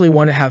especially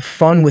wanted to have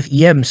fun with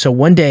Yim, so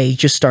one day he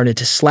just started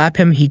to slap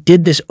him. He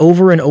did this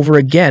over and over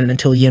again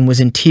until Yim was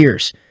in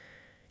tears.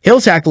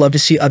 Iltak loved to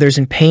see others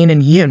in pain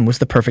and Yim was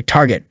the perfect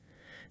target.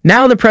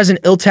 Now the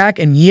present Iltak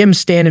and Yim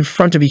stand in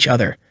front of each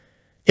other.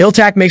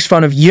 Iltak makes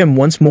fun of Yim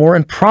once more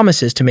and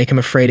promises to make him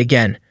afraid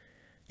again.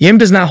 Yim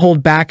does not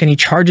hold back and he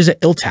charges at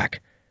Iltak.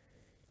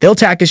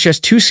 Iltak is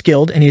just too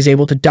skilled and he is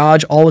able to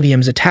dodge all of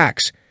Yim's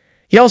attacks.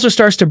 He also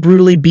starts to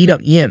brutally beat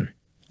up Yim.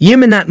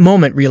 Yim in that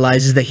moment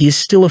realizes that he is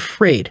still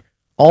afraid.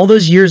 All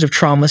those years of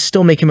trauma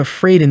still make him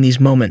afraid in these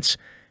moments.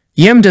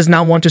 Yim does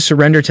not want to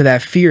surrender to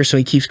that fear, so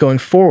he keeps going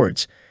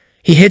forwards.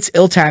 He hits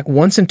Iltak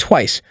once and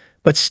twice,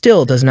 but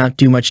still does not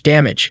do much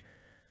damage.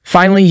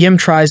 Finally, Yim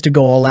tries to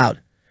go all out.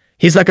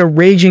 He's like a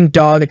raging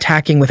dog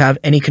attacking without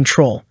any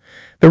control.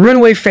 The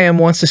runaway fam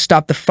wants to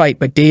stop the fight,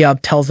 but Daeyeub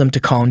tells them to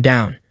calm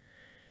down.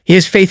 He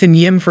has faith in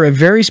Yim for a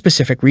very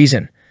specific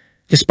reason.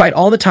 Despite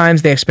all the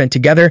times they have spent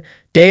together,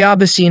 Daeyeub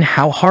has seen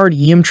how hard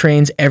Yim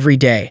trains every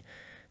day.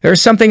 There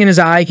is something in his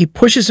eye. He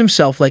pushes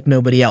himself like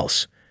nobody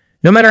else.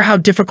 No matter how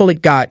difficult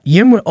it got,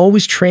 Yim would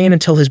always train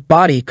until his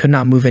body could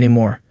not move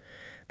anymore.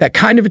 That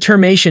kind of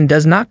determination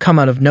does not come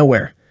out of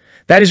nowhere.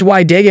 That is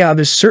why Daeyeub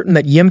is certain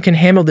that Yim can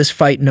handle this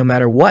fight no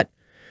matter what.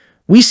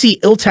 We see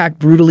Iltak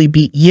brutally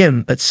beat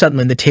Yim, but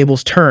suddenly the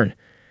tables turn.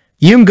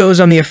 Yim goes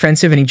on the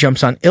offensive and he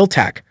jumps on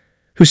Iltak,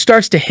 who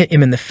starts to hit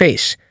him in the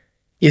face.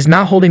 He is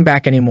not holding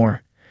back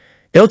anymore.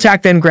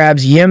 Iltak then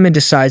grabs Yim and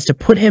decides to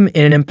put him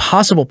in an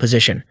impossible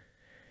position.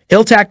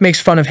 Iltak makes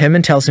fun of him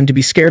and tells him to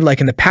be scared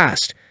like in the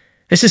past.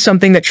 This is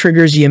something that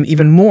triggers Yim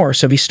even more,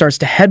 so he starts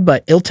to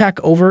headbutt Iltak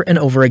over and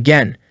over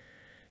again.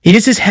 He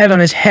hits his head on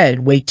his head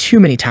way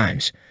too many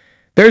times.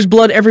 There's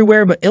blood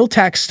everywhere, but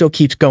Iltak still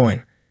keeps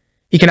going.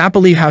 He cannot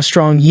believe how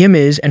strong Yim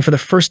is, and for the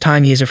first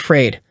time he is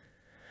afraid.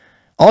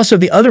 Also,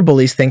 the other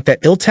bullies think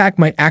that Iltak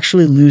might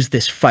actually lose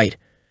this fight.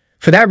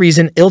 For that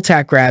reason,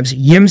 Iltak grabs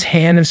Yim's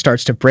hand and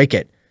starts to break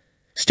it.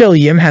 Still,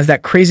 Yim has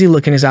that crazy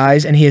look in his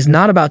eyes and he is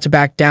not about to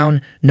back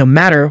down no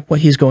matter what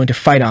he is going to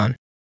fight on.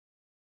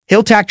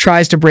 Iltak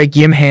tries to break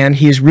Yim's hand.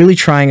 He is really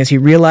trying as he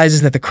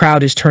realizes that the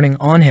crowd is turning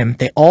on him.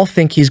 They all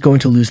think he's going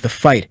to lose the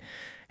fight.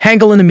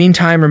 Hangul, in the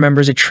meantime,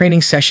 remembers a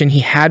training session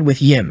he had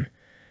with Yim.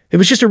 It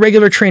was just a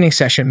regular training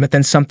session, but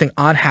then something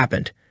odd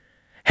happened.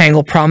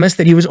 Hangul promised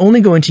that he was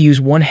only going to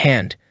use one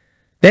hand.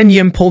 Then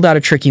Yim pulled out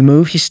a tricky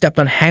move. He stepped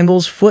on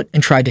Hangul's foot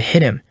and tried to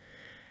hit him.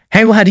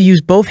 Hangul had to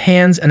use both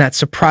hands, and that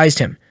surprised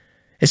him.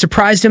 It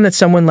surprised him that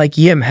someone like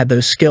Yim had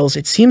those skills.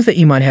 It seems that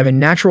he might have a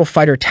natural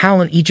fighter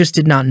talent, he just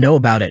did not know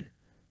about it.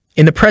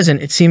 In the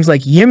present, it seems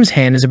like Yim's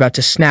hand is about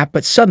to snap,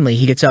 but suddenly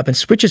he gets up and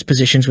switches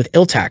positions with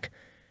Iltak.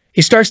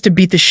 He starts to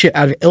beat the shit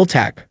out of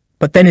Iltak,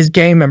 but then his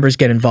gang members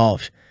get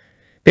involved.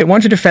 They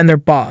want to defend their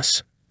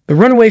boss. The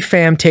runaway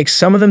fam takes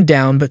some of them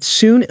down, but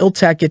soon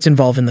Iltak gets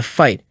involved in the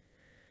fight.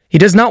 He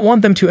does not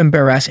want them to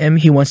embarrass him,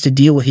 he wants to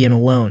deal with Yim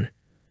alone.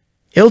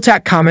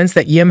 Iltak comments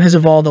that Yim has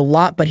evolved a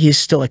lot, but he is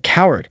still a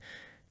coward.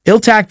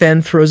 Iltak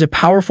then throws a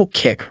powerful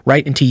kick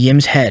right into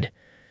Yim's head.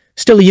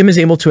 Still, Yim is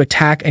able to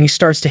attack, and he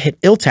starts to hit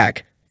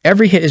Iltak.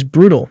 Every hit is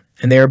brutal,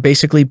 and they are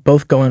basically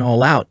both going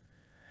all out.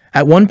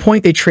 At one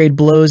point, they trade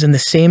blows and the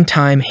same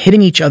time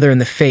hitting each other in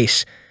the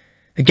face.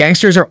 The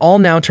gangsters are all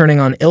now turning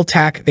on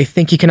Iltak. They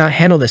think he cannot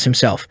handle this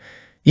himself.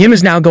 Yim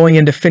is now going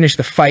in to finish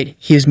the fight.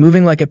 He is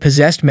moving like a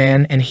possessed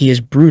man, and he is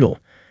brutal.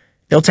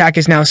 Iltak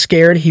is now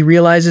scared. He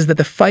realizes that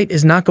the fight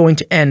is not going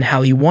to end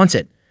how he wants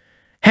it.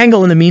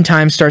 Hangul, in the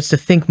meantime, starts to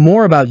think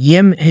more about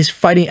Yim and his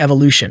fighting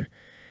evolution.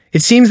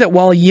 It seems that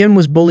while Yim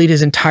was bullied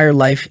his entire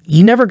life,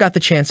 he never got the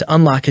chance to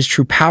unlock his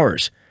true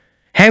powers.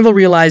 Hangul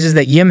realizes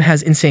that Yim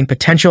has insane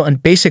potential,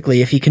 and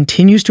basically, if he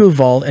continues to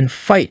evolve and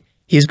fight,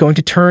 he is going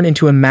to turn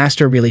into a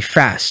master really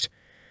fast.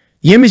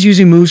 Yim is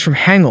using moves from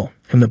Hangul,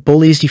 from the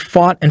bullies he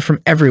fought, and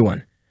from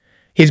everyone.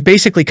 He is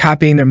basically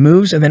copying their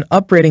moves and then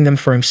upgrading them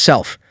for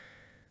himself.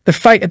 The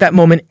fight at that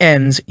moment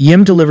ends.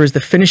 Yim delivers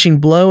the finishing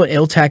blow, and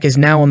Iltak is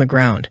now on the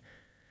ground.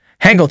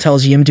 Hangul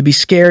tells Yim to be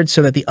scared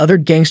so that the other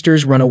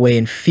gangsters run away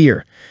in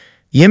fear.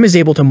 Yim is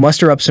able to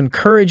muster up some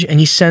courage, and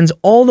he sends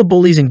all the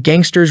bullies and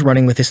gangsters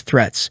running with his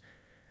threats.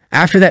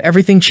 After that,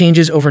 everything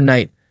changes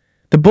overnight.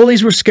 The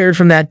bullies were scared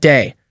from that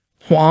day.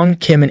 Huang,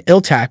 Kim, and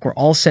Iltak were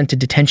all sent to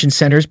detention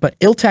centers, but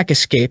Iltak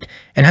escaped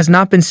and has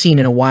not been seen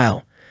in a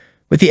while.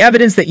 With the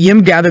evidence that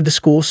Yim gathered, the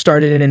school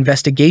started an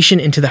investigation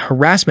into the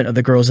harassment of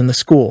the girls in the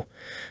school.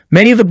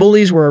 Many of the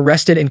bullies were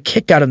arrested and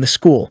kicked out of the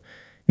school.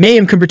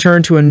 Mayim could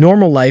return to a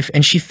normal life,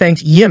 and she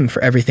thanked Yim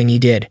for everything he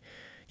did.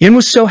 Yim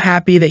was so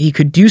happy that he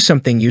could do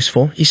something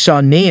useful. He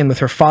saw Naeun with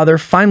her father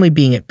finally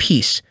being at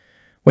peace.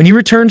 When he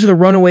returned to the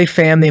runaway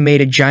fam, they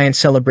made a giant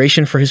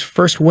celebration for his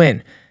first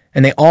win,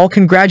 and they all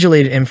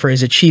congratulated him for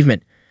his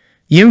achievement.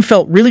 Yim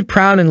felt really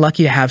proud and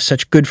lucky to have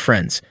such good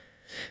friends.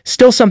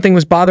 Still, something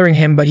was bothering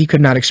him, but he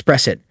could not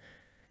express it.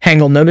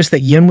 Hangul noticed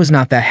that Yim was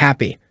not that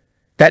happy.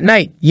 That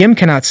night, Yim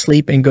cannot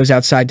sleep and goes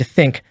outside to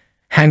think.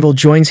 Hangul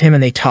joins him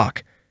and they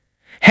talk.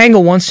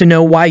 Hangul wants to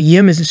know why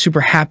Yim isn't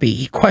super happy.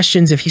 He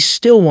questions if he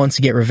still wants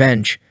to get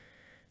revenge.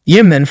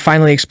 Yim then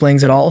finally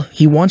explains it all.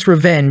 He wants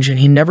revenge, and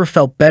he never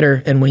felt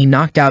better than when he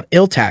knocked out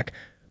Iltak,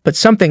 but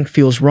something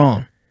feels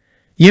wrong.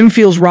 Yim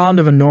feels robbed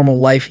of a normal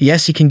life.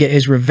 Yes, he can get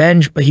his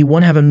revenge, but he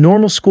won't have a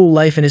normal school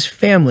life, and his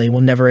family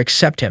will never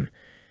accept him.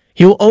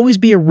 He will always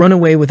be a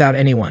runaway without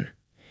anyone.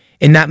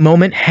 In that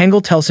moment,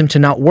 Hangul tells him to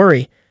not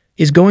worry.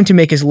 He's going to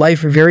make his life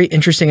very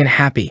interesting and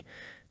happy.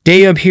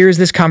 Daeyeub hears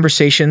this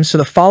conversation, so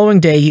the following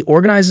day he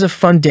organizes a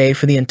fun day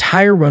for the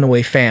entire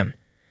runaway fam.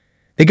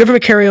 They go to a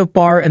karaoke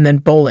bar and then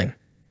bowling.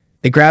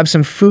 They grab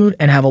some food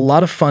and have a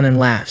lot of fun and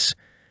laughs.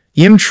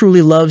 Yim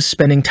truly loves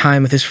spending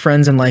time with his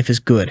friends, and life is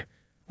good.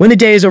 When the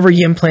day is over,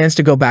 Yim plans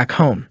to go back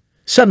home.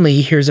 Suddenly,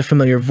 he hears a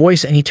familiar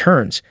voice and he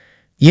turns.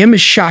 Yim is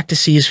shocked to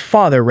see his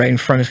father right in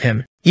front of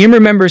him. Yim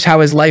remembers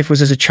how his life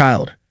was as a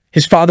child.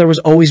 His father was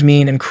always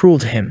mean and cruel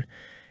to him.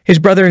 His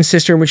brother and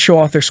sister would show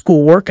off their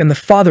schoolwork, and the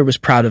father was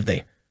proud of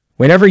them.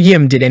 Whenever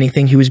Yim did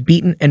anything, he was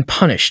beaten and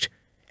punished.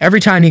 Every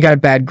time he got a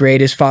bad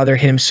grade, his father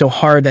hit him so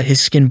hard that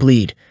his skin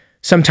bled.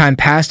 Some time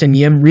passed, and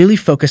Yim really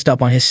focused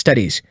up on his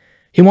studies.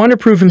 He wanted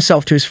to prove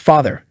himself to his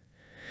father.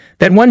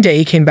 Then one day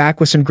he came back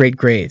with some great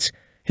grades.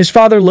 His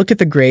father looked at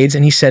the grades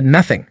and he said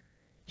nothing.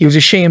 He was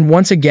ashamed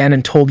once again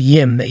and told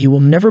Yim that he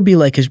will never be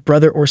like his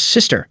brother or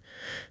sister.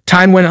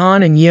 Time went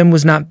on, and Yim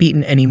was not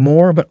beaten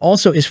anymore, but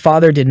also his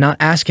father did not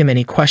ask him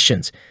any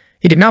questions.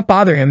 He did not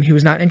bother him. He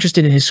was not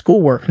interested in his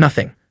schoolwork,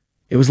 nothing.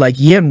 It was like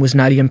Yim was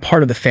not even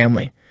part of the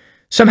family.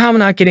 Somehow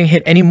not getting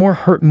hit anymore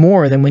hurt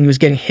more than when he was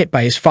getting hit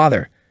by his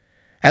father.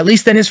 At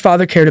least then his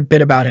father cared a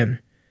bit about him.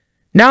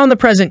 Now in the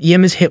present,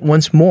 Yim is hit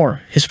once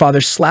more. His father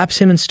slaps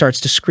him and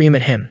starts to scream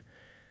at him.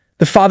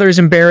 The father is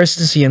embarrassed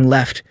and Yim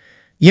left.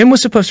 Yim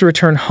was supposed to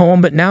return home,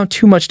 but now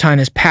too much time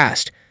has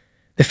passed.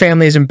 The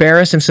family is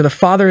embarrassed, and so the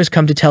father has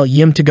come to tell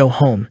Yim to go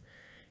home.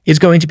 He is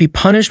going to be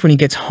punished when he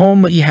gets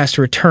home, but he has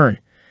to return.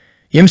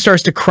 Yim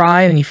starts to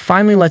cry, and he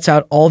finally lets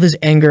out all of his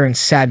anger and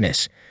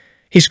sadness.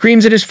 He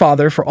screams at his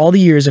father for all the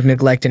years of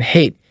neglect and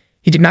hate.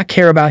 He did not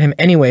care about him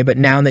anyway, but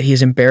now that he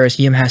is embarrassed,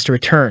 Yim has to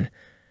return.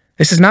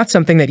 This is not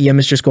something that Yim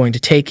is just going to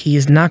take. He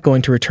is not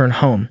going to return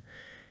home.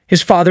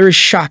 His father is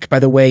shocked by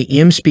the way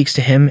Yim speaks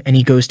to him and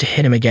he goes to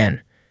hit him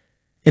again.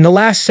 In the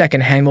last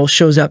second, Hangul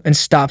shows up and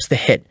stops the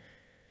hit.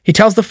 He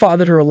tells the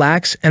father to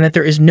relax and that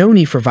there is no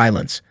need for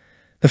violence.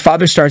 The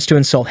father starts to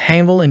insult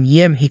Hangul and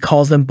Yim. He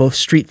calls them both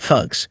street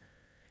thugs.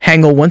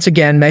 Hangul once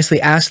again nicely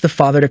asks the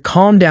father to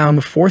calm down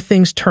before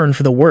things turn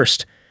for the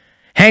worst.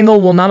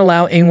 Hangul will not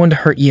allow anyone to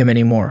hurt Yim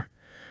anymore.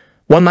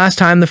 One last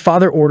time, the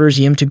father orders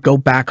Yim to go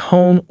back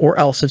home or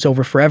else it's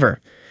over forever.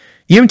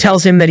 Yim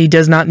tells him that he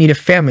does not need a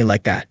family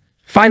like that.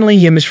 Finally,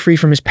 Yim is free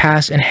from his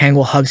past and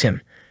Hangul hugs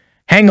him.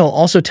 Hangul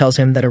also tells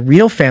him that a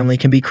real family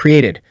can be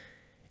created.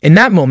 In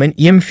that moment,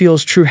 Yim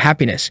feels true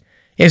happiness.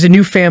 He has a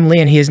new family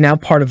and he is now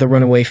part of the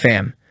runaway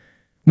fam.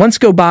 Months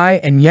go by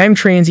and Yim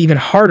trains even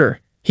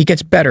harder. He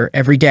gets better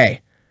every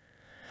day.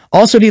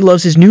 Also, he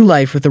loves his new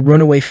life with the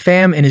runaway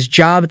fam and his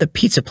job at the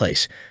pizza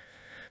place.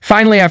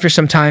 Finally, after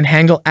some time,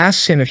 Hangul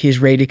asks him if he is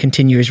ready to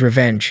continue his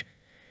revenge.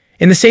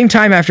 In the same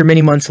time, after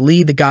many months,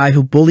 Lee, the guy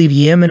who bullied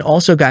Yim and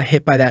also got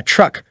hit by that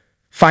truck,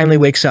 finally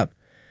wakes up.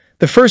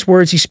 The first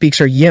words he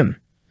speaks are Yim.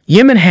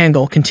 Yim and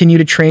Hangul continue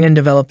to train and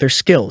develop their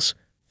skills.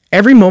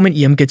 Every moment,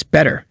 Yim gets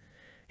better.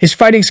 His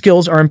fighting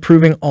skills are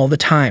improving all the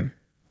time.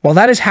 While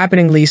that is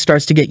happening, Lee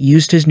starts to get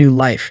used to his new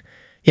life.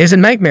 He has a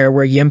nightmare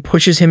where Yim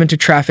pushes him into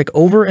traffic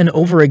over and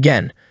over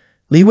again.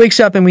 Lee wakes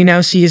up and we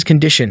now see his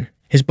condition.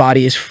 His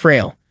body is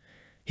frail.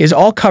 He is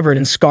all covered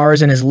in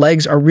scars and his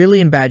legs are really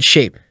in bad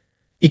shape.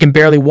 He can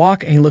barely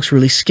walk and he looks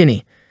really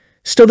skinny.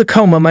 Still, the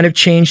coma might have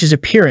changed his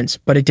appearance,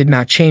 but it did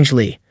not change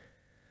Lee.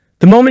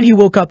 The moment he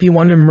woke up, he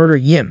wanted to murder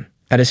Yim.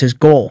 That is his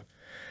goal.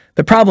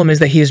 The problem is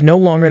that he is no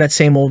longer that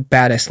same old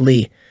badass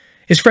Lee.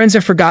 His friends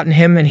have forgotten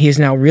him and he is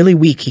now really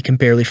weak. He can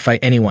barely fight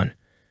anyone.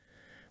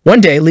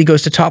 One day, Lee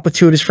goes to talk with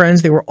two of his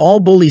friends. They were all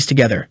bullies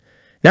together.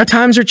 Now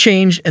times are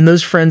changed, and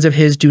those friends of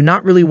his do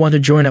not really want to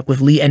join up with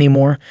Lee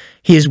anymore.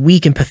 He is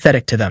weak and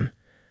pathetic to them.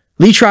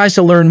 Lee tries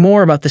to learn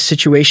more about the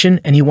situation,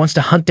 and he wants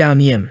to hunt down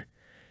Yim.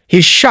 He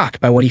is shocked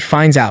by what he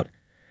finds out.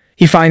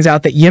 He finds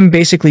out that Yim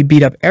basically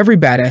beat up every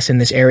badass in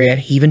this area.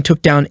 He even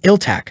took down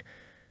Iltak.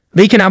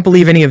 Lee cannot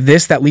believe any of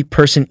this, that weak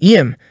person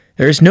Yim.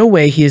 There is no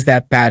way he is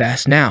that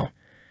badass now.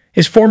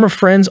 His former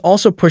friends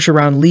also push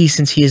around Lee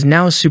since he is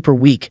now super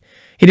weak.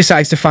 He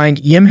decides to find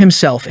Yim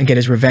himself and get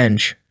his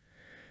revenge.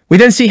 We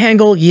then see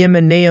Hangul, Yim,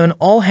 and Nayeon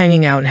all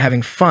hanging out and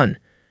having fun.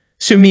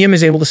 Soon Yim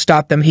is able to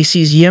stop them. He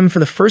sees Yim for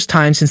the first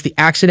time since the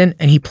accident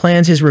and he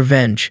plans his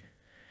revenge.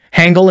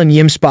 Hangul and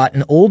Yim spot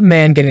an old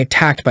man getting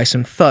attacked by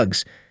some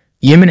thugs.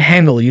 Yim and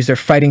Hangul use their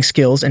fighting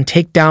skills and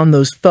take down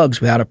those thugs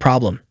without a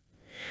problem.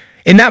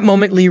 In that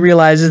moment, Lee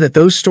realizes that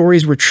those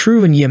stories were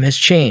true and Yim has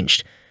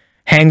changed.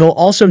 Hangul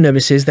also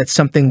notices that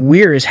something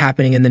weird is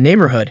happening in the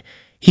neighborhood.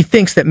 He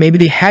thinks that maybe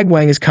the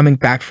Hagwang is coming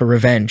back for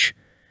revenge.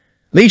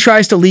 Lee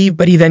tries to leave,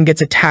 but he then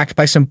gets attacked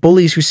by some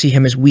bullies who see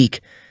him as weak.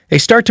 They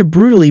start to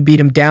brutally beat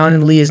him down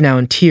and Lee is now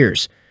in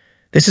tears.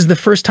 This is the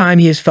first time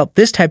he has felt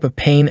this type of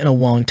pain in a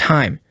long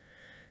time.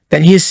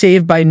 Then he is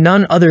saved by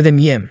none other than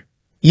Yim.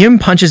 Yim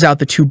punches out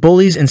the two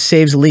bullies and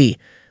saves Lee.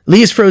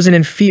 Lee is frozen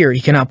in fear. He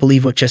cannot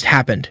believe what just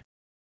happened.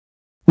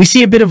 We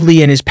see a bit of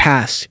Lee in his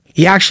past.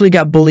 He actually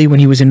got bullied when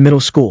he was in middle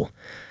school.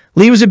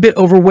 Lee was a bit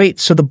overweight,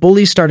 so the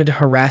bullies started to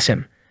harass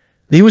him.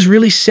 Lee was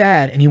really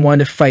sad and he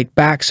wanted to fight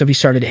back, so he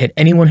started to hit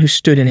anyone who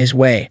stood in his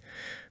way.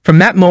 From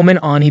that moment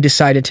on, he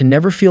decided to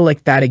never feel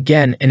like that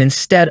again, and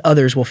instead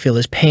others will feel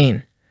his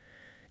pain.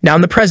 Now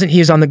in the present,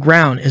 he is on the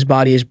ground. His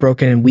body is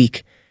broken and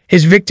weak.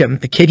 His victim,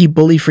 the kid he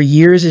bullied for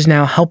years, is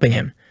now helping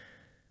him.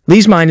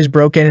 Lee's mind is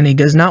broken and he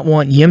does not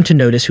want Yim to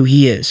notice who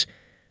he is.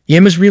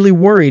 Yim is really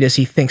worried as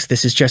he thinks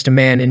this is just a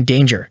man in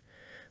danger.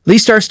 Lee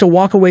starts to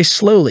walk away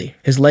slowly.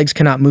 His legs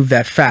cannot move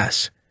that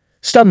fast.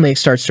 Suddenly, it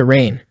starts to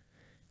rain.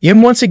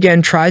 Yim once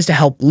again tries to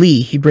help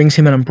Lee. He brings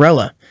him an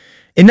umbrella.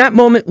 In that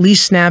moment, Lee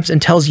snaps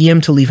and tells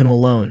Yim to leave him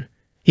alone.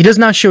 He does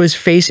not show his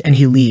face and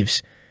he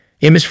leaves.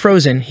 Yim is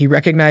frozen. He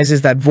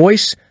recognizes that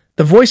voice,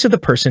 the voice of the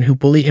person who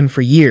bullied him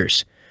for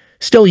years.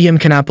 Still, Yim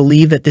cannot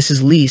believe that this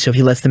is Lee, so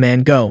he lets the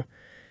man go.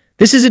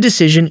 This is a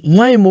decision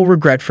Yim will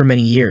regret for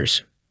many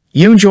years.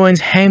 Yim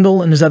joins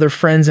Hangul and his other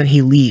friends and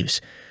he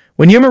leaves.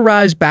 When Yim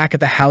arrives back at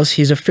the house,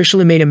 he is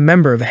officially made a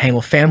member of the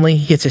Hangul family.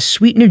 He gets a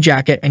sweet new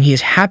jacket and he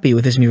is happy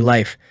with his new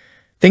life.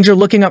 Things are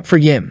looking up for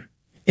Yim.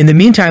 In the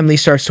meantime, Lee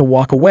starts to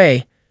walk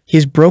away. He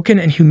is broken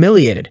and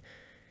humiliated.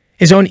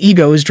 His own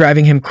ego is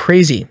driving him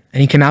crazy,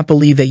 and he cannot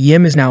believe that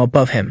Yim is now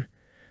above him.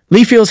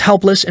 Lee feels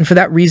helpless, and for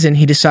that reason,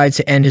 he decides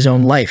to end his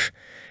own life.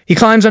 He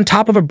climbs on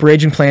top of a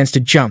bridge and plans to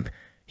jump.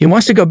 He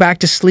wants to go back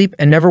to sleep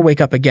and never wake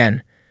up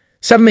again.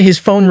 Suddenly, his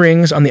phone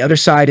rings. On the other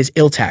side is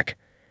Iltak.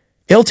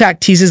 Iltak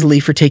teases Lee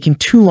for taking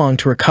too long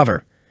to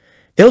recover.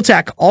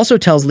 Iltak also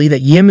tells Lee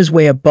that Yim is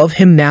way above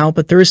him now,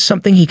 but there is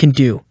something he can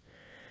do.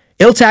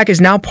 Iltak is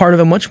now part of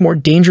a much more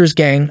dangerous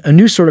gang, a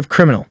new sort of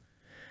criminal.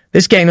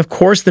 This gang, of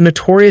course, the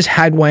notorious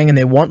Hagwang, and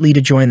they want Lee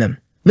to join them.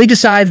 Lee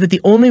decides that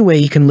the only way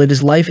he can live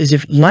his life is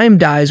if Yim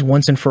dies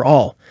once and for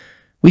all.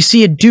 We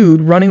see a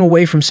dude running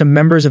away from some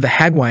members of the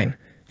Hagwang.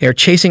 They are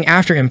chasing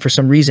after him for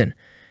some reason.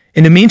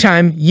 In the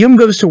meantime, Yim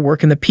goes to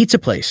work in the pizza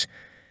place.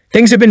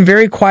 Things have been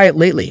very quiet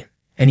lately,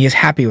 and he is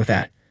happy with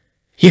that.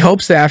 He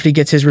hopes that after he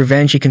gets his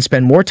revenge, he can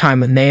spend more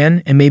time with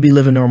Nan and maybe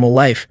live a normal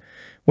life.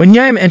 When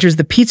Yim enters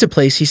the pizza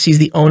place, he sees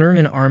the owner in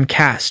an armed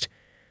cast.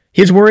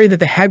 He is worried that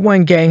the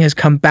Hagwine gang has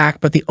come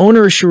back, but the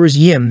owner assures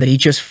Yim that he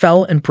just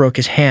fell and broke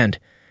his hand.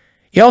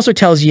 He also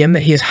tells Yim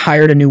that he has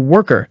hired a new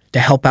worker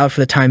to help out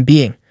for the time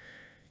being.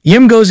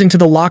 Yim goes into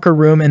the locker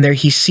room and there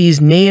he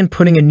sees Nan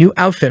putting a new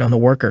outfit on the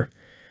worker.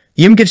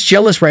 Yim gets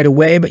jealous right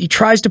away, but he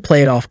tries to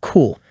play it off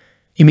cool.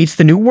 He meets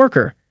the new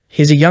worker.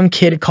 He is a young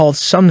kid called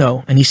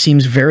Sumno, and he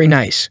seems very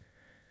nice.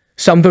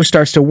 Sumno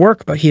starts to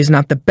work, but he is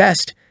not the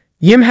best.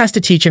 Yim has to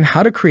teach him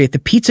how to create the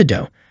pizza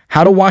dough,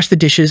 how to wash the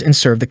dishes and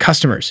serve the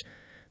customers.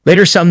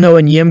 Later, Sumno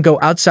and Yim go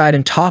outside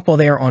and talk while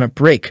they are on a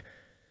break.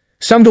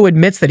 Sumno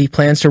admits that he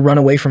plans to run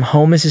away from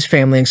home as his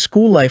family and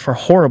school life are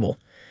horrible.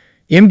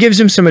 Yim gives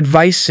him some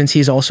advice since he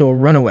is also a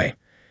runaway.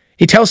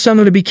 He tells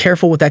Sumno to be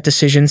careful with that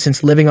decision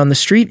since living on the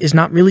street is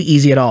not really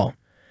easy at all.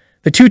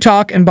 The two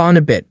talk and bond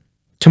a bit.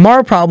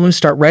 Tomorrow problems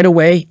start right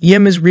away.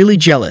 Yim is really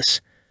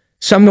jealous.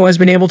 Sumno has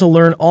been able to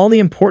learn all the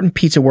important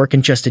pizza work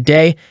in just a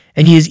day,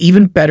 and he is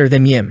even better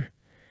than Yim.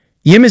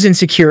 Yim is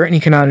insecure and he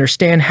cannot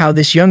understand how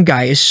this young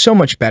guy is so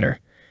much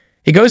better.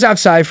 He goes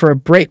outside for a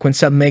break when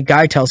suddenly a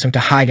guy tells him to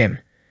hide him.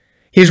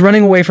 He is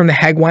running away from the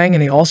Hagwang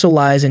and he also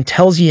lies and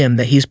tells Yim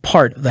that he is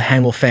part of the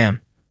Hangul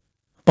fam.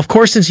 Of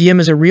course, since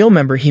Yim is a real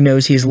member, he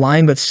knows he is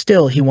lying, but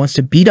still he wants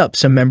to beat up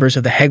some members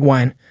of the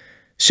Hagwang.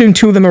 Soon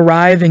two of them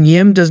arrive and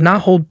Yim does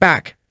not hold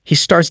back. He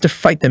starts to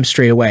fight them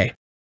straight away.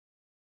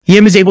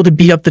 Yim is able to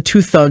beat up the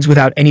two thugs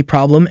without any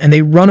problem and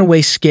they run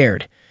away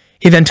scared.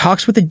 He then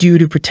talks with a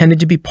dude who pretended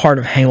to be part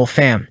of Hangul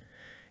fam.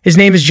 His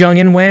name is Jung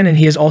In-wen and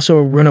he is also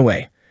a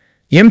runaway.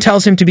 Yim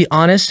tells him to be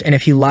honest and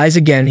if he lies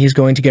again, he is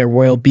going to get a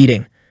royal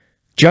beating.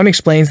 Jung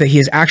explains that he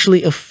is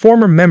actually a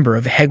former member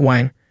of the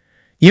Hagwang.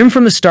 Yim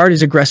from the start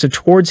is aggressive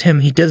towards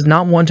him. He does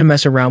not want to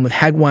mess around with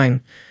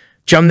Hagwang.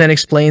 Jung then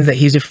explains that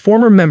he is a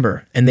former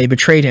member and they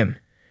betrayed him.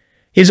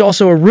 He is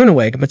also a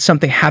runaway, but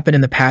something happened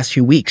in the past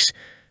few weeks.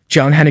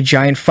 Jung had a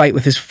giant fight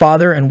with his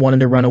father and wanted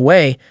to run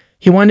away.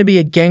 He wanted to be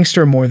a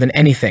gangster more than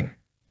anything.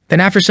 Then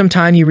after some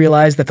time, he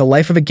realized that the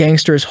life of a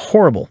gangster is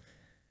horrible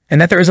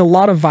and that there is a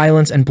lot of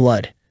violence and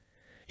blood.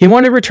 He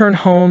wanted to return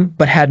home,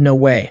 but had no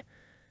way.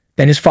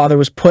 Then his father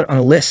was put on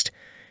a list.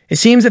 It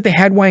seems that the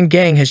Hagwang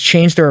gang has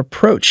changed their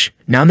approach.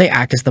 Now they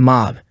act as the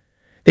mob.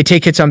 They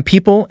take hits on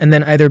people and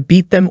then either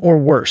beat them or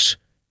worse.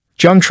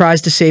 Jung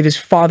tries to save his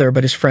father,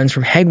 but his friends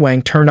from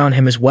Hagwang turned on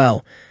him as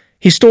well.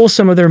 He stole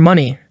some of their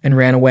money and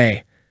ran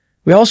away.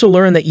 We also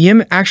learn that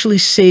Yim actually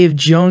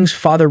saved Jung's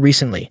father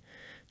recently.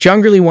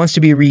 Jung really wants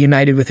to be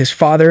reunited with his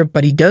father,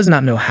 but he does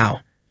not know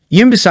how.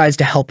 Yim decides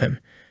to help him.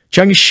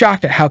 Jung is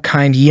shocked at how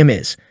kind Yim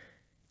is.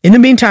 In the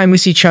meantime, we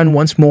see Chun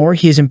once more.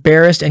 He is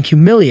embarrassed and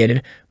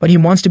humiliated, but he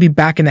wants to be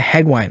back in the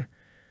Hagwang.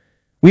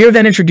 We are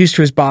then introduced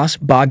to his boss,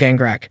 Ba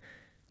Gangrak.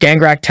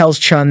 Gangrak tells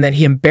Chun that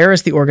he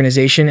embarrassed the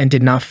organization and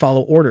did not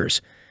follow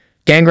orders.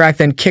 Gangrak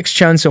then kicks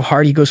Chun so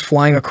hard he goes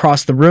flying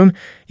across the room.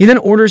 He then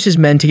orders his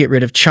men to get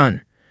rid of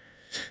Chun.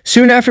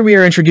 Soon after, we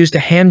are introduced to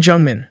Han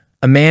Jungmin,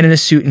 a man in a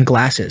suit and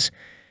glasses.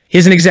 He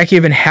is an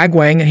executive in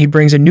Hagwang and he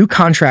brings a new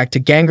contract to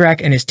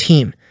Gangrak and his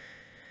team.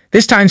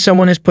 This time,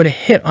 someone has put a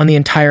hit on the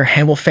entire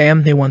Hangul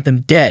fam. They want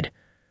them dead.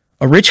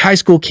 A rich high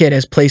school kid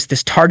has placed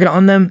this target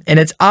on them, and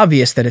it's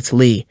obvious that it's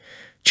Lee.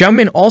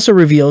 Jungmin also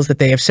reveals that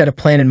they have set a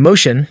plan in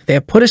motion. They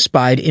have put a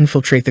spy to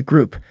infiltrate the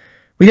group.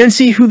 We then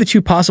see who the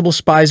two possible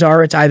spies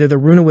are. It's either the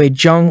runaway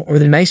Jung or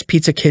the nice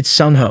pizza kid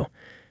Sunho.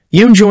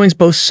 Yoon joins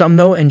both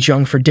Sumno and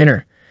Jung for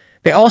dinner.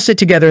 They all sit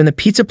together in the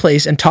pizza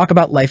place and talk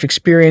about life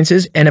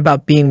experiences and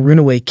about being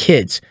runaway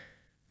kids.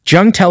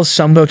 Jung tells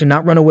Sumno to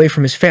not run away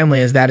from his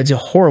family as that is a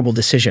horrible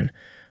decision.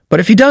 But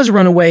if he does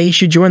run away, he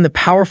should join the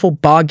powerful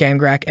Ba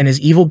Gangrak and his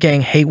evil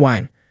gang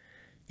Hagwang.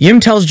 Yim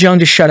tells Jung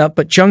to shut up,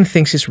 but Jung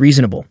thinks it's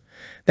reasonable.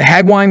 The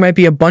Hagwang might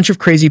be a bunch of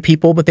crazy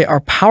people, but they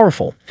are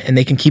powerful, and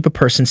they can keep a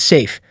person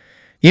safe.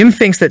 Yim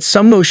thinks that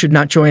Sumno should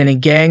not join any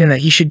gang and that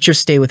he should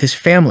just stay with his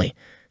family.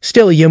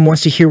 Still, Yim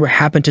wants to hear what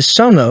happened to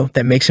Sumno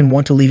that makes him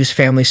want to leave his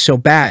family so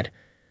bad.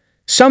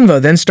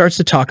 Sumno then starts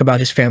to talk about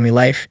his family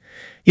life.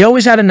 He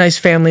always had a nice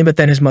family, but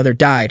then his mother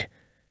died.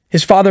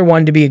 His father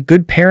wanted to be a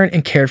good parent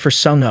and cared for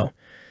Sumno.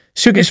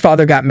 Soon his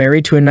father got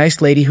married to a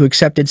nice lady who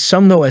accepted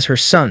Sumno as her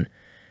son.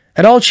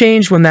 That all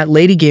changed when that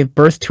lady gave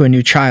birth to a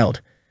new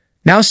child.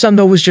 Now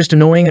Sumno was just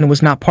annoying and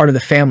was not part of the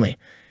family.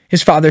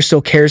 His father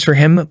still cares for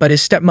him, but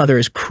his stepmother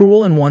is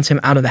cruel and wants him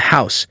out of the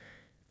house.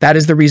 That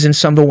is the reason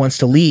Sumno wants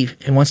to leave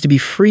and wants to be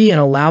free and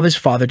allow his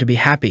father to be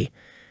happy.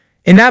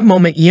 In that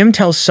moment, Yim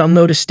tells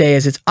Sumno to stay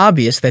as it's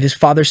obvious that his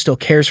father still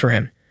cares for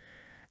him.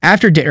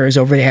 After dinner is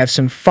over, they have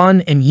some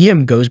fun and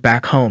Yim goes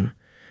back home.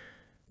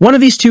 One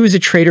of these two is a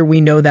traitor,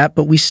 we know that,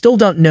 but we still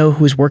don't know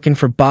who is working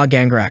for Ba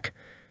Gangrak.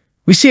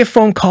 We see a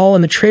phone call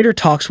and the traitor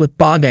talks with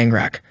Ba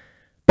Gangrak.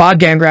 Ba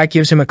Gangrak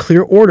gives him a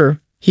clear order.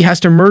 He has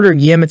to murder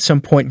Yim at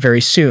some point very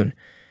soon.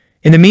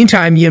 In the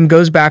meantime, Yim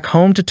goes back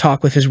home to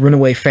talk with his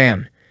runaway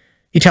fam.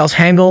 He tells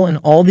Hangul and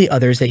all the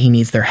others that he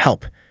needs their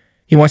help.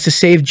 He wants to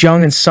save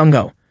Jung and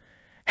Sumgo.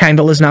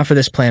 Hangul is not for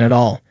this plan at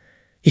all.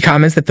 He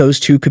comments that those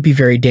two could be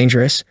very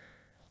dangerous.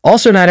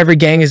 Also, not every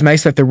gang is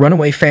nice like the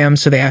runaway fam,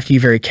 so they have to be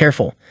very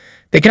careful.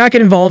 They cannot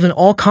get involved in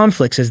all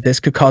conflicts as this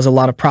could cause a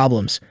lot of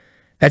problems.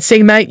 That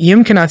same night,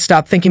 Yim cannot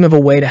stop thinking of a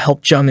way to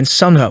help Jung and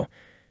Sungho.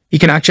 He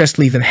cannot just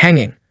leave them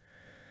hanging.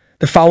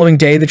 The following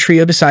day, the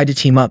trio decide to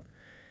team up.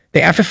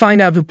 They have to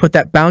find out who put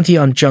that bounty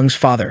on Jung's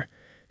father.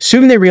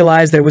 Soon they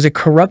realize there was a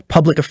corrupt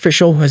public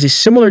official who has a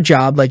similar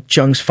job like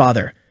Jung's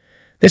father.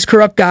 This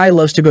corrupt guy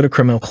loves to go to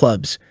criminal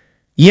clubs.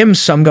 Yim,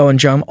 Sungho,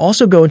 and Jung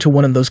also go into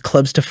one of those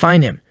clubs to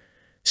find him.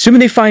 Soon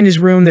they find his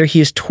room. There he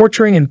is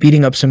torturing and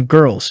beating up some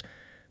girls.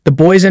 The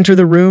boys enter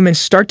the room and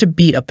start to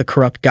beat up the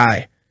corrupt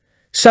guy.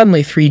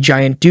 Suddenly, 3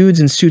 giant dudes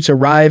in suits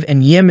arrive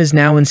and Yim is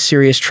now in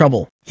serious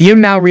trouble.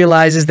 Yim now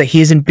realizes that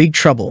he is in big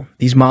trouble.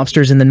 These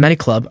mobsters in the Medi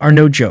Club are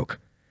no joke.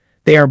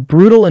 They are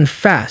brutal and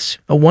fast,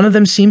 but one of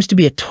them seems to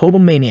be a total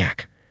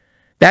maniac.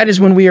 That is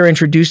when we are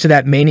introduced to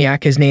that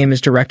maniac. His name is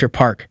Director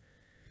Park.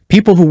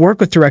 People who work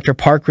with Director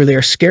Park really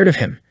are scared of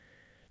him.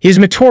 He is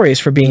notorious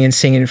for being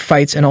insane in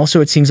fights, and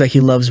also it seems like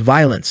he loves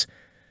violence.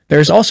 There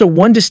is also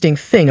one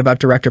distinct thing about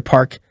Director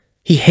Park.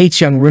 He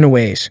hates young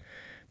runaways.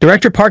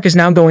 Director Park is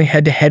now going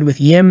head-to-head with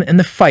Yim, and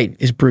the fight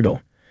is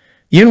brutal.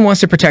 Yim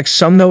wants to protect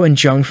Sungho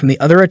and Jung from the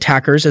other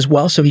attackers as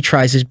well, so he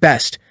tries his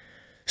best.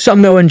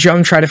 Sungho and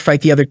Jung try to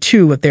fight the other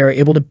two, but they are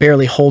able to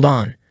barely hold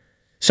on.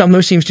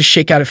 Sungho seems to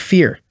shake out of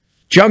fear.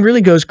 Jung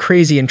really goes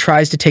crazy and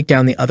tries to take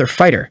down the other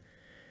fighter.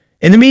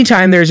 In the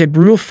meantime, there is a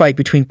brutal fight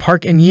between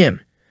Park and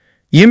Yim.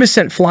 Yim is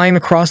sent flying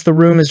across the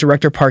room as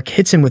Director Park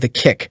hits him with a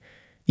kick.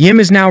 Yim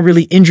is now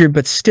really injured,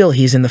 but still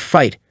he's in the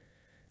fight.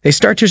 They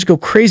start to just go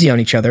crazy on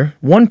each other,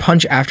 one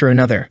punch after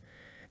another.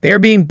 They are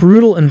being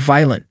brutal and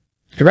violent.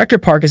 Director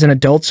Park is an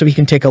adult, so he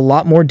can take a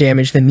lot more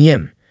damage than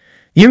Yim.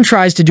 Yim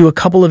tries to do a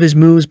couple of his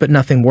moves, but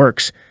nothing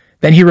works.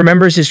 Then he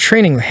remembers his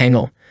training with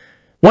Hangul.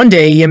 One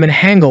day, Yim and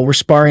Hangul were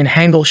sparring and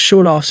Hangul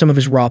showed off some of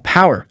his raw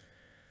power.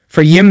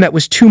 For Yim, that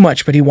was too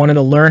much, but he wanted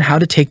to learn how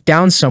to take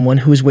down someone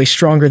who is way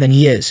stronger than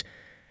he is.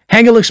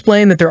 Hangul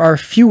explained that there are a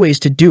few ways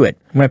to do it.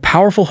 When a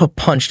powerful hook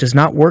punch does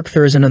not work,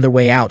 there is another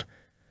way out.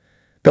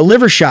 The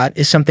liver shot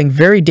is something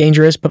very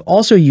dangerous, but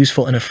also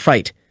useful in a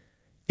fight.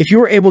 If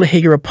you are able to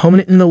hit your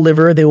opponent in the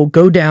liver, they will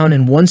go down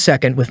in 1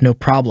 second with no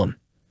problem.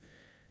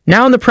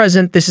 Now in the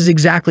present, this is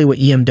exactly what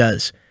Yim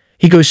does.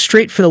 He goes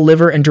straight for the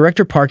liver and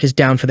Director Park is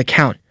down for the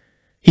count.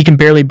 He can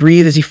barely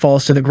breathe as he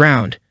falls to the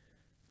ground.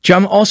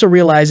 Jung also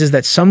realizes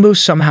that Sungho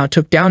somehow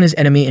took down his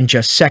enemy in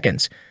just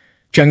seconds.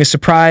 Jung is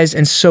surprised,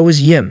 and so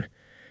is Yim.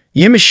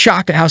 Yim is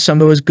shocked at how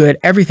Sungho is good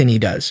at everything he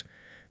does.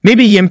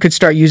 Maybe Yim could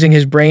start using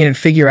his brain and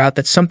figure out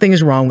that something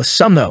is wrong with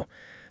Sungho.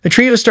 The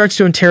trio starts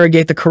to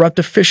interrogate the corrupt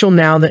official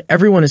now that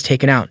everyone is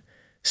taken out.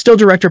 Still,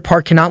 Director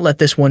Park cannot let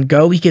this one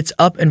go. He gets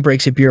up and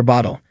breaks a beer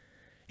bottle.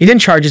 He then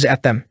charges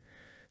at them.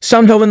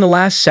 Sungho in the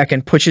last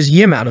second pushes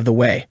Yim out of the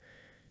way.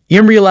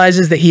 Yim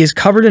realizes that he is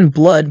covered in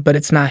blood, but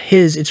it's not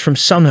his, it's from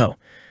Sungho.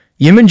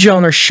 Yim and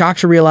Jung are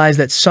shocked to realize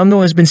that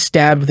Sungho has been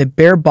stabbed with a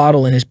beer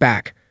bottle in his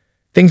back.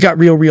 Things got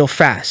real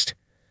fast.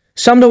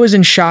 Sungho is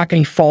in shock and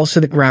he falls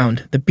to the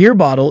ground. The beer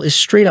bottle is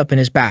straight up in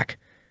his back.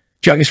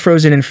 Jung is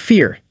frozen in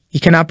fear. He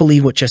cannot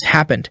believe what just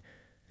happened.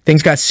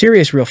 Things got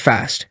serious real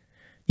fast.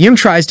 Yim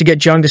tries to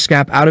get Jung to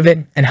snap out of it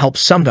and help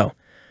Sungho.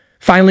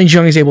 Finally,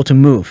 Jung is able to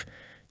move.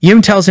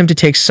 Yim tells him to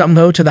take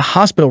Sungho to the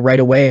hospital right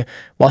away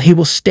while he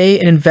will stay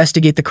and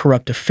investigate the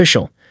corrupt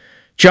official.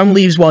 Jung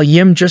leaves while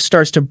Yim just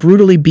starts to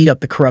brutally beat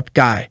up the corrupt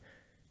guy.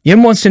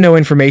 Yim wants to know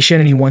information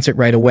and he wants it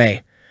right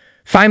away.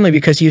 Finally,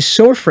 because he is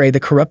so afraid, the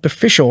corrupt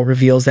official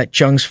reveals that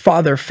Jung's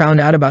father found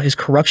out about his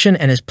corruption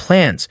and his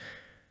plans.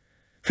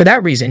 For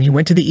that reason, he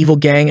went to the evil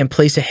gang and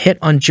placed a hit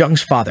on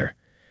Jung's father.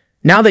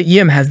 Now that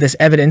Yim has this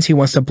evidence, he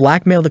wants to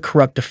blackmail the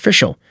corrupt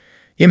official.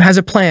 Yim has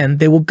a plan.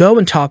 They will go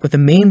and talk with the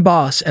main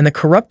boss, and the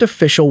corrupt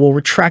official will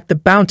retract the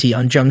bounty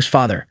on Jung's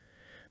father.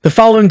 The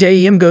following day,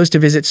 Yim goes to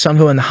visit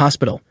Sungho in the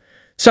hospital.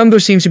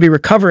 Sungho seems to be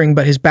recovering,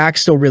 but his back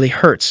still really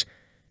hurts.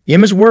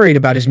 Yim is worried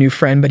about his new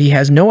friend, but he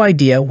has no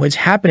idea what's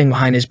happening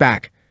behind his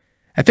back.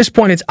 At this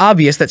point, it's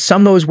obvious that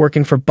Sungho is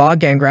working for Ba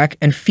Gangrak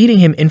and feeding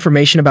him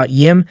information about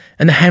Yim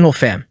and the Hanul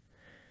fam.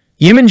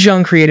 Yim and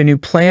Jung create a new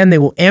plan. They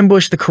will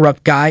ambush the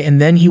corrupt guy, and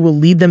then he will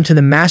lead them to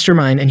the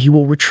mastermind and he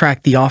will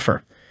retract the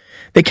offer.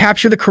 They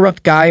capture the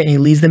corrupt guy and he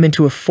leads them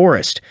into a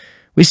forest.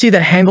 We see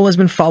that Hangul has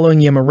been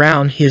following Yim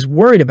around. He is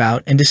worried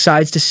about and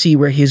decides to see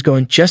where he is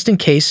going just in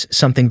case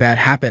something bad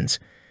happens.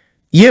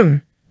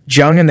 Yim,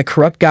 Jung, and the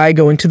corrupt guy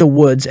go into the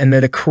woods, and there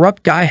the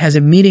corrupt guy has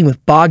a meeting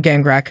with Ba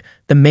Gangrak,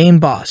 the main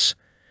boss.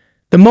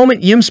 The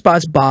moment Yim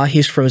spots Ba, he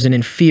is frozen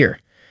in fear.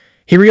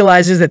 He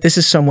realizes that this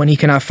is someone he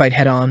cannot fight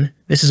head-on.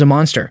 This is a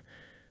monster.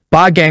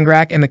 Ba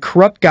Gangrak and the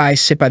corrupt guy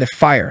sit by the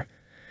fire.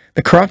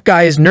 The corrupt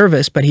guy is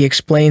nervous, but he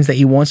explains that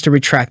he wants to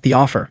retract the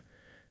offer.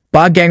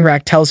 Ba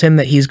Gangrak tells him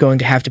that he is going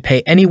to have to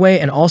pay anyway,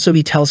 and also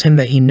he tells him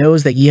that he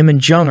knows that Yim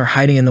and Jung are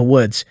hiding in the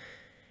woods.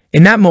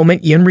 In that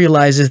moment, Yim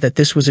realizes that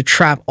this was a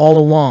trap all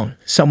along.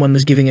 Someone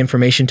was giving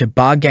information to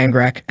Ba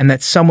Gangrak, and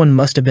that someone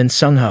must have been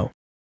Sungho.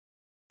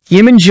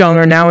 Yim and Jung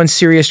are now in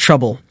serious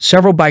trouble.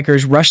 Several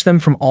bikers rush them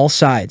from all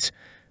sides.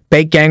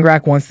 Ba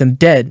Gangrak wants them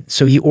dead,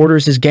 so he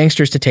orders his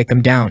gangsters to take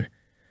them down.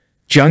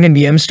 Jung and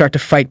Yim start to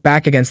fight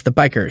back against the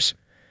bikers.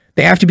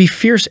 They have to be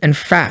fierce and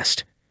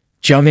fast.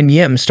 Jung and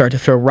Yim start to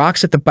throw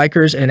rocks at the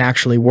bikers and it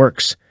actually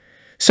works.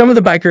 Some of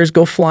the bikers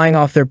go flying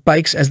off their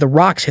bikes as the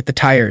rocks hit the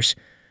tires.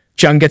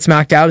 Jung gets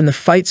knocked out in the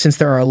fight since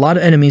there are a lot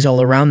of enemies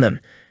all around them.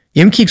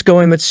 Yim keeps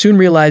going but soon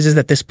realizes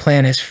that this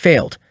plan has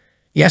failed.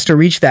 He has to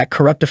reach that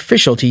corrupt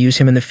official to use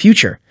him in the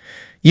future.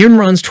 Yim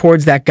runs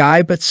towards that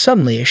guy but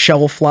suddenly a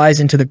shovel flies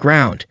into the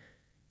ground.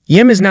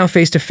 Yim is now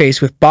face to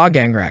face with Ba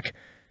Gangrak.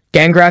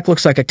 Gangrak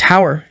looks like a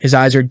tower, his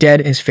eyes are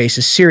dead and his face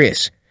is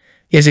serious.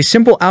 He has a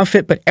simple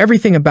outfit but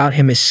everything about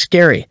him is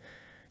scary.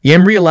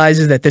 Yim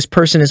realizes that this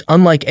person is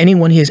unlike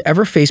anyone he has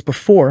ever faced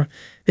before.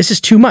 This is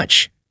too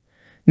much.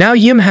 Now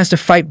Yim has to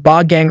fight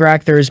Ba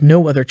Gangrak. There is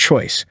no other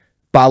choice.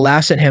 Ba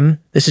laughs at him.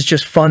 This is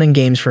just fun and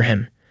games for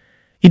him.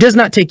 He does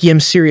not take Yim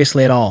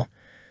seriously at all.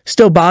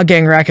 Still, Ba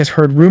Gangrak has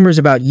heard rumors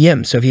about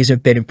Yim, so he's a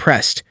bit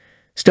impressed.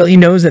 Still, he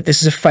knows that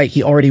this is a fight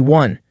he already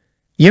won.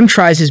 Yim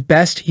tries his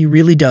best, he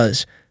really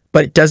does,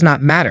 but it does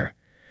not matter.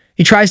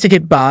 He tries to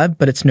get Ba,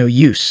 but it's no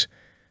use.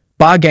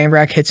 Ba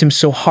Gangrak hits him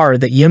so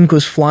hard that Yim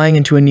goes flying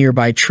into a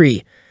nearby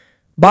tree.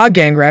 Ba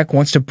Gangrak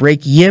wants to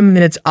break Yim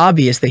and it's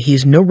obvious that he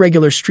is no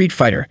regular street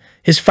fighter.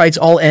 His fights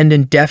all end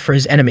in death for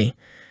his enemy.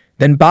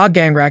 Then Ba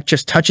Gangrak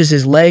just touches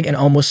his leg and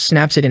almost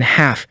snaps it in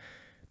half.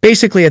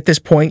 Basically at this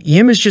point,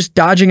 Yim is just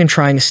dodging and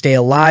trying to stay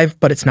alive,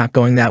 but it's not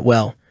going that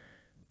well.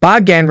 Ba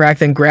Gangrak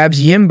then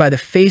grabs Yim by the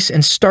face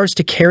and starts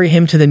to carry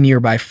him to the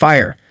nearby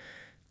fire.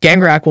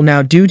 Gangrak will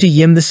now do to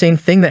Yim the same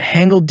thing that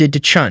Hangul did to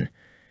Chun.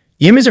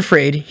 Yim is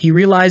afraid. He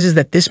realizes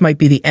that this might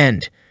be the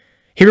end.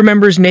 He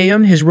remembers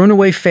Naeum, his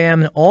runaway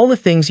fam, and all the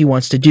things he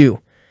wants to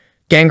do.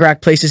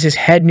 Gangrak places his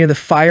head near the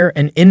fire,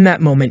 and in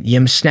that moment,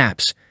 Yim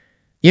snaps.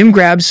 Yim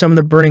grabs some of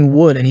the burning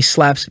wood and he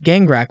slaps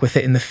Gangrak with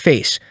it in the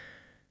face.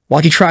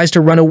 While he tries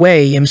to run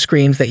away, Yim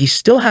screams that he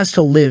still has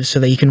to live so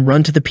that he can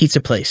run to the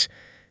pizza place.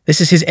 This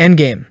is his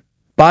endgame.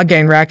 Ba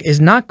Gangrak is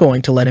not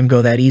going to let him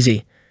go that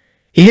easy.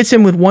 He hits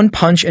him with one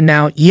punch and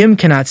now Yim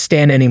cannot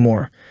stand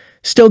anymore.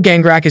 Still,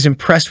 Gangrak is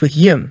impressed with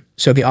Yim,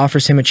 so he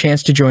offers him a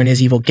chance to join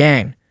his evil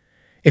gang.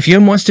 If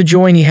Yim wants to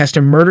join, he has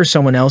to murder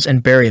someone else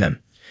and bury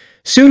them.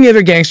 Soon the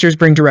other gangsters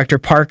bring Director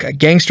Park, a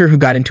gangster who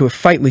got into a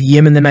fight with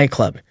Yim in the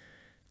nightclub.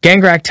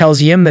 Gangrak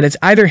tells Yim that it's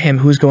either him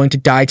who is going to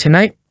die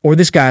tonight or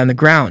this guy on the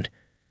ground.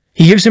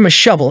 He gives him a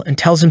shovel and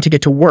tells him to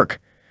get to work.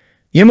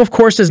 Yim of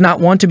course does not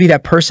want to be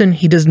that person.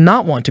 He does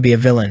not want to be a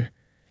villain.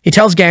 He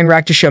tells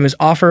Gangrak to show him his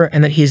offer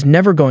and that he is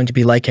never going to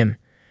be like him.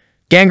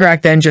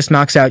 Gangrak then just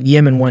knocks out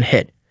Yim in one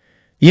hit.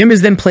 Yim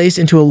is then placed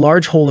into a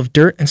large hole of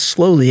dirt and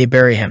slowly they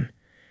bury him.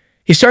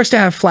 He starts to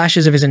have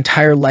flashes of his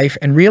entire life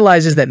and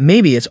realizes that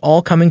maybe it's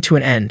all coming to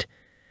an end.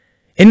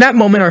 In that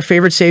moment, our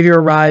favorite savior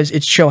arrives.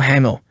 It's Cho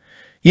Hangul.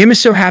 Yim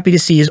is so happy to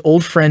see his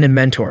old friend and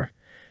mentor.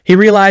 He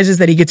realizes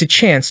that he gets a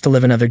chance to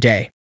live another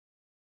day.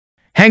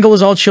 Hangul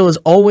is all chill as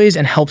always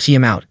and helps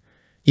Yim out.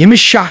 Yim is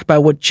shocked by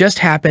what just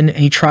happened and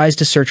he tries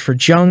to search for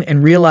Jung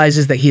and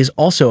realizes that he is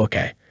also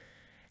okay.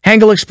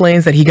 Hangul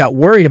explains that he got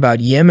worried about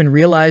Yim and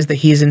realized that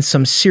he is in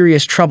some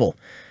serious trouble.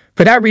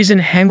 For that reason,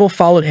 Hangul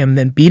followed him,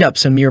 then beat up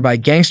some nearby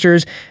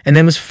gangsters, and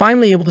then was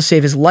finally able to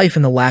save his life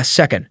in the last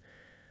second.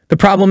 The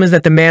problem is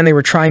that the man they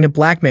were trying to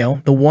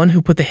blackmail, the one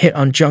who put the hit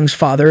on Jung's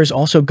father, is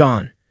also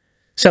gone.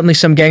 Suddenly,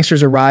 some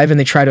gangsters arrive and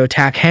they try to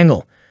attack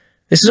Hangul.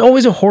 This is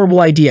always a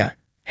horrible idea.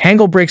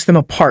 Hangul breaks them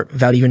apart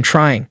without even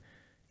trying.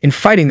 In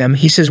fighting them,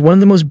 he says one of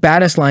the most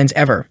baddest lines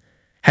ever.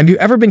 Have you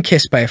ever been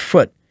kissed by a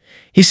foot?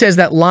 He says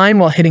that line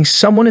while hitting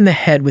someone in the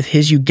head with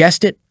his, you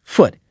guessed it,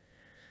 foot.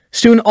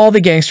 Soon all the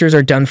gangsters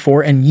are done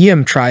for and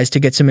Yim tries to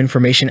get some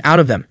information out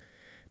of them.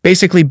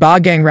 Basically, Ba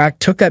Gangrak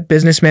took that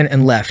businessman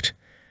and left.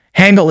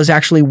 Hangul is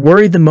actually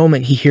worried the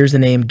moment he hears the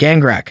name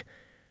Gangrak.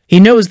 He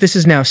knows this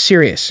is now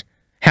serious.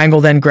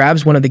 Hangul then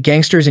grabs one of the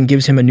gangsters and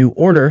gives him a new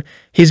order.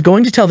 He's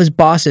going to tell his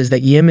bosses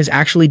that Yim is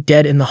actually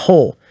dead in the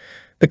hole.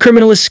 The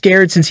criminal is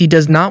scared since he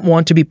does not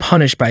want to be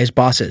punished by his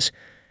bosses.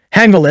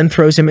 Hangul then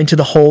throws him into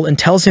the hole and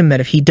tells him that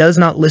if he does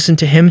not listen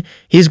to him,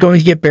 he is going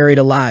to get buried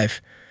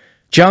alive.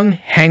 Jung,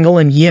 Hangul,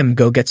 and Yim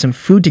go get some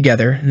food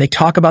together and they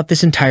talk about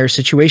this entire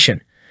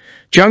situation.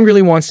 Jung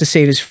really wants to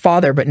save his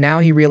father, but now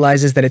he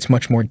realizes that it's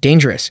much more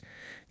dangerous.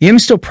 Yim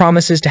still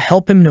promises to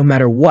help him no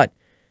matter what.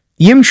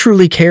 Yim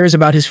truly cares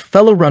about his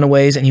fellow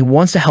runaways and he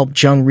wants to help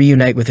Jung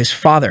reunite with his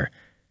father.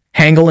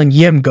 Hangul and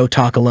Yim go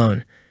talk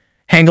alone.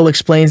 Hangul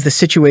explains the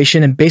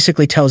situation and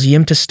basically tells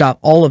Yim to stop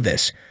all of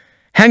this.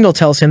 Hangul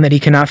tells him that he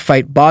cannot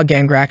fight Ba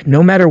Gangrak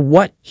no matter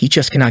what, he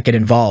just cannot get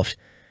involved.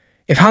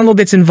 If Hangul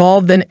gets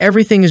involved, then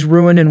everything is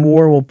ruined and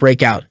war will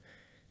break out.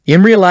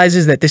 Yim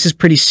realizes that this is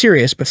pretty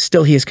serious, but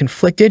still he is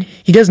conflicted.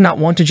 He does not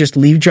want to just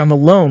leave Jung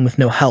alone with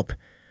no help.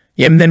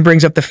 Yim then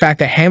brings up the fact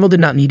that Hangul did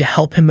not need to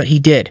help him, but he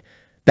did.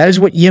 That is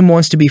what Yim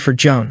wants to be for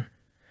Jung.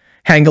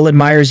 Hangul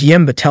admires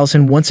Yim, but tells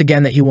him once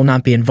again that he will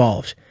not be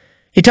involved.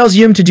 He tells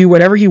Yim to do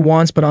whatever he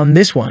wants, but on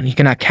this one, he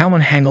cannot count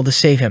on Hangul to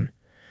save him.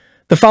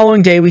 The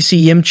following day, we see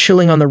Yim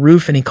chilling on the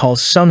roof and he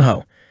calls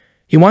Sunho.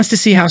 He wants to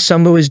see how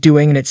Sunho is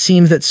doing, and it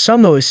seems that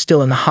Sunho is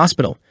still in the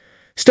hospital.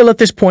 Still, at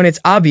this point, it's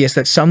obvious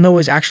that Sunho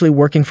is actually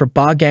working for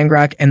Ba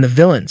Gangrak and the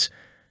villains.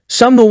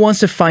 Sumbo wants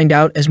to find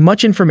out as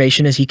much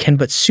information as he can,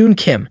 but soon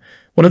Kim,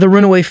 one of the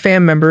runaway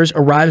fam members,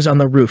 arrives on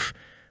the roof.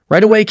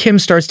 Right away, Kim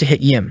starts to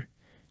hit Yim.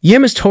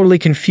 Yim is totally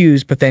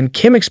confused, but then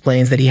Kim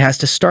explains that he has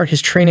to start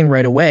his training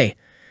right away.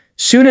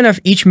 Soon enough,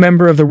 each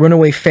member of the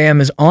runaway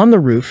fam is on the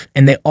roof,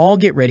 and they all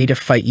get ready to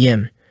fight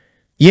Yim.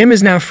 Yim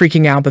is now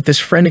freaking out, but this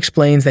friend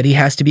explains that he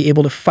has to be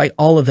able to fight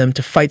all of them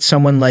to fight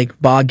someone like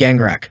Ba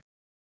Gangrak.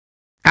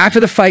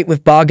 After the fight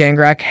with Ba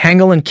Gangrak,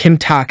 Hangul and Kim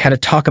Tak had a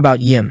talk about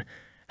Yim.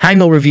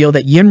 Hangul revealed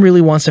that Yim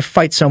really wants to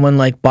fight someone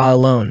like Ba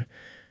alone.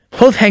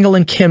 Both Hangul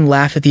and Kim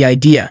laughed at the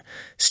idea.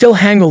 Still,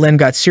 Hangul then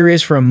got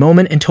serious for a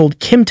moment and told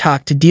Kim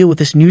Tak to deal with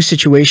this new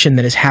situation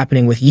that is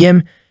happening with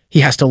Yim. He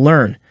has to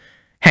learn.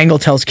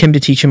 Hangul tells Kim to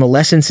teach him a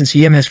lesson since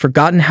Yim has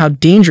forgotten how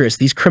dangerous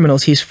these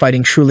criminals he is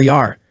fighting truly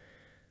are.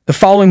 The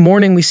following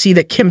morning, we see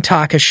that Kim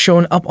Tak has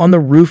shown up on the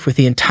roof with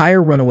the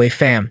entire runaway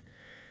fam.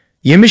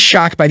 Yim is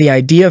shocked by the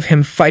idea of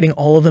him fighting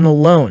all of them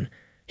alone.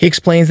 He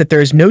explains that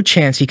there is no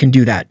chance he can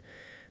do that.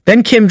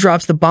 Then Kim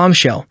drops the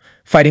bombshell.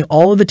 Fighting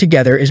all of it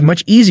together is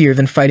much easier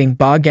than fighting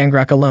Ba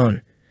Gangrak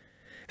alone.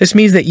 This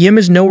means that Yim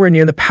is nowhere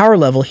near the power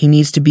level he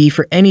needs to be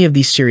for any of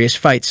these serious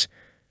fights.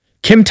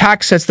 Kim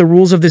Tak sets the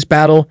rules of this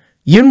battle.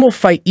 Yim will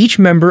fight each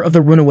member of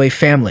the runaway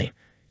family.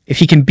 If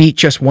he can beat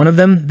just one of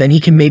them, then he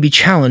can maybe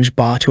challenge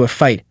Ba to a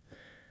fight.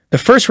 The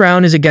first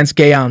round is against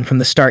Gaean. From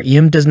the start,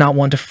 Yim does not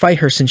want to fight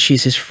her since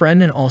she's his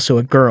friend and also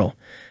a girl.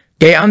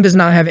 Gaean does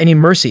not have any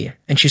mercy,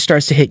 and she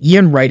starts to hit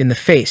Yim right in the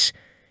face.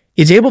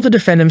 He is able to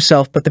defend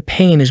himself, but the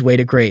pain is way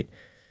too great.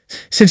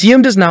 Since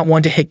Yim does not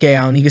want to hit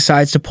Gaean, he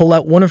decides to pull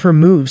out one of her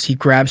moves. He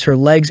grabs her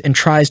legs and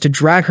tries to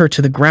drag her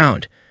to the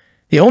ground.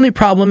 The only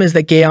problem is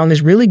that Gaean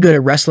is really good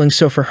at wrestling,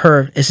 so for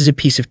her, this is a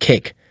piece of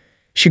cake.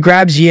 She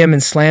grabs Yim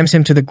and slams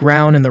him to the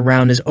ground, and the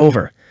round is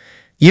over.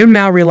 Yim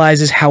now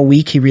realizes how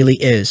weak he really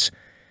is.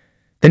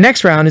 The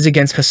next round is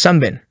against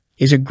Sunbin.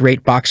 He's a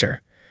great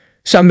boxer.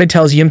 Sunbin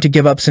tells Yim to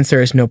give up since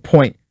there is no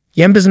point.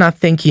 Yim does not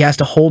think he has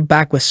to hold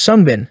back with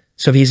Sunbin,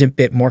 so he's a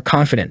bit more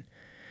confident.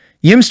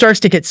 Yim starts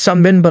to hit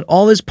Sunbin, but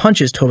all his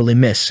punches totally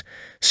miss.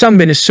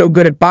 Sunbin is so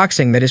good at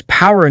boxing that his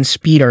power and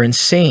speed are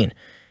insane.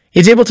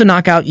 He's able to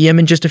knock out Yim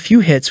in just a few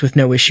hits with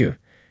no issue.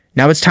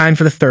 Now it's time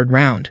for the third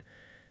round.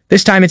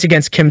 This time it's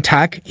against Kim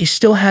Tak. He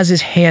still has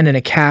his hand in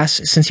a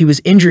cast since he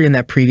was injured in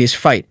that previous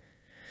fight.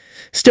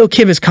 Still,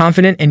 Kim is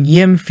confident and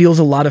Yim feels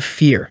a lot of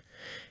fear.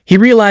 He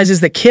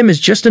realizes that Kim is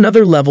just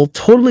another level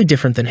totally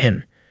different than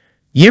him.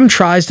 Yim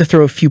tries to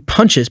throw a few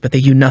punches, but they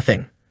do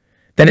nothing.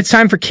 Then it's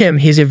time for Kim.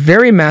 He is a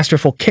very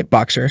masterful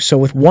kickboxer, so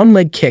with one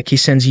leg kick, he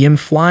sends Yim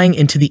flying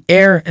into the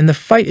air, and the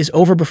fight is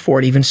over before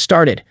it even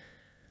started.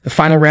 The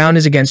final round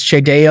is against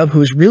Che Daeub,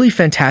 who is really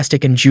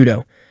fantastic in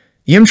judo.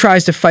 Yim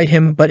tries to fight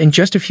him, but in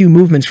just a few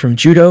movements from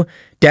judo,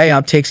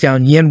 Daeub takes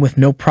down Yim with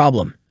no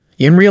problem.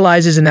 Yim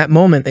realizes in that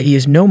moment that he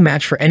is no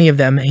match for any of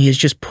them, and he is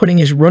just putting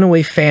his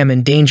runaway fam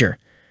in danger.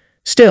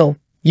 Still,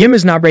 Yim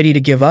is not ready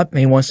to give up, and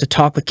he wants to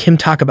talk with Kim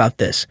Tak about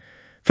this.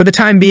 For the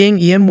time being,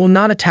 Yim will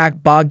not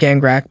attack Ba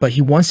Gangrak, but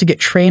he wants to get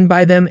trained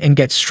by them and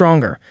get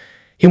stronger.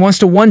 He wants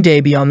to one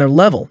day be on their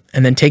level,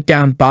 and then take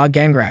down Ba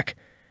Gangrak.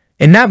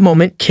 In that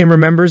moment, Kim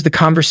remembers the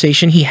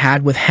conversation he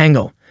had with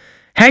Hangul.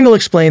 Hangul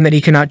explained that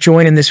he cannot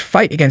join in this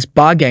fight against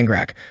Ba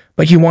Gangrak,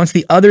 but he wants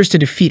the others to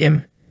defeat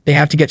him. They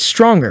have to get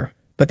stronger,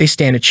 but they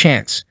stand a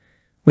chance.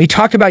 When he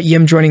talked about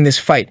Yim joining this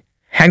fight,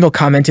 Hangul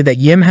commented that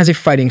Yim has a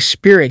fighting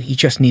spirit, he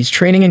just needs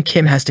training and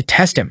Kim has to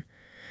test him.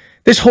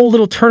 This whole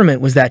little tournament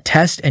was that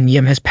test, and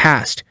Yim has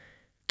passed.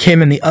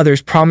 Kim and the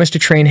others promise to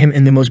train him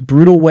in the most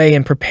brutal way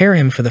and prepare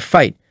him for the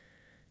fight.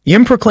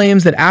 Yim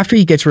proclaims that after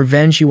he gets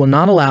revenge, he will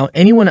not allow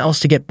anyone else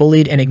to get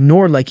bullied and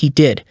ignored like he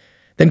did.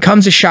 Then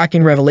comes a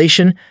shocking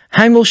revelation.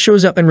 Hangul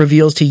shows up and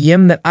reveals to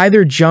Yim that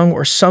either Jung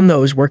or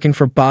Sumno is working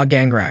for Ba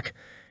Gangrak.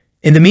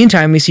 In the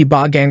meantime, we see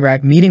Ba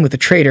Gangrak meeting with the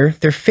traitor.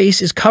 Their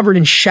face is covered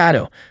in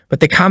shadow, but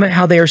they comment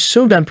how they are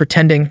so done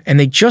pretending and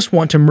they just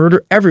want to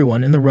murder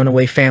everyone in the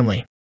runaway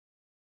family.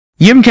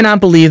 Yim cannot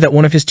believe that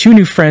one of his two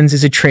new friends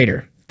is a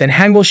traitor. Then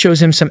Hangul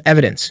shows him some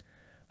evidence.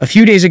 A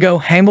few days ago,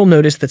 Hangul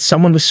noticed that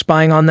someone was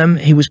spying on them.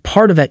 He was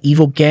part of that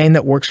evil gang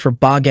that works for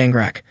Ba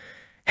Gangrak.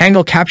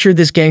 Hangul captured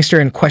this gangster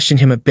and questioned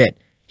him a bit.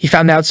 He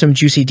found out some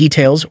juicy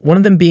details, one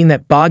of them being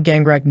that Ba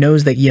Gangrak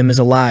knows that Yim is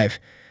alive.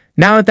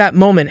 Now at that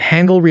moment,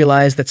 Hangul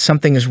realized that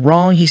something is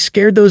wrong. He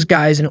scared those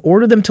guys and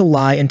ordered them to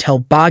lie and tell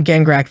Ba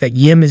Gangrak that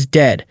Yim is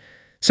dead.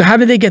 So how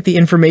did they get the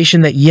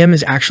information that Yim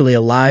is actually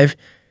alive?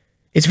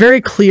 It's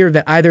very clear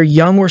that either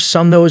Young or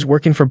Sumno is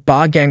working for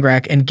Ba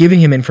Gangrak and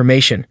giving him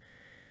information.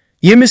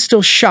 Yim is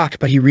still shocked,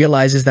 but he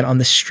realizes that on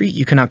the street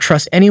you cannot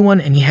trust anyone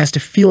and he has to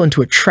feel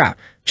into a trap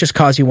just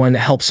cause he wanted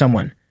to help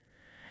someone.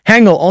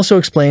 Hangul also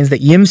explains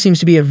that Yim seems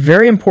to be a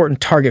very important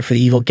target for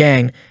the evil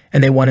gang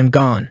and they want him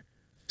gone.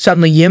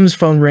 Suddenly Yim's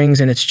phone rings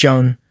and it's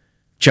Jung.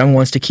 Jung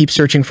wants to keep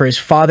searching for his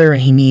father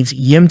and he needs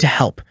Yim to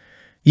help.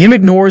 Yim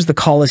ignores the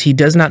call as he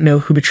does not know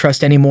who to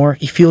trust anymore.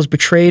 He feels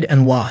betrayed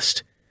and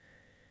lost.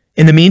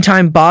 In the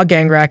meantime, Ba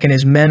Gangrak and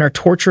his men are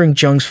torturing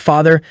Jung's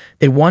father.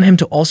 They want him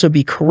to also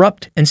be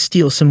corrupt and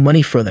steal some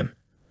money for them.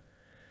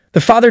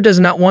 The father does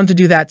not want to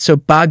do that, so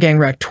Ba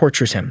Gangrak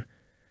tortures him.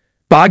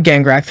 Bog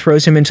Gangrak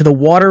throws him into the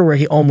water where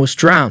he almost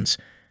drowns.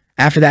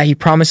 After that, he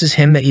promises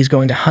him that he's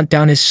going to hunt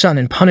down his son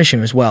and punish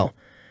him as well.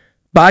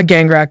 Bog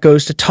Gangrak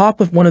goes to talk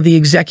with one of the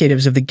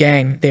executives of the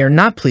gang. They are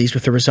not pleased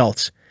with the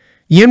results.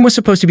 Yin was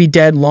supposed to be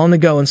dead long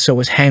ago, and so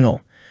was Hangul.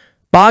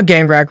 Bog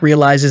Gangrak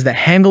realizes that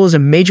Hangul is a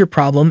major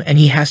problem and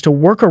he has to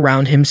work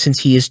around him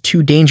since he is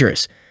too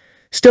dangerous.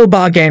 Still,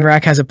 Bog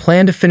Gangrak has a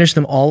plan to finish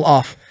them all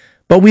off,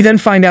 but we then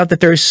find out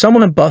that there is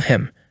someone above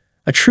him,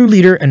 a true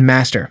leader and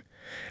master.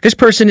 This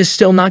person is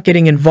still not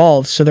getting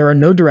involved, so there are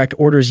no direct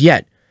orders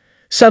yet.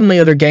 Suddenly,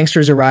 other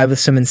gangsters arrive with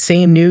some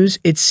insane news.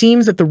 It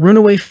seems that the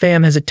Runaway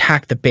Fam has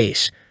attacked the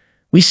base.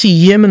 We see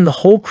Yim and the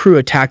whole crew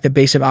attack the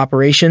base of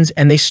operations,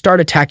 and they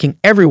start attacking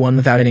everyone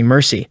without any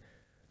mercy.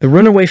 The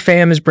Runaway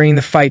Fam is bringing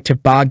the fight to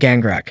Bog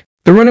Gangrak.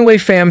 The Runaway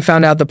Fam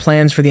found out the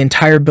plans for the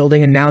entire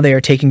building, and now they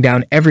are taking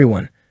down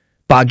everyone.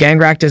 Bog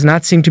Gangrak does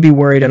not seem to be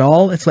worried at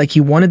all. It's like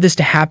he wanted this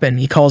to happen.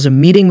 He calls a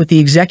meeting with the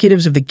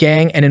executives of the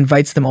gang and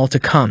invites them all to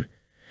come.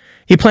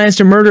 He plans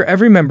to murder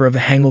every member of the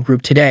Hangul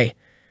group today.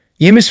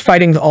 Yim is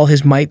fighting with all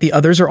his might. The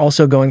others are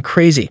also going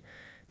crazy.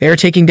 They are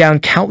taking down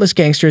countless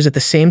gangsters at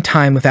the same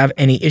time without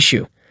any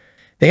issue.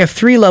 They have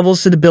 3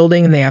 levels to the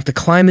building, and they have to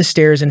climb the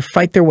stairs and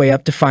fight their way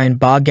up to find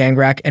Bog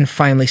Gangrak and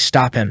finally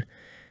stop him.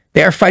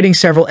 They are fighting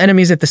several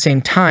enemies at the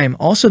same time.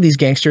 Also, these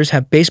gangsters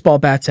have baseball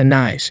bats and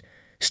knives.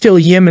 Still,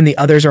 Yim and the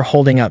others are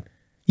holding up.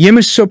 Yim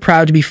is so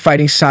proud to be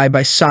fighting side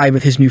by side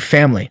with his new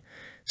family.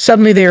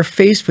 Suddenly, they are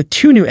faced with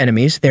 2 new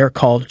enemies. They are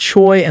called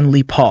Choi and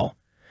Li Paul.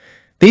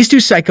 These 2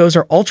 psychos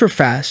are ultra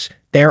fast.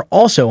 They are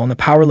also on the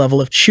power level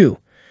of Chu.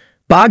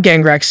 Bog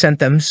Gangrak sent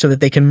them so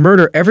that they can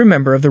murder every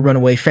member of the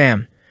Runaway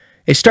Fam.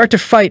 They start to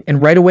fight,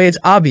 and right away it's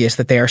obvious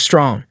that they are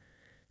strong.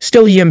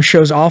 Still, Yim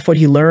shows off what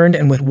he learned,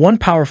 and with one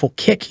powerful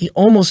kick, he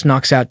almost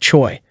knocks out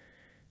Choi.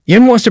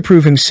 Yim wants to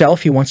prove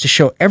himself. He wants to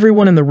show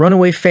everyone in the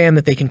Runaway Fam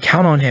that they can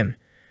count on him.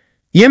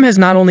 Yim has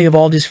not only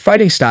evolved his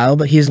fighting style,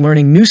 but he is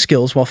learning new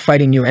skills while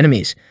fighting new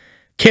enemies.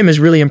 Kim is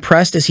really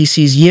impressed as he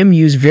sees Yim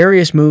use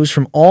various moves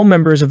from all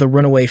members of the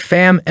Runaway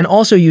Fam and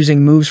also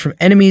using moves from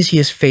enemies he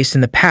has faced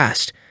in the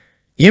past.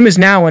 Yim is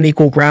now on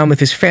equal ground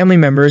with his family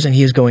members, and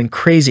he is going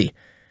crazy.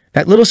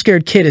 That little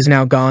scared kid is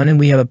now gone, and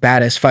we have a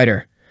badass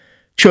fighter.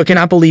 Chua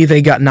cannot believe that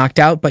he got knocked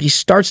out, but he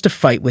starts to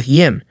fight with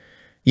Yim.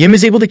 Yim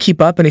is able to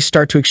keep up, and they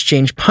start to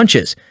exchange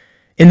punches.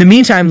 In the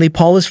meantime, Li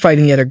Paul is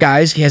fighting the other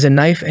guys. He has a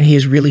knife, and he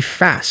is really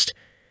fast.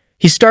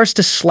 He starts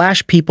to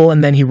slash people,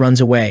 and then he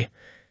runs away.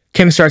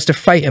 Kim starts to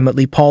fight him, but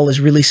Li Paul is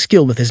really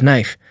skilled with his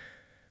knife.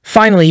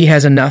 Finally, he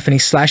has enough, and he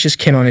slashes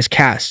Kim on his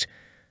cast.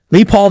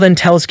 Li Paul then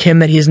tells Kim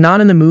that he is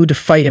not in the mood to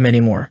fight him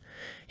anymore.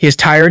 He is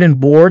tired and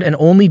bored, and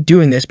only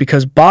doing this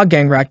because Bog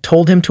Gangrak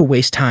told him to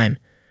waste time.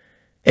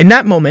 In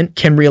that moment,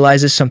 Kim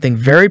realizes something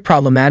very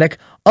problematic.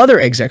 Other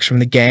execs from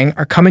the gang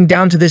are coming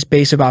down to this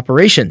base of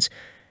operations.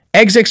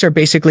 Execs are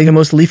basically the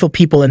most lethal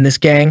people in this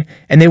gang,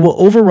 and they will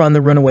overrun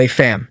the Runaway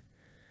Fam.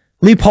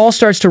 Li Paul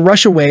starts to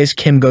rush away as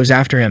Kim goes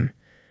after him.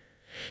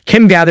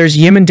 Kim gathers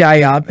Yim and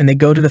Dayab, and they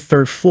go to the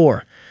 3rd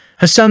floor.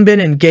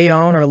 Hassanbin and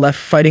Gaon are left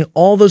fighting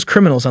all those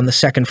criminals on the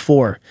 2nd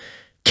floor.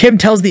 Kim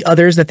tells the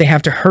others that they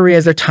have to hurry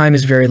as their time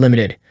is very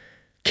limited.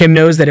 Kim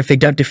knows that if they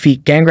don't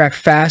defeat Gangrak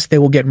fast, they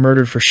will get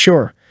murdered for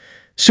sure.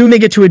 Soon they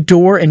get to a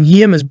door, and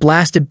Yim is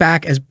blasted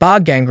back as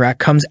Bog Gangrak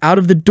comes out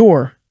of the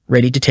door,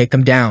 ready to take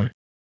them down.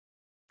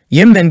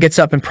 Yim then gets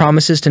up and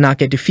promises to not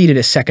get defeated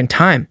a second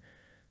time.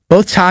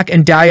 Both Tak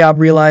and Dayab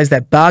realize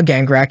that Bog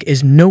Gangrak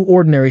is no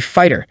ordinary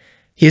fighter.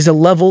 He is a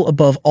level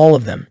above all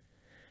of them.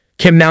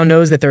 Kim now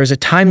knows that there is a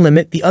time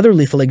limit. The other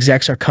lethal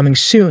execs are coming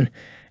soon,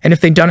 and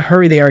if they don't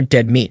hurry, they are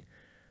dead meat.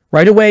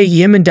 Right away,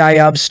 Yim and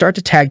Dayab start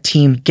to tag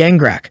team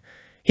Gangrak.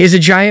 He is a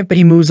giant, but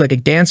he moves like a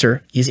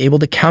dancer. He is able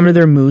to counter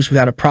their moves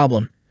without a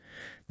problem.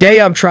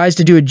 Dayab tries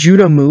to do a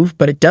judo move,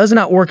 but it does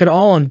not work at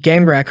all on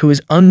Gangrak, who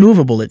is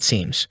unmovable, it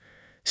seems.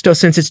 Still,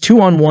 since it's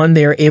 2-on-1,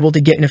 they are able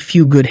to get in a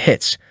few good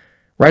hits.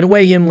 Right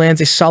away, Yim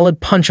lands a solid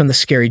punch on the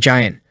scary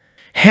giant.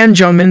 Han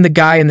Jungmin, the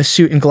guy in the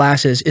suit and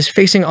glasses, is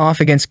facing off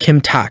against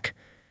Kim Tak.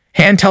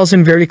 Han tells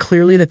him very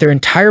clearly that their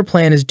entire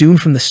plan is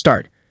doomed from the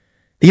start.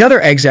 The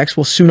other execs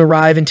will soon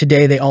arrive, and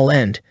today they all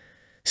end.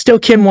 Still,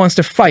 Kim wants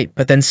to fight,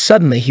 but then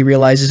suddenly he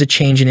realizes a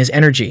change in his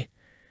energy.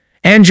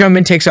 Han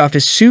Jungmin takes off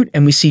his suit,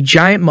 and we see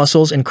giant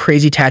muscles and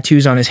crazy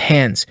tattoos on his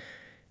hands.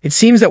 It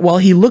seems that while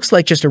he looks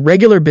like just a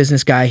regular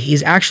business guy, he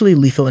is actually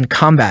lethal in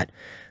combat.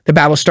 The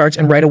battle starts,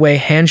 and right away,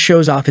 Han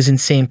shows off his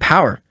insane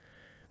power.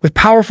 With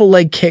powerful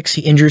leg kicks,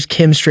 he injures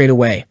Kim straight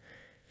away.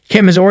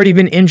 Kim has already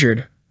been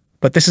injured,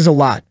 but this is a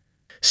lot.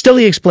 Still,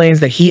 he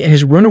explains that he and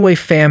his Runaway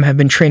Fam have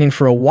been training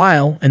for a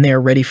while, and they are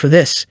ready for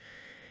this.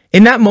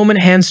 In that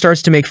moment, Han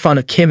starts to make fun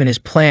of Kim and his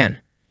plan.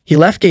 He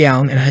left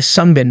Gaeang and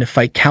Hassanbin to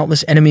fight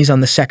countless enemies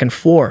on the 2nd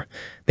floor.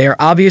 They are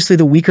obviously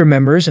the weaker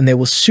members, and they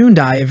will soon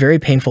die a very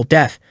painful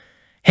death.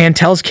 Han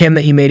tells Kim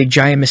that he made a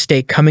giant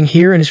mistake coming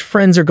here, and his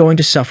friends are going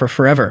to suffer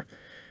forever.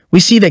 We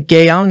see that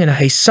Gaeang and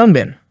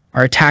Hassanbin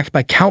are attacked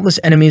by countless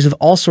enemies with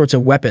all sorts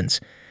of weapons.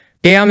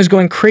 Gaeang is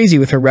going crazy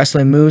with her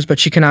wrestling moves, but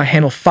she cannot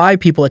handle 5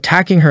 people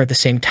attacking her at the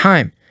same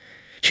time.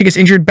 She gets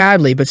injured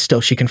badly, but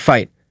still she can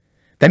fight.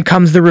 Then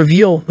comes the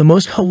reveal, the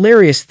most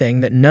hilarious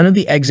thing that none of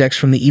the execs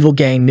from the evil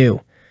gang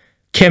knew.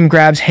 Kim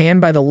grabs Han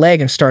by the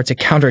leg and starts a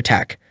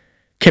counterattack.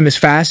 Kim is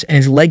fast and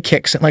his leg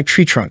kicks like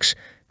tree trunks.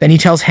 Then he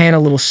tells Han a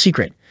little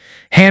secret.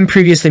 Han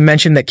previously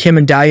mentioned that Kim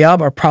and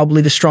Dayob are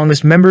probably the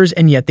strongest members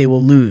and yet they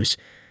will lose.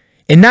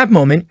 In that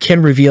moment,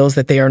 Kim reveals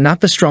that they are not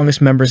the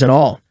strongest members at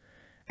all.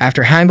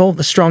 After Hangul,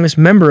 the strongest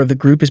member of the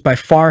group is by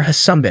far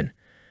Hasunbin.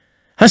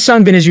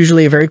 Hasunbin is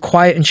usually a very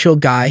quiet and chill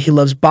guy. He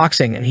loves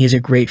boxing and he is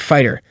a great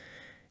fighter.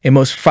 In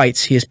most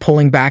fights, he is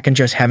pulling back and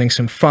just having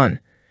some fun.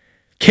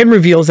 Kim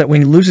reveals that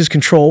when he loses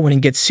control, when he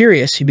gets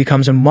serious, he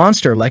becomes a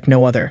monster like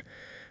no other.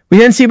 We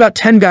then see about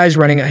 10 guys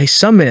running at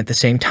Hasunbin at the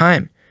same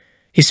time.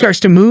 He starts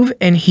to move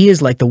and he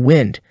is like the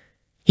wind.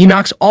 He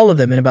knocks all of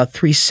them in about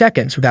 3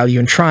 seconds without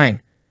even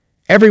trying.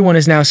 Everyone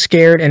is now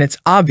scared and it's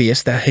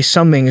obvious that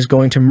Hasunbin is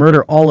going to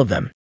murder all of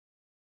them.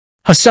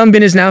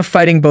 Hasunbin is now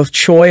fighting both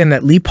Choi and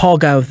that Lee Paul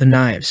guy with the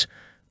knives.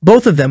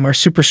 Both of them are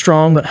super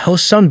strong, but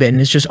Hasunbin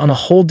is just on a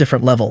whole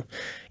different level.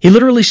 He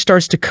literally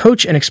starts to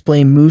coach and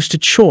explain moves to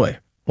Choi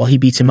while he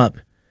beats him up.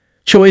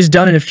 Choi is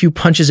done in a few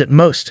punches at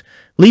most.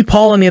 Lee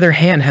Paul, on the other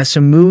hand, has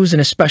some moves,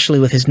 and especially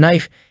with his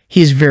knife,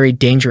 he is very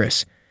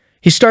dangerous.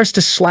 He starts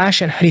to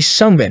slash at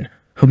Hasunbin,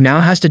 who now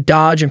has to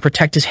dodge and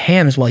protect his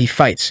hands while he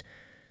fights.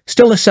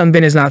 Still,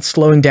 Hasunbin is not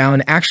slowing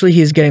down, actually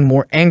he is getting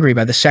more angry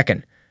by the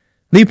second.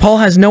 Lee Paul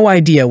has no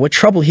idea what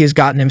trouble he has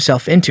gotten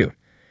himself into.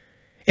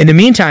 In the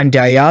meantime,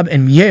 Dayob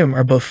and Yim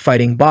are both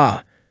fighting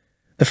Ba.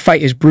 The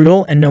fight is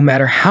brutal, and no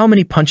matter how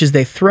many punches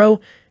they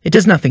throw, it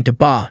does nothing to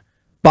Ba.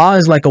 Ba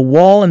is like a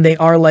wall, and they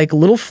are like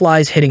little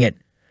flies hitting it.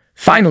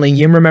 Finally,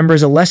 Yim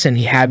remembers a lesson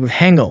he had with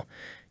Hangul.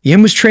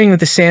 Yim was training with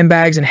the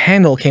sandbags, and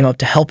Hangul came up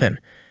to help him.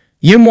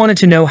 Yim wanted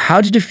to know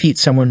how to defeat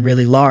someone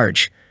really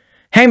large.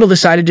 Hangul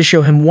decided to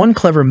show him one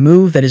clever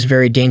move that is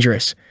very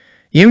dangerous.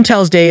 Yim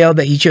tells Dayob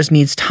that he just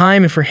needs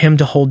time for him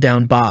to hold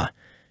down Ba.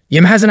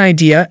 Yim has an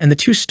idea, and the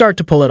two start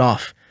to pull it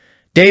off.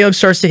 Dayob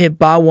starts to hit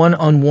Ba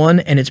one-on-one,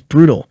 and it's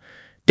brutal.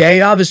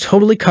 Dayob is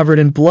totally covered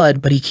in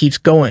blood, but he keeps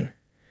going.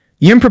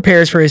 Yim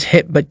prepares for his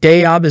hit, but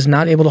Dayob is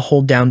not able to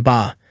hold down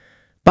Ba.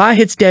 Ba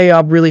hits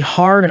Dayob really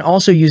hard, and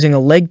also using a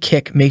leg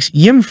kick makes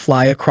Yim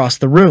fly across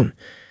the room.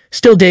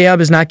 Still, Dayob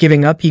is not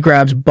giving up. He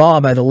grabs Ba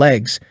by the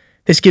legs.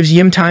 This gives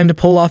Yim time to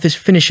pull off his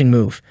finishing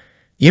move.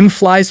 Yim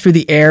flies through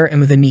the air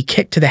and with a knee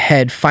kick to the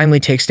head finally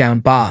takes down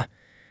Ba.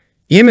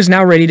 Yim is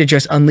now ready to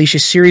just unleash a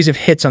series of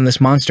hits on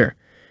this monster.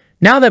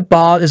 Now that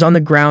Ba is on the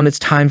ground, it's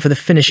time for the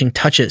finishing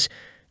touches.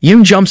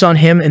 Yim jumps on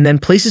him and then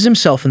places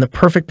himself in the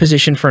perfect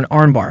position for an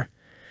armbar.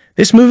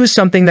 This move is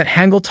something that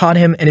Hangul taught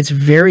him, and it's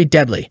very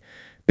deadly.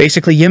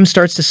 Basically, Yim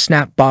starts to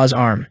snap Ba's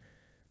arm.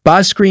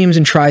 Ba screams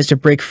and tries to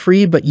break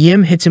free, but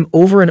Yim hits him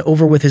over and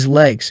over with his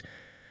legs.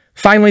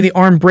 Finally, the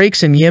arm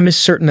breaks and Yim is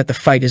certain that the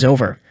fight is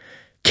over.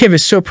 Kiv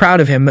is so proud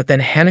of him, but then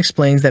Han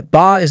explains that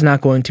Ba is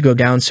not going to go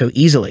down so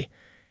easily.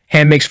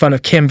 Han makes fun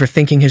of Kim for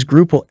thinking his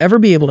group will ever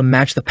be able to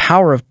match the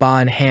power of Ba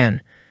and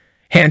Han.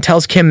 Han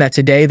tells Kim that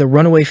today the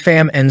runaway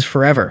fam ends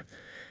forever.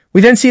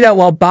 We then see that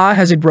while Ba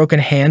has a broken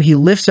hand, he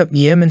lifts up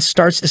Yim and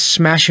starts to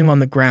smash him on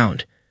the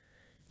ground.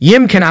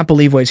 Yim cannot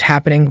believe what is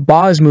happening.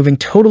 Ba is moving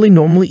totally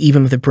normally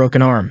even with a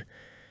broken arm.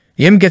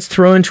 Yim gets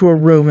thrown into a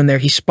room, and there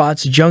he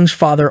spots Jung's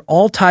father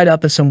all tied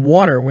up in some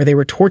water where they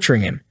were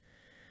torturing him.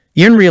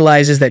 Yim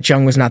realizes that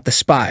Jung was not the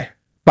spy.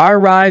 Ba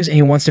arrives and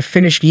he wants to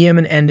finish Yim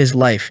and end his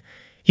life.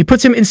 He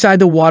puts him inside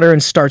the water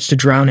and starts to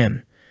drown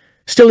him.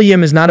 Still,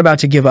 Yim is not about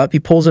to give up. He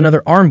pulls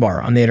another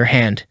armbar on the other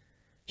hand.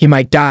 He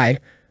might die,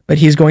 but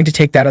he is going to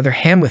take that other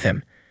hand with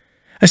him.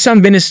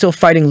 Hasunbin is still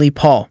fighting Lee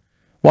Paul.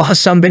 While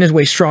Hasunbin is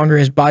way stronger,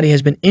 his body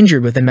has been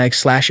injured with the knife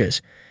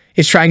slashes.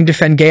 He's trying to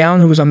defend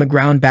Gaon, who was on the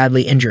ground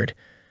badly injured.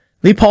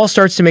 Lee Paul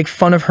starts to make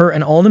fun of her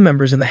and all the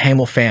members of the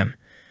Hangul fam.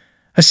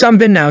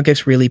 Hasunbin now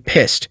gets really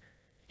pissed.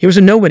 He was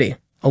a nobody,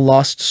 a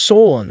lost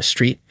soul on the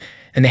street,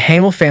 and the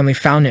Hangul family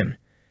found him.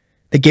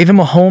 They gave him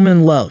a home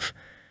and love.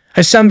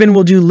 Hasunbin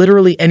will do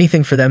literally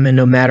anything for them, and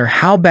no matter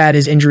how bad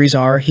his injuries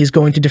are, he's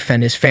going to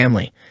defend his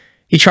family.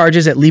 He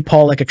charges at Lee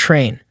Paul like a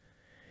train.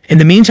 In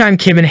the meantime,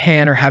 Kim and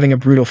Han are having a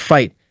brutal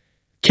fight.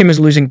 Kim is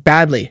losing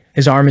badly,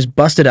 his arm is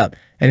busted up,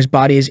 and his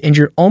body is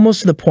injured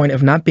almost to the point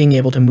of not being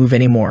able to move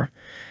anymore.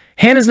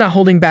 Han is not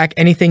holding back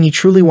anything. He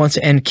truly wants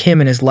to end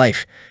Kim in his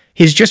life.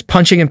 He is just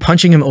punching and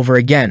punching him over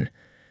again.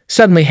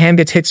 Suddenly, Han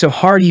gets hit so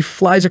hard he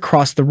flies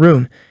across the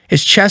room.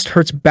 His chest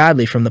hurts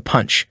badly from the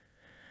punch.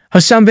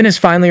 Hasunbin has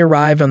finally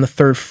arrived on the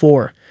 3rd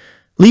floor.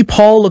 Lee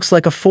Paul looks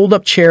like a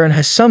fold-up chair and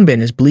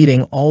Hasunbin is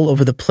bleeding all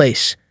over the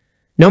place.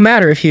 No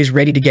matter if he is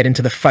ready to get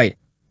into the fight,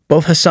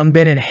 both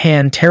Hasunbin and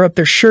Han tear up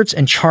their shirts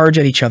and charge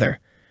at each other.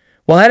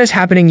 While that is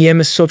happening, Yim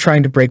is still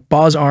trying to break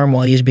Ba's arm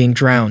while he is being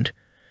drowned.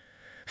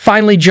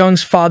 Finally,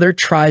 Jung's father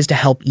tries to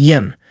help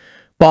Yim.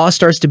 Ba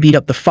starts to beat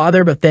up the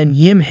father, but then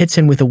Yim hits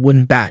him with a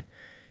wooden bat.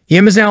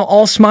 Yim is now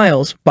all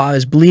smiles, Ba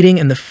is bleeding,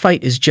 and the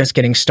fight is just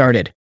getting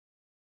started.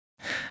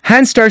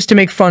 Han starts to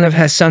make fun of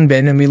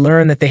Hasunbin, and we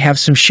learn that they have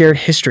some shared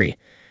history.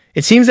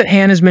 It seems that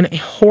Han has been a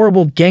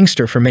horrible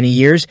gangster for many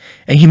years,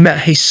 and he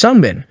met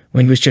Hasunbin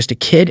when he was just a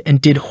kid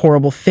and did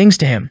horrible things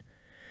to him.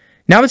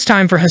 Now it's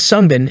time for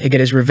Hasunbin to get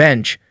his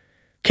revenge.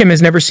 Kim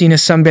has never seen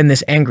Hasunbin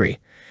this angry.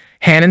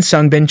 Han and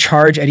Sungbin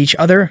charge at each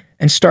other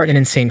and start an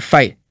insane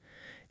fight.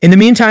 In the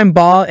meantime,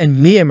 Ba and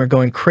Yim are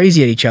going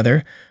crazy at each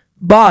other.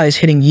 Ba is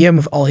hitting Yim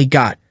with all he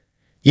got.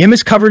 Yim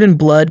is covered in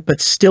blood, but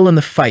still in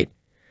the fight.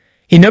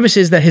 He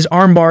notices that his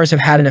arm bars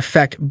have had an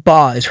effect.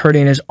 Ba is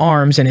hurting his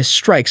arms and his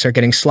strikes are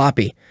getting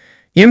sloppy.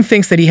 Yim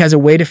thinks that he has a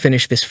way to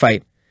finish this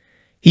fight.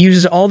 He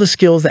uses all the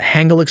skills that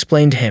Hangul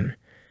explained to him.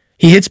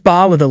 He hits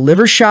Ba with a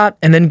liver shot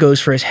and then goes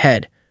for his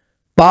head.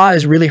 Ba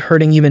is really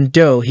hurting even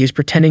though he is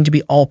pretending to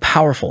be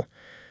all-powerful.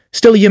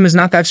 Still, Yim is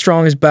not that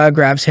strong as Ba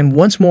grabs him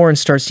once more and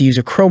starts to use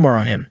a crowbar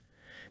on him.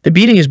 The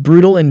beating is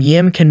brutal and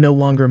Yim can no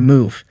longer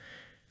move.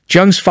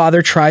 Jung's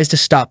father tries to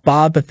stop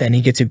Ba, but then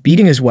he gets a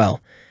beating as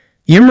well.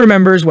 Yim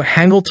remembers what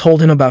Hangul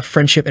told him about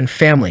friendship and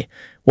family,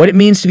 what it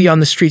means to be on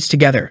the streets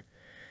together.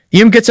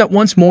 Yim gets up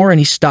once more and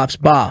he stops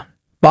Ba.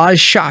 Ba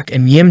is shocked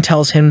and Yim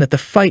tells him that the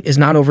fight is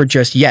not over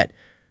just yet.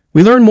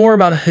 We learn more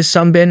about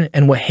Hasunbin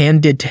and what Han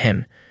did to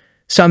him.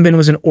 Sunbin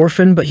was an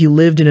orphan, but he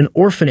lived in an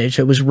orphanage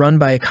that was run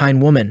by a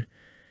kind woman.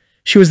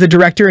 She was the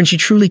director and she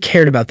truly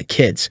cared about the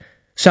kids.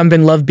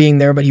 Sunbin loved being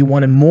there, but he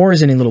wanted more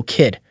as any little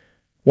kid.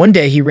 One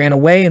day he ran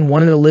away and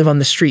wanted to live on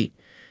the street.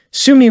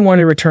 Soon he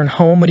wanted to return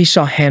home, but he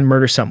saw Han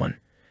murder someone.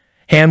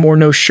 Han wore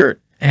no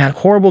shirt and had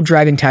horrible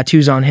dragon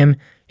tattoos on him.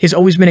 He's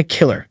always been a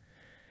killer.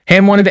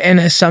 Han wanted to end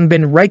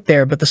Hasunbin right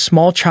there, but the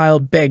small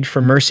child begged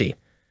for mercy.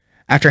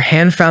 After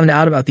Han found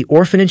out about the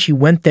orphanage, he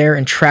went there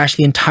and trashed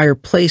the entire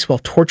place while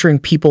torturing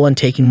people and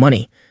taking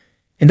money.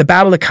 In the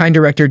battle, the kind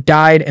director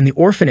died and the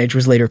orphanage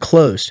was later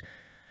closed.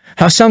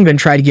 Hasunbin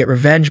tried to get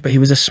revenge, but he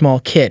was a small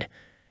kid.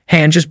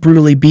 Han just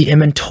brutally beat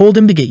him and told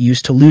him to get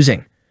used to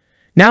losing.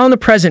 Now in the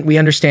present, we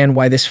understand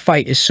why this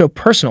fight is so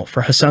personal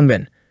for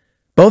Hasunbin.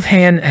 Both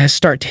Han has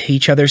started to hit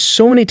each other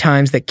so many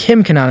times that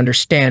Kim cannot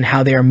understand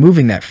how they are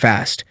moving that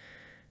fast.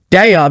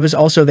 Dayob is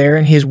also there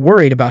and he is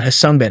worried about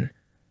Hasunbin.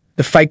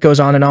 The fight goes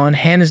on and on.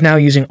 Han is now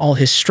using all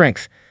his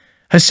strength.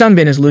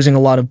 Hasunbin is losing a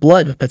lot of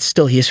blood, but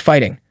still he is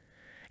fighting.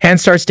 Han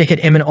starts to hit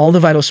him in all the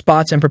vital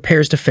spots and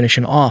prepares to finish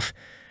him off.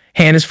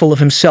 Han is full of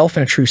himself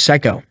and a true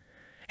psycho.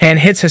 Han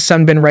hits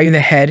Hasunbin right in the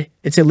head.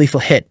 It's a lethal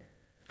hit.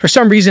 For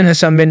some reason,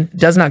 Hasunbin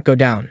does not go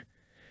down.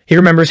 He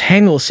remembers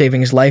Hangul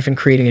saving his life and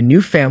creating a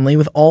new family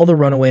with all the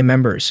runaway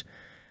members.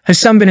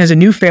 Hasunbin has a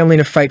new family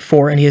to fight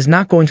for and he is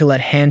not going to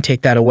let Han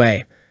take that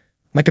away.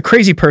 Like a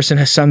crazy person,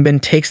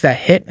 Hasunbin takes that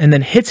hit and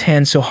then hits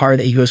Han so hard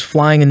that he goes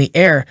flying in the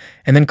air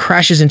and then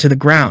crashes into the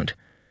ground.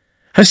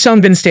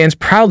 Hasunbin stands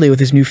proudly with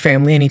his new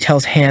family and he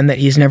tells Han that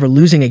he is never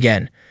losing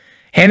again.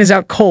 Han is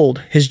out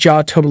cold, his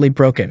jaw totally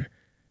broken.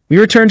 We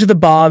return to the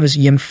Ba of his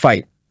Yim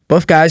fight.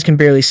 Both guys can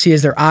barely see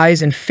as their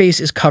eyes and face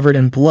is covered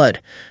in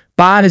blood.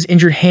 Ba has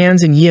injured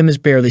hands and Yim is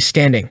barely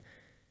standing.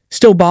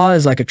 Still, Ba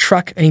is like a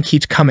truck and he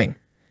keeps coming.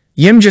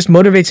 Yim just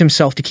motivates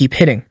himself to keep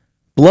hitting.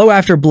 Blow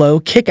after blow,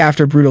 kick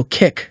after brutal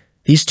kick.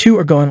 These two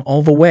are going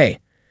all the way.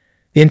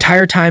 The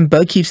entire time,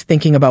 Ba keeps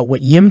thinking about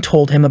what Yim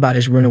told him about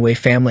his runaway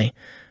family.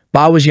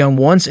 Ba was young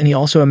once, and he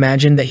also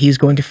imagined that he is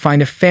going to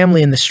find a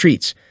family in the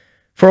streets.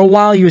 For a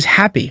while, he was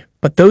happy,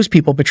 but those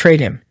people betrayed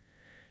him.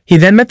 He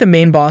then met the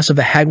main boss of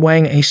the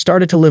Hagwang, and he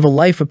started to live a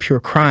life of pure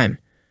crime.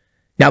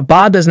 Now,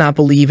 Ba does not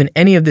believe in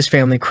any of this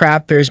family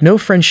crap. There is no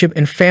friendship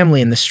and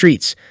family in the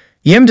streets.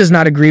 Yim does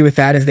not agree with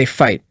that as they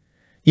fight.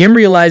 Yim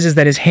realizes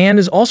that his hand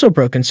is also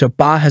broken, so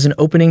Ba has an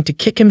opening to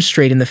kick him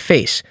straight in the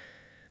face.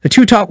 The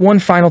two talk one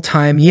final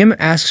time. Yim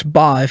asks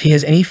Ba if he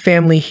has any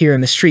family here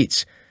in the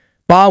streets.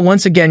 Ba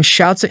once again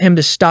shouts at him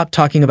to stop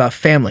talking about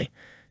family.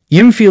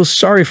 Yim feels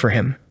sorry for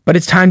him, but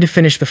it's time to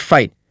finish the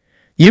fight.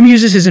 Yim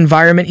uses his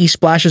environment. He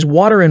splashes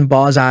water in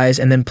Ba's eyes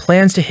and then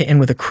plans to hit him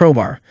with a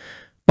crowbar.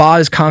 Ba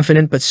is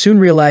confident, but soon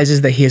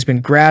realizes that he has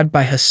been grabbed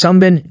by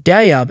Hasunbin,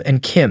 Dayob,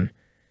 and Kim.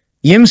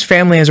 Yim's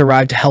family has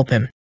arrived to help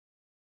him.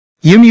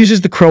 Yim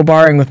uses the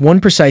crowbar and with one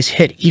precise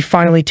hit, he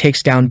finally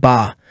takes down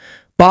Ba.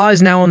 Ba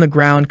is now on the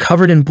ground,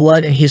 covered in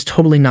blood, and he is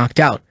totally knocked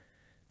out.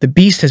 The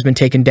beast has been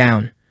taken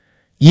down.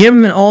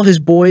 Yim and all his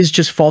boys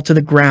just fall to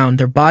the ground.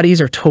 Their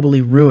bodies are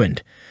totally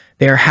ruined.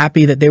 They are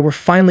happy that they were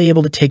finally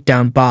able to take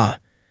down Ba.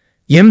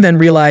 Yim then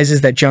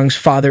realizes that Jung's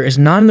father is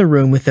not in the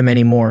room with them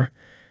anymore.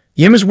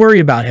 Yim is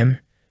worried about him.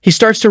 He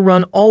starts to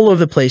run all over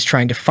the place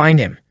trying to find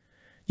him.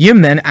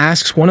 Yim then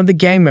asks one of the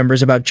gang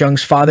members about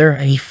Jung's father,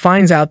 and he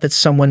finds out that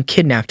someone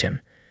kidnapped him.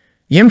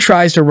 Yim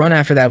tries to run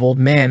after that old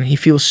man, and he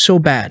feels so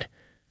bad.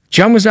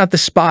 Jung was not the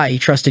spy he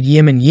trusted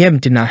Yim, and Yim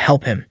did not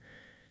help him.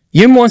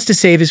 Yim wants to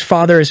save his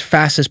father as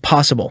fast as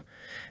possible.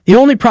 The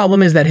only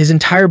problem is that his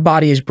entire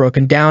body is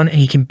broken down and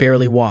he can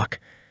barely walk.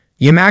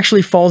 Yim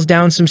actually falls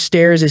down some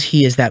stairs as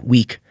he is that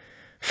weak.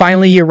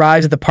 Finally, he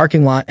arrives at the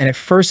parking lot and at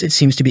first it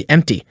seems to be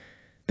empty.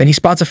 Then he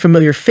spots a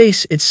familiar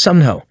face. It's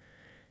Sumno.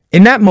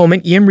 In that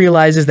moment, Yim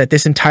realizes that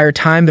this entire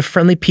time the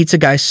friendly pizza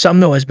guy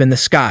Sumno has been the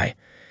sky.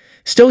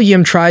 Still,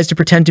 Yim tries to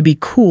pretend to be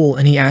cool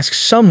and he asks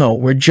Sumno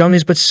where Jung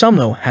is, but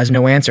Sumno has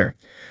no answer.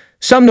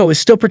 Sumno is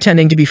still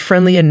pretending to be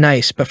friendly and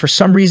nice, but for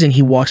some reason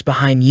he walks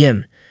behind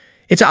Yim.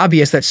 It's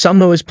obvious that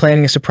Sumno is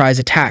planning a surprise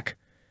attack.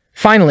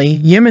 Finally,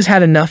 Yim has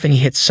had enough and he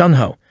hits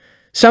Sunho.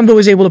 Sumbo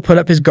is able to put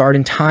up his guard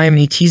in time and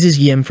he teases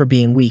Yim for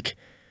being weak.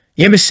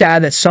 Yim is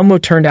sad that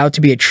Sumbo turned out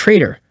to be a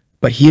traitor,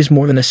 but he is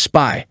more than a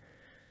spy.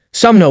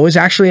 Sumno is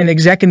actually an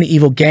exec in the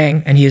evil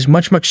gang, and he is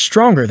much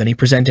stronger than he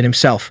presented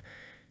himself.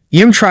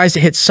 Yim tries to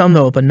hit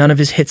Sumno, but none of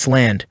his hits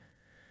land.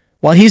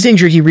 While he's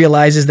injured, he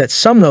realizes that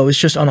Sumno is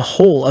just on a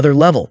whole other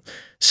level.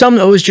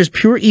 Sumno is just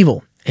pure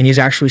evil, and he is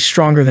actually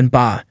stronger than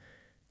Ba.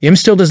 Yim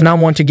still does not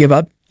want to give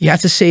up. He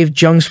has to save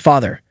Jung's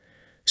father.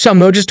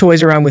 Sumno just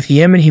toys around with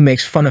Yim, and he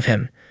makes fun of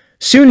him.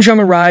 Soon Jung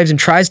arrives and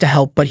tries to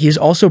help, but he is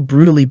also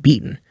brutally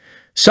beaten.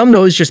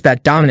 Sumno is just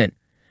that dominant.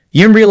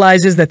 Yim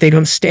realizes that they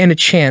don't stand a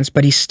chance,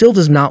 but he still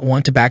does not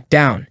want to back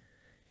down.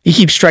 He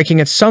keeps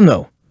striking at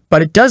Sumno,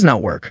 but it does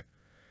not work.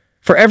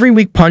 For every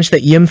weak punch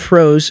that Yim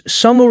throws,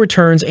 Sumno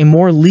returns a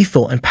more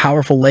lethal and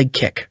powerful leg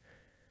kick.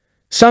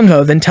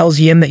 Sumno then tells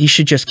Yim that he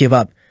should just give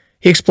up.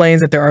 He explains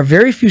that there are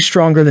very few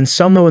stronger than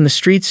Sumno in the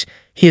streets.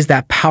 He is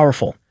that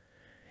powerful.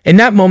 In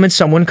that moment,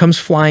 someone comes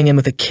flying in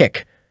with a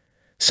kick.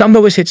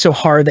 Sumno is hit so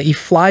hard that he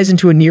flies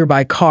into a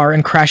nearby car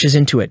and crashes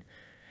into it.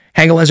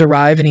 Hangul has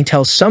arrived and he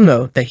tells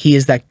Sumno that he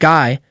is that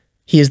guy.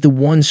 He is the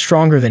one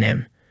stronger than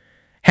him.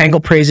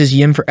 Hangul praises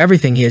Yim for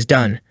everything he has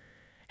done.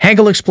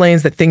 Hangul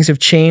explains that things have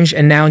changed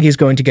and now he is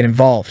going to get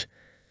involved.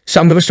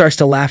 Sumno starts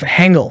to laugh at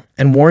Hangul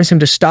and warns him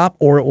to stop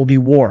or it will be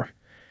war.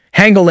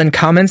 Hangul then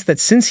comments that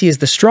since he is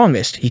the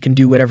strongest, he can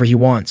do whatever he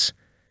wants.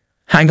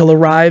 Hangul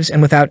arrives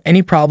and without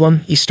any problem,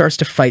 he starts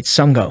to fight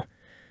Sumno.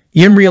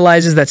 Yim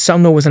realizes that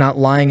Sumno was not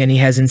lying and he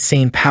has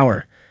insane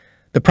power.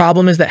 The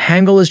problem is that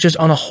Hangul is just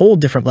on a whole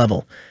different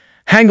level.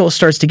 Hangul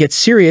starts to get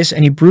serious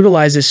and he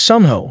brutalizes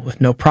Sumno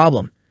with no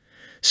problem.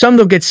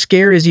 Sumno gets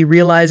scared as he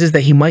realizes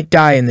that he might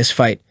die in this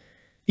fight.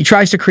 He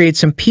tries to create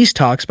some peace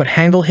talks, but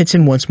Hangul hits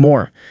him once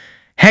more.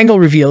 Hangul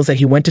reveals that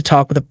he went to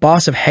talk with the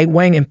boss of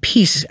Hagwang and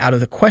peace is out of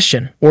the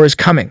question, or is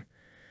coming.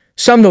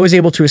 Sumno is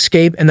able to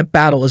escape and the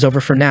battle is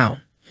over for now.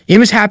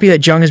 Yim is happy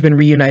that Jung has been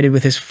reunited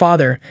with his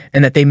father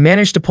and that they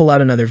managed to pull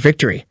out another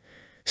victory.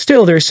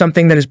 Still, there is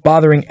something that is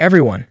bothering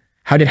everyone.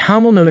 How did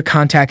Hamil know to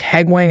contact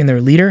Hagwang and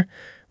their leader?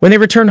 When they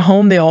return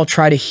home, they all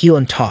try to heal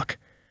and talk.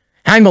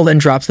 Hangul then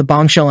drops the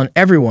bombshell on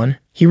everyone.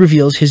 He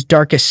reveals his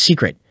darkest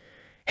secret.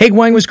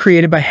 Hagwang was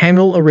created by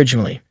Hangul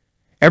originally.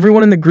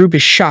 Everyone in the group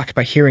is shocked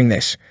by hearing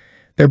this.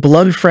 Their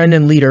beloved friend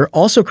and leader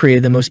also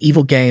created the most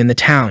evil gang in the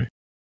town.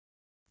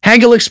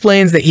 Hangul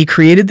explains that he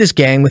created this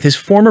gang with his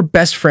former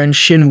best friend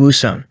Shin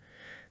Woo-sung.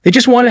 They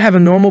just wanted to have a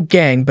normal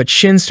gang, but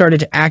Shin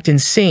started to act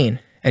insane,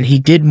 and he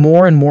did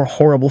more and more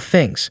horrible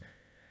things.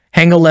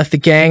 Hangul left the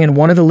gang and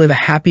wanted to live a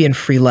happy and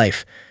free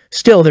life.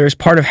 Still, there is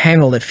part of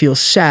Hangul that feels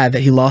sad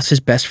that he lost his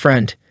best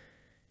friend.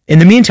 In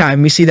the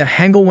meantime, we see that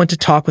Hangul went to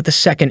talk with the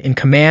second in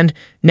command,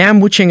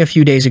 Nam Wuching, a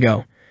few days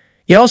ago.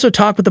 He also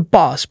talked with the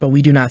boss, but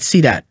we do not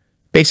see that.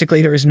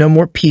 Basically, there is no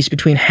more peace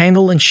between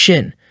Hangul and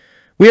Shin.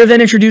 We are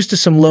then introduced to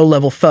some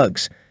low-level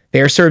thugs.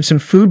 They are served some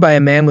food by a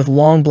man with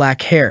long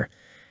black hair.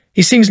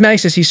 He seems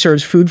nice as he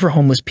serves food for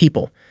homeless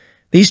people.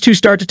 These two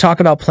start to talk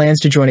about plans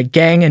to join a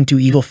gang and do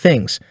evil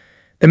things.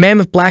 The man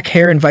with black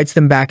hair invites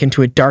them back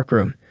into a dark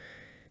room.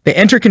 They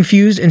enter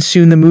confused and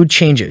soon the mood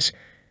changes.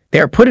 They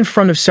are put in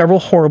front of several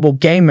horrible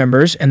gang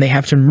members and they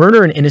have to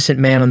murder an innocent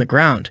man on the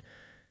ground.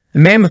 The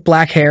man with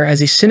black hair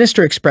has a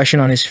sinister expression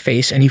on his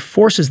face and he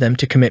forces them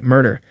to commit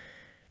murder.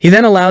 He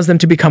then allows them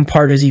to become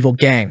part of his evil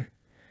gang.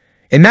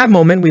 In that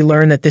moment, we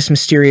learn that this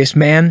mysterious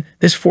man,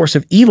 this force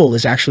of evil,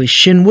 is actually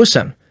Shin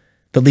Woo-sung,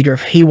 the leader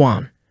of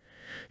Hwang.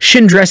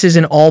 Shin dresses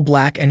in all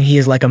black and he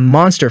is like a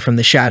monster from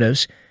the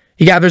shadows.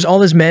 He gathers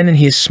all his men and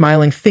he is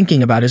smiling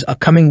thinking about his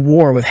upcoming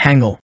war with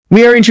Hangul.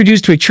 We are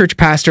introduced to a church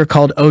pastor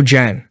called Oh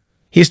Jang.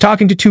 He is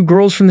talking to two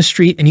girls from the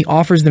street and he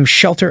offers them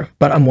shelter,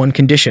 but on one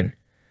condition.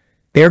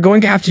 They are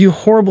going to have to do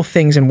horrible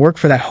things and work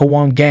for that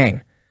Hwang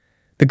gang.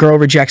 The girl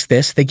rejects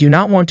this. They do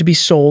not want to be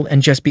sold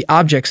and just be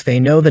objects. They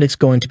know that it's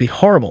going to be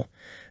horrible.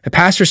 The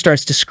pastor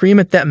starts to scream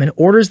at them and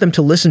orders them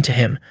to listen to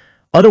him.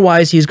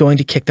 Otherwise, he is going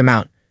to kick them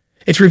out.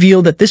 It's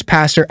revealed that this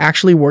pastor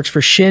actually works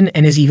for Shin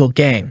and his evil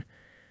gang.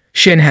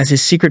 Shin has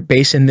his secret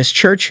base in this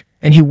church,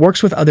 and he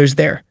works with others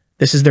there.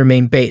 This is their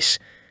main base.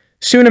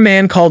 Soon a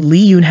man called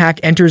Lee Yoon-hak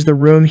enters the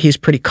room. He is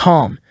pretty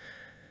calm.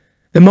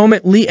 The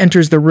moment Lee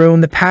enters the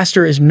room, the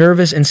pastor is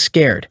nervous and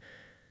scared.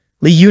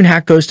 Lee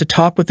Yoon-hak goes to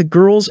talk with the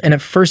girls, and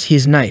at first he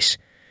is nice.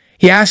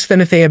 He asks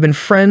them if they have been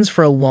friends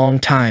for a long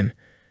time.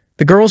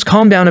 The girls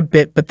calm down a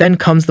bit, but then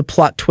comes the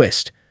plot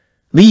twist.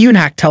 Lee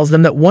Yoon-hak tells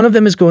them that one of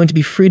them is going to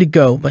be free to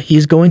go, but he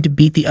is going to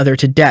beat the other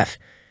to death.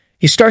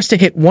 He starts to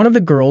hit one of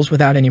the girls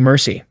without any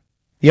mercy.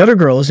 The other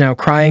girl is now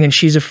crying and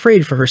she's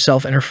afraid for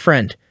herself and her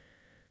friend.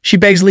 She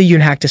begs Lee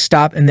Yoon-hak to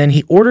stop and then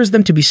he orders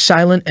them to be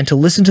silent and to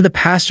listen to the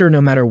pastor no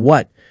matter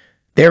what.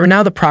 They are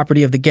now the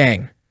property of the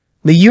gang.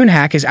 Lee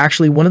Yoon-hak is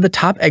actually one of the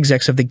top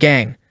execs of the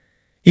gang.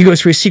 He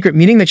goes for a secret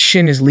meeting that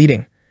Shin is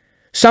leading.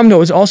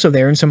 Samno is also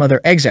there and some other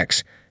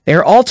execs. They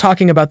are all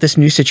talking about this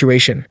new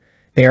situation.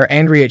 They are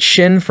angry at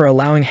Shin for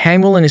allowing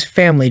Hangul and his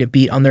family to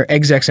beat on their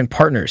execs and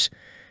partners.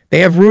 They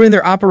have ruined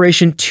their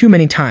operation too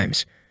many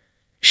times.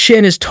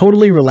 Shin is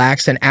totally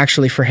relaxed and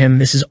actually for him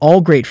this is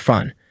all great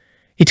fun.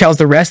 He tells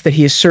the rest that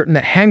he is certain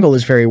that Hangul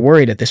is very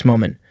worried at this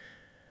moment.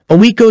 A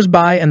week goes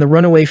by and the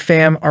runaway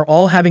fam are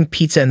all having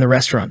pizza in the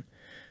restaurant.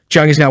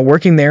 Jung is now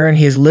working there and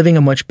he is living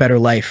a much better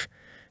life.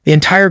 The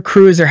entire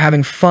crew is there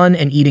having fun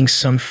and eating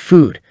some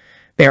food.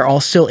 They are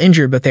all still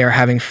injured, but they are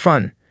having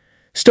fun.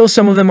 Still,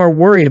 some of them are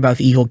worried about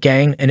the evil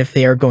gang and if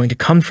they are going to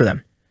come for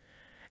them.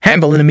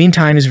 Hangul, in the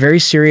meantime, is very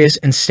serious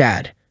and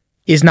sad.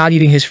 He is not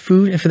eating his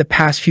food, and for the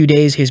past few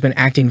days he has been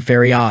acting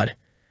very odd.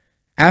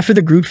 After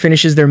the group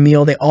finishes their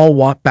meal, they all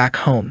walk back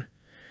home.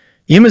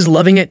 Yim is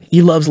loving it.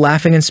 He loves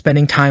laughing and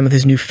spending time with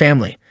his new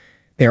family.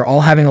 They are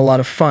all having a lot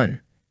of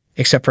fun,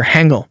 except for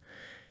Hangul.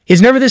 He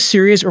is never this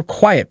serious or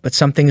quiet, but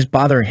something is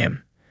bothering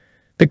him.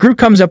 The group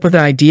comes up with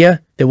an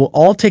idea. They will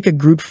all take a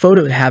group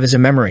photo to have as a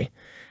memory.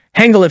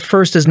 Hangul at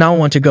first does not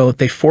want to go if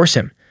they force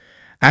him.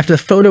 After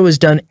the photo is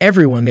done,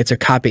 everyone gets a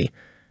copy.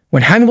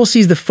 When Hangul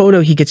sees the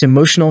photo, he gets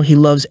emotional. He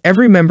loves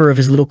every member of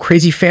his little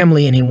crazy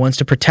family and he wants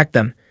to protect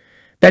them.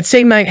 That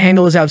same night,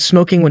 Hangul is out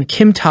smoking when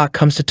Kim Tak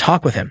comes to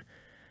talk with him.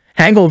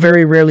 Hangul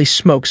very rarely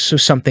smokes, so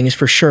something is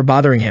for sure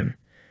bothering him.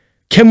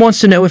 Kim wants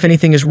to know if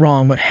anything is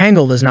wrong, but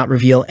Hangul does not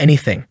reveal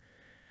anything.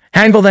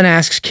 Hangul then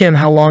asks Kim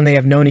how long they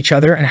have known each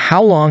other and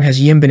how long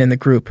has Yim been in the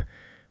group.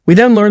 We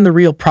then learn the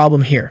real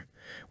problem here.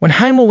 When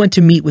Hangul went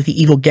to meet with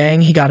the evil gang,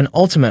 he got an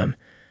ultimatum.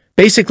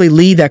 Basically,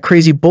 Lee, that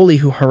crazy bully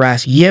who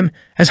harassed Yim,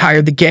 has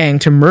hired the gang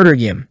to murder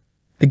Yim.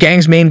 The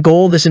gang's main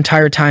goal this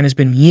entire time has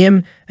been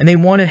Yim, and they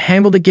wanted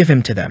Hangul to give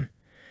him to them.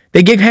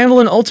 They gave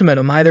Hangul an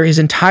ultimatum: either his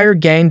entire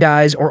gang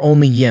dies or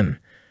only Yim.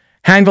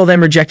 Hangul then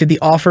rejected the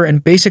offer,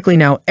 and basically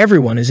now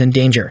everyone is in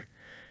danger.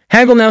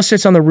 Hangul now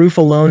sits on the roof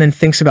alone and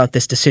thinks about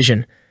this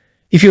decision.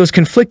 He feels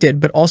conflicted,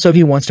 but also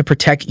he wants to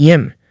protect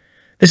Yim.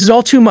 This is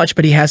all too much,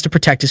 but he has to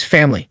protect his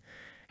family.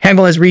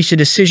 Hangul has reached a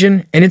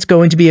decision, and it's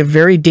going to be a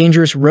very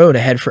dangerous road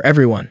ahead for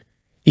everyone.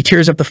 He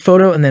tears up the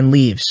photo and then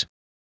leaves.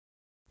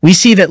 We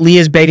see that Lee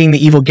is begging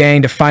the evil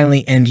gang to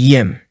finally end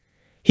Yim.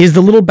 He is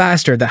the little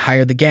bastard that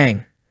hired the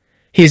gang.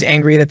 He is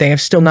angry that they have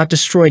still not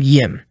destroyed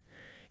Yim.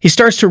 He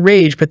starts to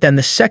rage, but then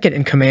the second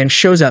in command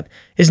shows up.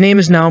 His name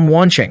is Nam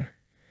Wancheng.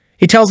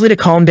 He tells Lee to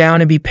calm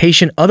down and be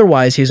patient,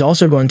 otherwise he is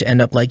also going to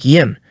end up like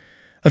Yim.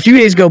 A few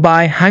days go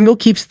by. Hangul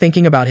keeps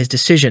thinking about his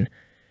decision.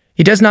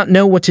 He does not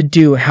know what to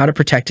do and how to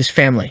protect his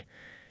family.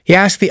 He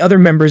asks the other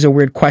members a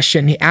weird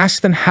question. He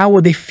asks them how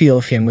would they feel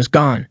if Yim was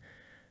gone.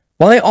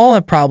 While they all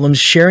have problems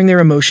sharing their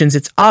emotions,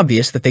 it's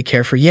obvious that they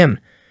care for Yim.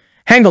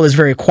 Hangul is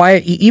very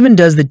quiet. He even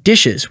does the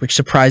dishes, which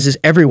surprises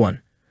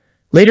everyone.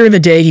 Later in the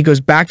day, he goes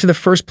back to the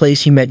first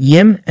place he met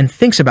Yim and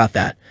thinks about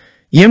that.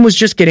 Yim was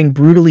just getting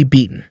brutally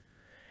beaten.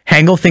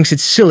 Hangul thinks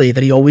it's silly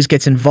that he always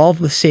gets involved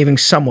with saving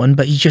someone,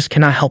 but he just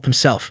cannot help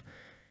himself.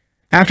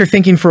 After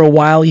thinking for a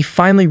while, he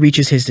finally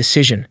reaches his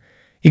decision.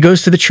 He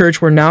goes to the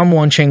church where Nam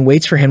Wancheng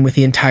waits for him with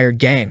the entire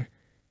gang.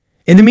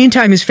 In the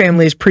meantime, his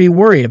family is pretty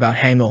worried about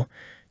Hangul.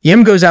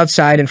 Yim goes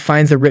outside and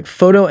finds the ripped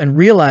photo and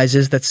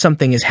realizes that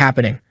something is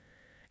happening.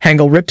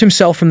 Hangul ripped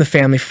himself from the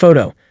family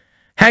photo.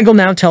 Hangul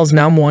now tells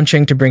Nam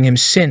Wancheng to bring him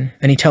sin,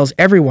 and he tells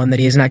everyone that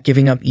he is not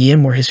giving up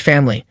Yim or his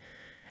family.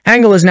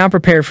 Hangul is now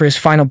prepared for his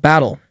final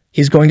battle. He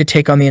is going to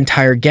take on the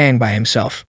entire gang by himself.